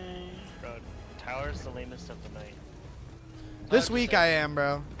 Okay. Bro, Tower's the lamest of the night. This week I am,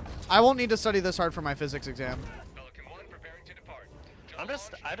 bro. I won't need to study this hard for my physics exam. Pelican 1 preparing to depart.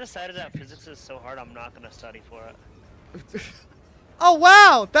 I decided that physics is so hard I'm not gonna study for it. Oh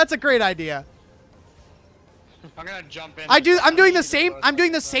wow, that's a great idea. I'm gonna jump in. I'm doing the same. I'm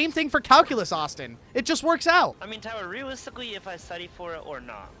doing the same thing for calculus, Austin. It just works out. I mean, Tyler, realistically, if I study for it or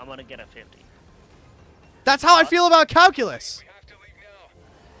not, I'm gonna get a 50. That's how I feel about calculus. We have to leave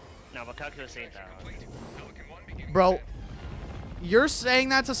now. No, but calculus ain't that hard. Pelican 1 beginning. Bro, you're saying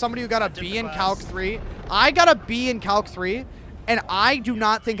that to somebody who got a took B the in class. Calc 3. I got a B in Calc 3, and I do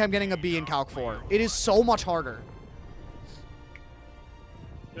not think I'm getting a B in Calc 4. It is so much harder.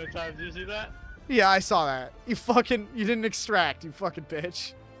 Did you see that? Yeah, I saw that. You didn't extract, you fucking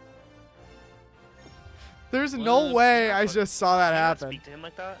bitch. There's no Well, way yeah, I but- just saw that Can I not happen. speak to him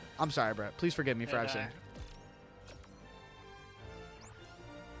like that? I'm sorry, Brett. Please forgive me for Yeah, everything.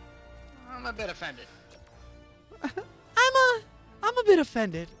 I'm a bit offended. I'm a bit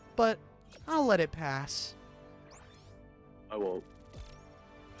offended, but I'll let it pass. I won't.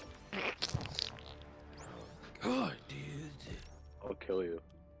 God, dude. I'll kill you.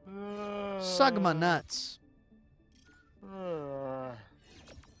 Sug my nuts.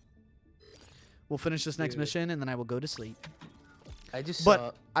 We'll finish this next Dude. mission, and then I will go to sleep. I just But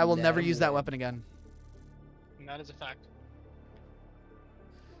saw I will never use that Nam weapon again. And that is a fact.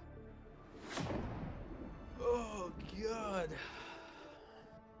 Oh god.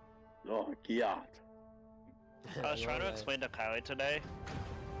 Oh, God. I was trying to love explain to Kylie today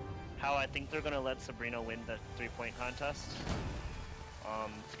how I think they're gonna let Sabrina win the 3-point contest.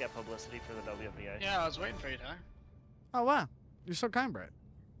 To get publicity for the WNBA. Yeah, I was waiting for you, Ty. Oh wow, you're so kind, Brett.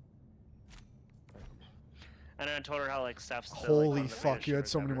 And then I told her how like Steph's still, Holy like, on the fuck, finish you or had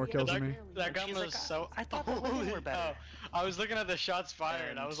so many more whatever. kills than me. That gun She's was like, so. I thought the women Holy were better. hell. I was looking at the shots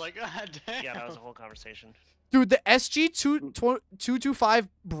fired. I And- was like, God damn. Yeah, that was a whole conversation. Dude, the SG-225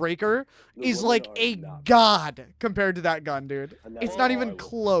 breaker The is women like are a not- god compared to that gun, dude. And It's that's not why even I will-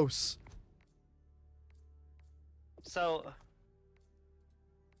 close. So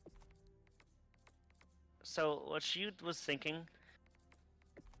what she was thinking,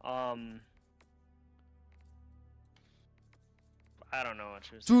 I don't know what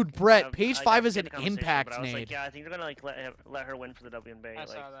she was. Dude, thinking. Brett, page I 5 got is to an the conversation, impact but I was nade. like, yeah, I think they're gonna like let her win for the WNBA. I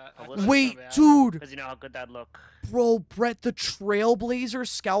saw that. I publicity. thought Wait, so bad. dude. Because you know how good that'd look. Bro, Brett, the Trailblazer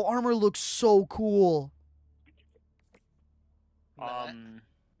scout armor looks so cool.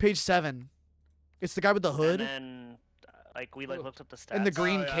 Page 7. It's the guy with the hood And then, like we like Ooh. looked up the stats. and the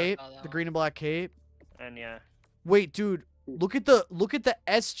green Oh, yeah, I cape, saw that the one. green and black cape. And yeah, Wait, dude, look at the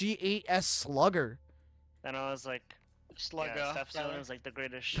SG-8S Slugger. and I was like, Slugger. yeah, Steph Tyler. Stone is like the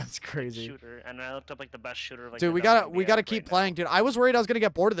greatest That's crazy. shooter, and I looked up like the best shooter. Like Dude, the we gotta WNBA keep right playing, now. dude. I was worried I was gonna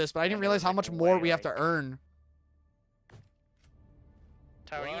get bored of this, but I didn't And it realize was, how like, much more way, we have to like- earn.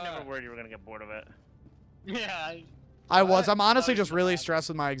 Tyler, you never What? worried you were gonna get bored of it. Yeah. I was. What? I'm honestly Oh, just you really bad. stressed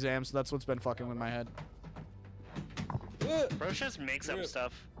with my exams, so that's what's been fucking with my head. Bro just makes up Rip.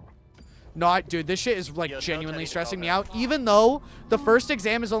 stuff. No, dude, this shit is like Yo, no genuinely technical stressing me comment. out. Even though the first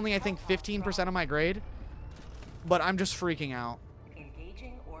exam is only, I think, 15% of my grade, but I'm just freaking out.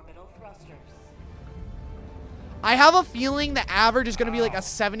 Engaging orbital thrusters. I have a feeling the average is gonna be like a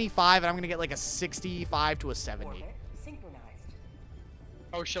 75, and I'm gonna get like a 65 to a 70. Orbit synchronized.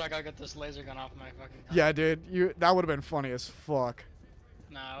 Oh shit! I gotta get this laser gun off my fucking. gun. Yeah, dude, that would have been funny as fuck.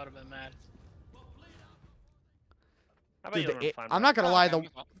 Nah, I would have been mad. How about Dude, you the over it- fine, I'm bro? not gonna Oh, lie, okay,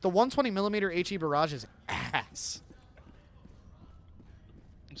 the 120mm HE barrage is ass.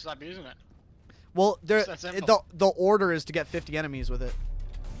 Stop using it. Well, It's that simple. the order is to get 50 enemies with it,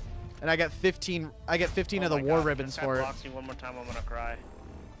 and I get 15. I get 15 Oh of the my war God, ribbons if that for it. blocks me one more time, I'm gonna cry.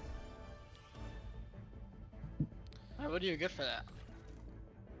 What do you get for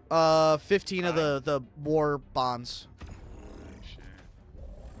that? 15 of the war bonds.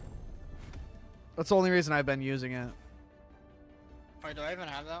 That's the only reason I've been using it. Wait, do I even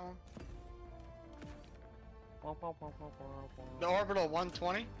have that one? The orbital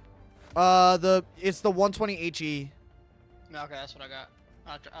 120? It's the 120 HE. No, okay, that's what I got.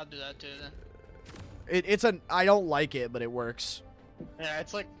 I'll do that too then. I don't like it, but it works. Yeah,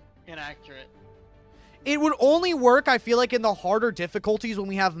 it's like inaccurate. It would only work, I feel like, in the harder difficulties when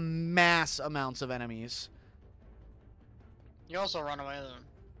we have mass amounts of enemies. You also run away with them.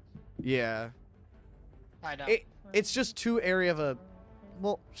 Yeah. I don't. It's just too area of a...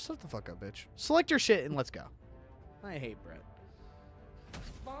 Well, shut the fuck up, bitch. Select your shit and let's go. I hate Brett.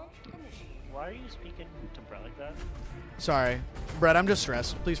 Launch initiated. Why are you speaking to Brett like that? Sorry. Brett, I'm just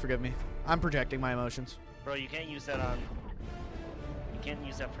stressed. Please forgive me. I'm projecting my emotions. Bro, you can't use that on... You can't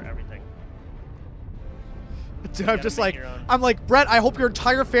use that for everything. Dude, I'm gotta just make like, your own. I'm like, Brett, I hope your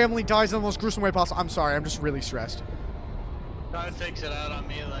entire family dies in the most gruesome way possible. I'm sorry, I'm just really stressed. Try takes it out on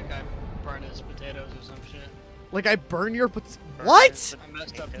me like I burned his potatoes or some shit. Like I burn your what? I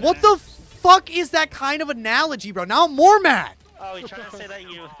messed up. What the fuck is that kind of analogy, bro? Now I'm more mad. Oh, he's trying to say that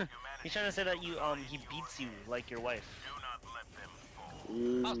you. He's trying to say that you he beats you like your wife.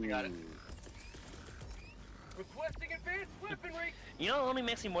 Also got it. Requesting advanced weaponry. You know what only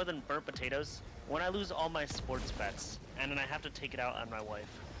makes me more than burnt potatoes? When I lose all my sports bets, and then I have to take it out on my wife.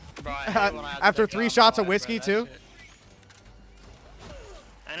 Bro, I hate when I have to After take it 3 on my shots of wife, whiskey bro, too. that shit.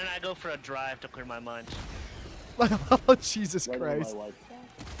 And then I go for a drive to clear my mind. Oh Jesus Right on Christ. my wife.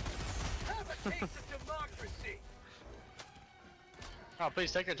 Have a taste of democracy. Oh,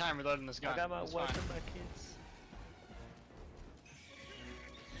 please take your time reloading this gun. I got my It's wife fine. and my kids.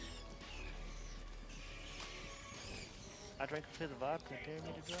 I drank a fifth of vodka, dare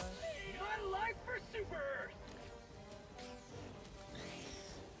me to drive. My life for Super Earth.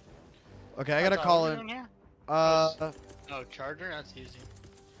 Okay, I gotta What call are we in. doing here? Uh, Oh, charger? That's easy.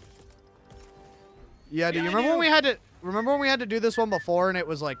 yeah. Do Yeah, you I remember when do. we had to? Remember when we had to do this one before and it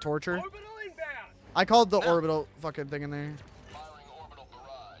was like torture? Orbital inbound. I called the No. orbital fucking thing in there. Firing orbital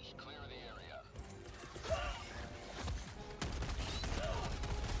barrage. Clear the area.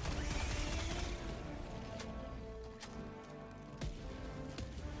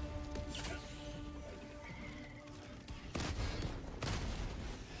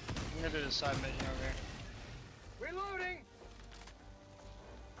 I'm gonna do the side mission over here. Reloading.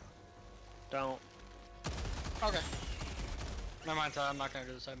 Don't. Okay. Never mind, Tyler, I'm not gonna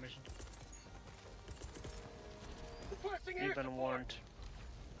do the side mission. Requesting air You've been support. warned.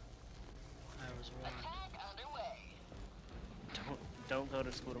 I was warned. Don't go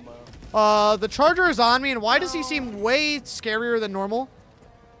to school tomorrow. The charger is on me, and why does he seem way scarier than normal?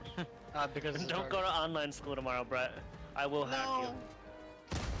 Because it's a Don't go charger. to online school tomorrow, Brett. I will hack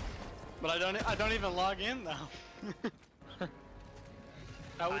you. But I don't even log in though.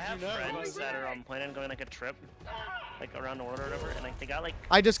 How would I have you know? friends that are planning on going like a trip, like around the world or whatever, and like they got like.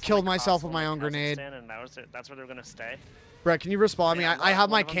 I just some, killed like, myself hostel with my in own grenade. Kazakhstan, and that's where they're gonna stay. Brett, can you respond me? Yeah, I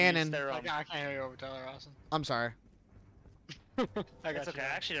have one my of them used cannon. their, I can't hear you over Tyler Austin. I'm sorry. I got It's you. okay.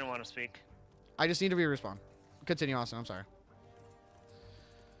 I actually didn't want to speak. I just need to be respawn. Continue, Austin. I'm sorry.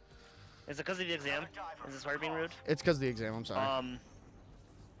 Is it because of the exam? Is this why you're being rude? It's because of the exam. I'm sorry.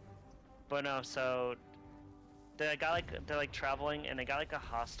 But no. So they're like traveling, and they got like a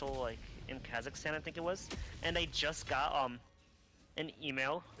hostel like in Kazakhstan, I think it was, and they just got an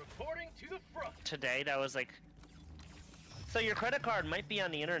email Reporting to the front. today that was like, so your credit card might be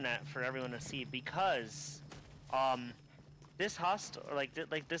on the internet for everyone to see because this hostel or like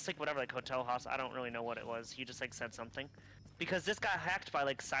this like whatever like hotel hostel, I don't really know what it was. He just like said something because this got hacked by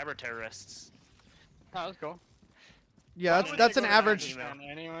like cyber terrorists. Oh, that's cool. Yeah, Why that's would that's they an go to average. Kazakhstan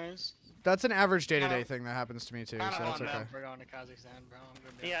Anyways. That's an average day-to-day Yeah. thing that happens to me too. Kinda So that's on okay. them for going to Kazakhstan, bro. I'm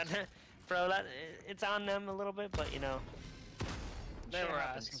gonna be Yeah, honest. bro, it's on them a little bit, but you know, They shit were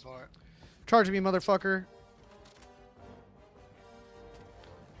happens. asking for it. Charge me, motherfucker.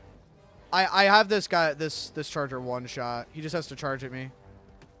 I have this guy this charger one shot. He just has to charge at me.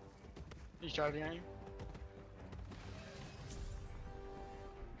 He's charging at you?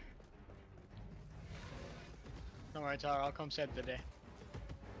 Don't worry, Tyler. I'll come save the day.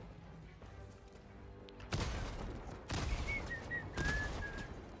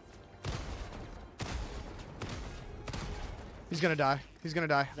 He's gonna die. He's gonna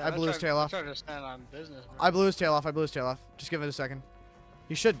die. Yeah, I blew his tail off. Try to stand on business, bro. I blew his tail off. I blew his tail off. Just give it a second.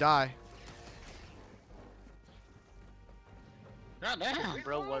 He should die. God damn.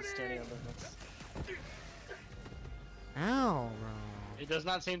 Bro was standing on business. Ow, bro. He does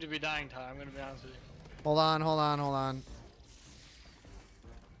not seem to be dying, Tyler. I'm gonna be honest with you. Hold on, hold on, hold on.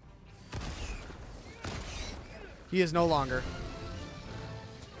 He is no longer.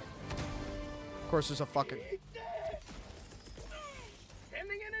 Of course, there's a fucking.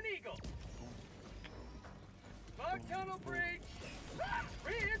 Sending in an eagle. Fog tunnel bridge.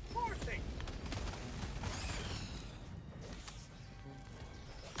 Reinforcing.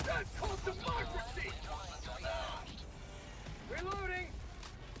 That's called democracy. Reloading.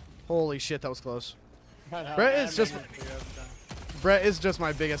 Holy shit, that was close. I know, Brett I is just- made it figure out the time. Brett is just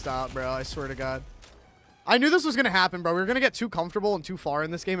my biggest out, bro. I swear to God. I knew this was gonna happen, bro. We were gonna get too comfortable and too far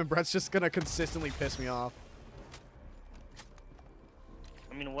in this game, and Brett's just gonna consistently piss me off.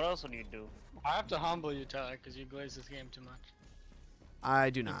 I mean, what else would you do? I have to humble you, Tyler, because you glaze this game too much. I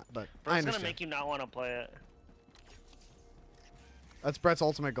do not, but Bro, I it's gonna understand. make you not want to play it. That's Brett's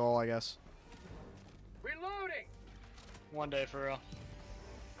ultimate goal, I guess. Reloading. One day for real.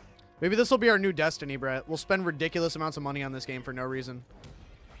 Maybe this will be our new destiny, Brett. We'll spend ridiculous amounts of money on this game for no reason.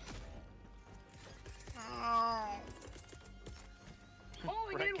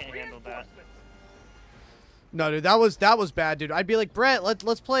 Brett can't handle that. No, dude, that was bad, dude. I'd be like, Brett,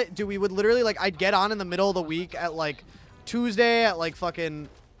 let's play. Dude, we would literally like, I'd get on in the middle of the week at like Tuesday at like fucking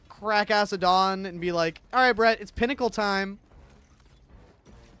crack ass of dawn and be like, all right, Brett, it's Pinnacle time.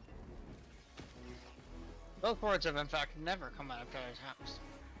 Those words have in fact never come out of Tyler's house.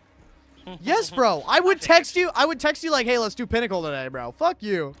 Yes, bro. I would text you. I would text you like, hey, let's do Pinnacle today, bro. Fuck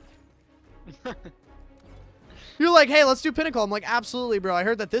you. You're like, hey, let's do Pinnacle. I'm like, absolutely, bro. I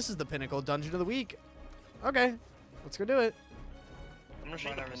heard that this is the Pinnacle Dungeon of the Week. Okay, let's go do it. I'm gonna show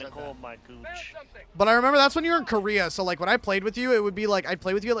you the pinnacle of my gooch. But I remember that's when you were in Korea. So like when I played with you, it would be like I'd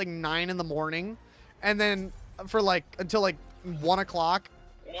play with you at like 9 in the morning, and then for like until like 1 o'clock.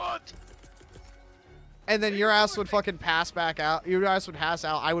 What? And then your ass would fucking pass back out. Your ass would pass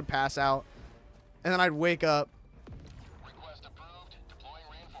out. I would pass out, and then I'd wake up.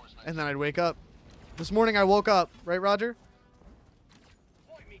 And then I'd wake up. This morning I woke up, right, Roger?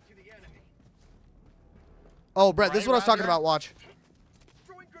 Oh, Brett, this is what I was talking about. Watch.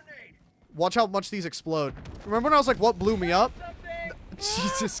 Watch how much these explode. Remember when I was like, what blew me up?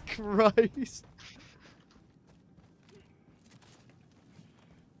 Jesus Christ.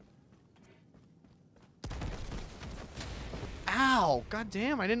 Ow. God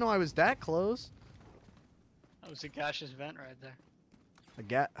damn, I didn't know I was that close. That was a gaseous vent right there. I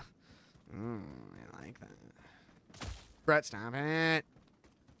get. I like that. Brett, stop it.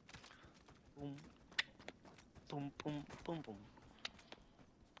 Boom. Boom, boom, boom, boom.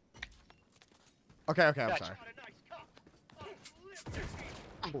 Okay, okay, I'm sorry.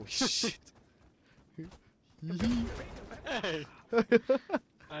 Oh, shit. Hey.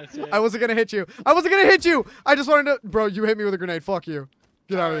 I wasn't gonna hit you. I wasn't gonna hit you! I just wanted to. Bro, you hit me with a grenade. Fuck you.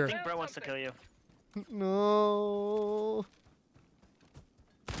 Get out of I here. think Brett wants to kill you. No.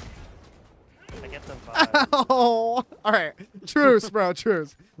 I get the vibe. Oh. Alright. Truce, bro.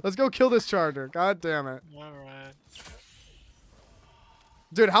 Truce. Let's go kill this charger. God damn it. Alright.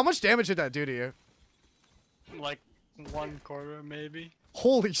 Dude, how much damage did that do to you? Like 1/4 maybe.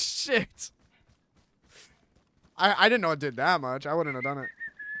 Holy shit. I didn't know it did that much. I wouldn't have done it.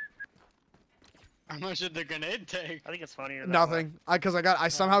 How much did the grenade take? I think it's funnier. That Nothing. Because I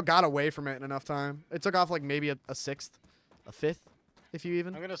somehow got away from it in enough time. It took off like maybe a sixth, a fifth, if you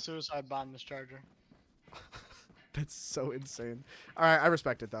even. I'm gonna suicide bomb this charger. That's so insane. All right, I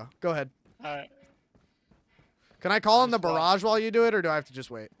respect it though. Go ahead. All right. Can I call in the Just barrage while you do it, or do I have to just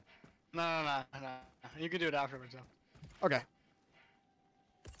wait? No. You can do it afterwards though. Okay.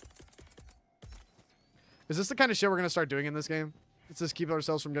 Is this the kind of shit we're gonna start doing in this game? Let's just keep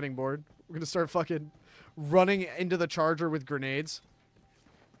ourselves from getting bored. We're gonna start fucking running into the charger with grenades.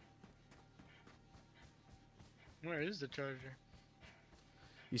 Where is the charger?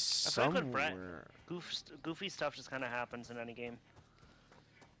 You I feel like with Brett, somewhere. goofy stuff just kind of happens in any game.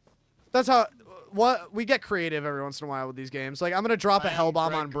 That's how. What we get creative every once in a while with these games. Like I'm gonna drop a I am hell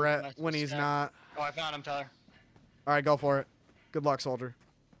bomb Brett on Brett Goofy, when he's yeah. not. Oh, I found him, Tyler. All right, go for it. Good luck, soldier.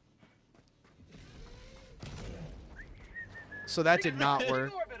 So that did not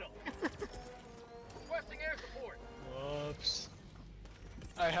work. Whoops.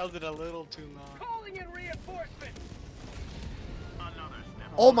 I held it a little too long. Calling in reinforcements.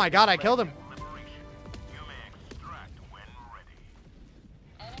 Oh my god, I killed him.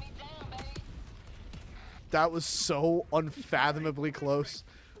 That was so unfathomably close.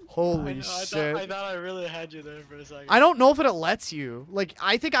 Holy shit. I thought I really had you there for a second. I don't know if it lets you. Like,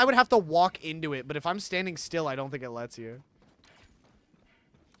 I think I would have to walk into it, but if I'm standing still, I don't think it lets you.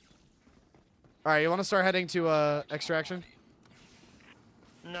 Alright, you want to start heading to extraction?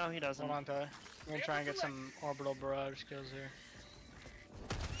 No, he doesn't. Hold on, Tyler. I'm gonna try and get some orbital barrage kills here.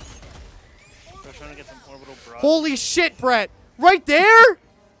 We're trying to get some orbital barrage. Holy shit, Brett! Right there?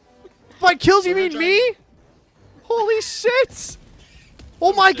 By kills, you We're mean gonna me? Holy shit!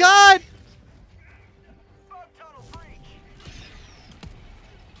 Oh my god!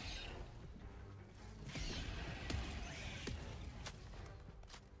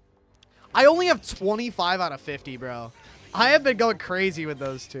 I only have 25 out of 50, bro. I have been going crazy with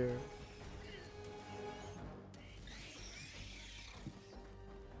those two.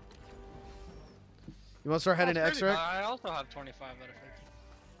 You want to start heading to extract? I also have 25 out of 50.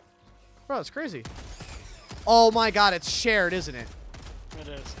 Bro, it's crazy. Oh my god, it's shared, isn't it? It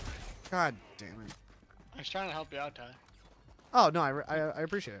is. God damn it. I was trying to help you out, Tyler. Oh, no, I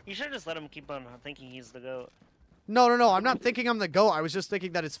appreciate it. You should just let him keep on thinking he's the GOAT. No, I'm not thinking I'm the GOAT. I was just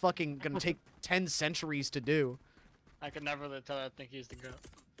thinking that it's fucking gonna take 10 centuries to do. I could never let Tyler think he's the GOAT.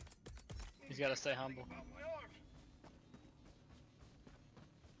 He's gotta stay humble.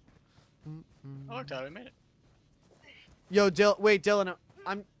 Oh, look, Tyler, we made it. Yo, wait, Dylan.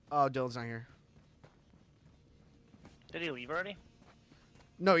 Oh, Dylan's not here. Did he leave already?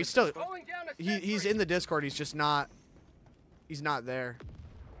 No, he's still. He's in the Discord. He's just not. He's not there.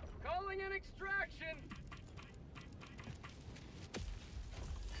 Calling an extraction.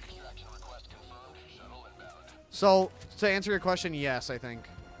 Extraction request confirmed. Shuttle inbound. So to answer your question, yes, I think.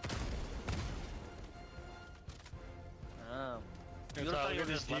 Oh. Dude, Tyler, look at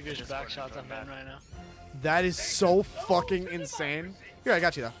these devious back shots I'm hitting right now. That is so fucking insane. Here, I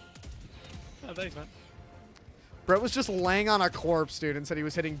got you though. Oh, thanks, man. Brett was just laying on a corpse, dude, and said he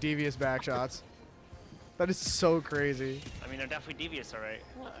was hitting devious back shots. That is so crazy. I mean, they're definitely devious, alright.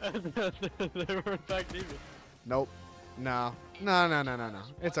 They were in fact devious. Nope. No. No.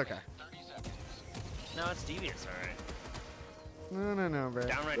 It's okay. No, it's devious, alright. No, Brett.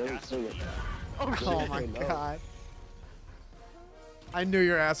 Downright dastardly. Oh my god. I knew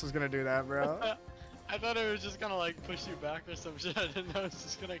your ass was gonna do that, bro. I thought it was just gonna like push you back or some shit. I didn't know it was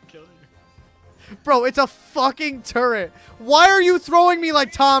just gonna kill you. Bro, it's a fucking turret. Why are you throwing me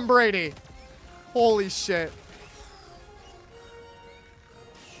like Tom Brady? Holy shit.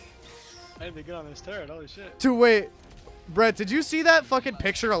 I didn't get on this turret. Holy shit. Dude, wait. Brett, did you see that fucking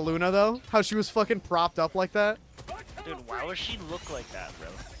picture of Luna, though? How she was fucking propped up like that? Dude, why would she look like that, bro?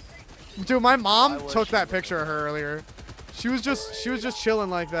 Dude, my mom Why was took she that looking picture of her earlier. She was just chilling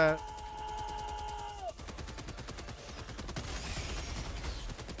like that.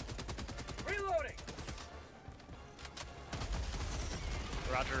 Reloading.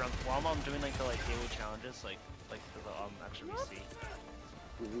 Roger, while I'm doing like the daily challenges, like for the extra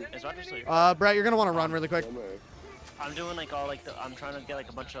VC. Is Roger still here? Brett, you're gonna want to run really quick. I'm doing like all like I'm trying to get like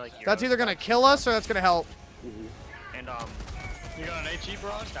a bunch of like. That's hero either gonna stuff. kill us or that's gonna help. And You got an HE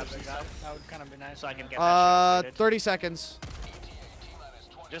barrage? Steps and stuff. That would kind of be nice. So I can get that shit upgraded. 30 seconds.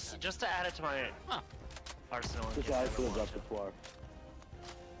 Just to add it to my arsenal. in Just case I add it ever to the want repertoire.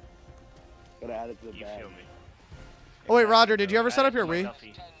 Gotta add it to the You bag. feel me? Oh wait, Exactly, Roger, did bro. you ever Add set it up your to my Wii?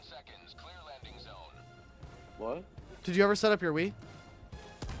 Duffy. 10 seconds. Clear landing zone. What? Did you ever set up your Wii?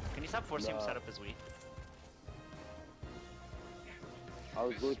 Can you stop forcing him to Nah. set up his Wii? I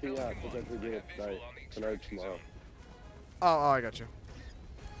was looking at potentially doing it tonight, tomorrow. Oh, I got you.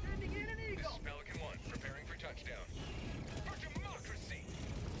 Sending in an eagle. This is Pelican 1, preparing for touchdown. For democracy.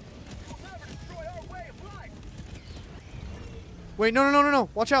 You'll never destroy our way of life. Wait, no.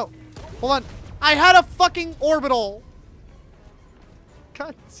 Watch out. Hold on. I had a fucking orbital.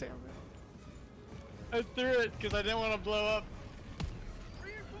 God damn it. I threw it because I didn't want to blow up.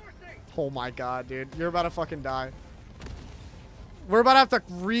 Reinforcing. Oh my god, dude. You're about to fucking die. We're about to have to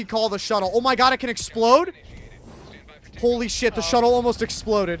recall the shuttle. Oh my god, it can explode? Holy shit, the shuttle almost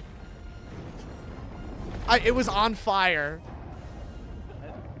exploded. It was on fire.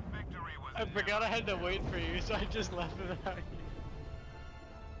 I forgot I had to wait for you, so I just left it out here.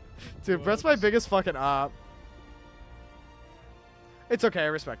 Dude, Brett's my biggest fucking op. It's okay, I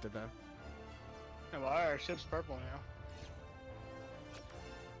respect it though. Well, our ship's purple now.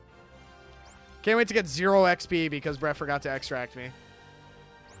 Can't wait to get 0 XP because Brett forgot to extract me.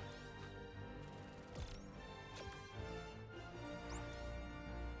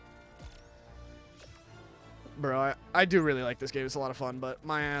 Bro, I do really like this game. It's a lot of fun, but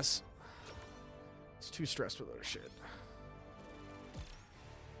my ass is too stressed with other shit.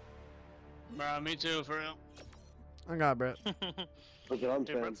 Bro, me too, for real. I got Brett. Look what I'm Dude,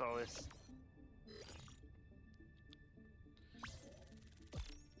 saying. Brett's always.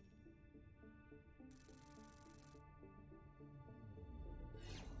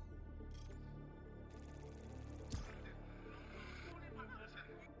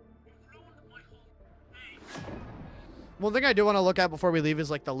 One thing I do want to look at before we leave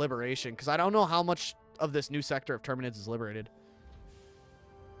is like the liberation, because I don't know how much of this new sector of Terminids is liberated.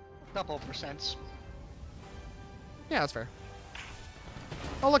 Couple percents. Yeah, that's fair.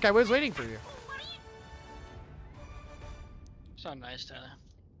 Oh, look, I was waiting for you. So nice, Tyler.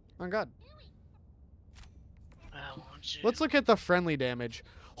 Oh, God. I want you. Let's look at the friendly damage.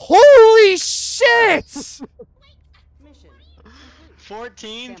 Holy shit!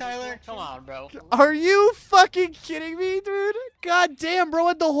 14, Tyler? Come on, bro. Are you fucking kidding me, dude? God damn, bro,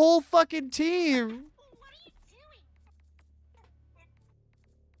 had the whole fucking team.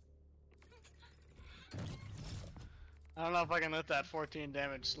 I don't know if I can let that 14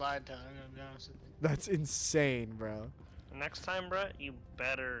 damage slide, Tyler. I'm gonna be honest with you. That's insane, bro. Next time, Brett, you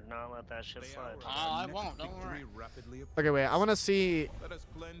better not let that shit slide. Oh, I won't. Don't worry. Okay, wait, I want to see Let us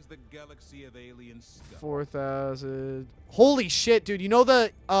cleanse the galaxy of alien scum. 4,000. Holy shit, dude. You know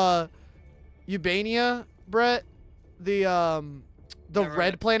the Ubania, Brett, the Never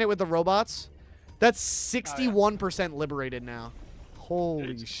red heard. planet with the robots, that's 61% liberated now.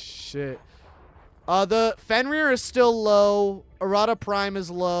 Holy Jeez. shit. The Fenrir is still low. Errata Prime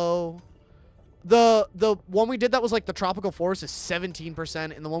is low. The one we did that was like the Tropical Forest is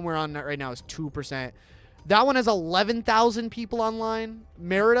 17%, and the one we're on right now is 2%. That one has 11,000 people online.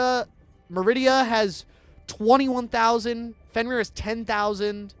 Meridia has 21,000. Fenrir has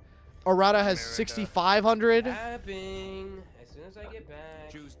 10,000. Errata has Merida. 6,500. Tapping as soon as I get back.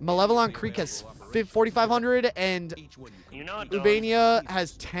 Malevolon Creek has 4,500, and You know what? Ubania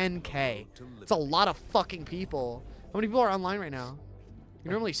has 10K. It's a lot of fucking people. How many people are online right now? He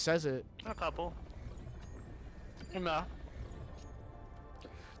normally says it. A couple. No.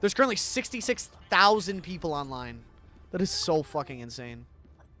 There's currently 66,000 people online. That is so fucking insane.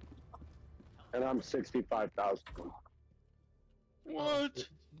 And I'm 65,000. What?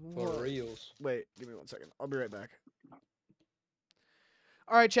 For reals. Wait, give me 1 second. I'll be right back.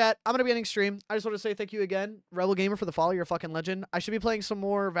 All right, chat. I'm going to be ending stream. I just want to say thank you again, Rebel Gamer, for the follow. You're a fucking legend. I should be playing some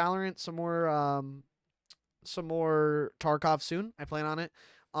more Valorant, some more Tarkov soon. I plan on it.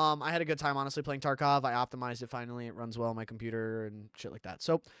 I had a good time, honestly, playing Tarkov. I optimized it finally. It runs well on my computer and shit like that.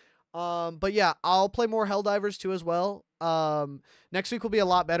 So, but yeah, I'll play more Helldivers too as well. Next week will be a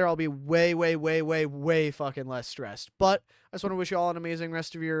lot better. I'll be way fucking less stressed. But I just want to wish you all an amazing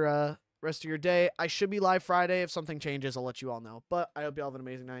rest of your day. I should be live Friday. If something changes, I'll let you all know. But I hope you all have an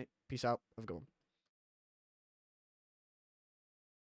amazing night. Peace out. Have a good one.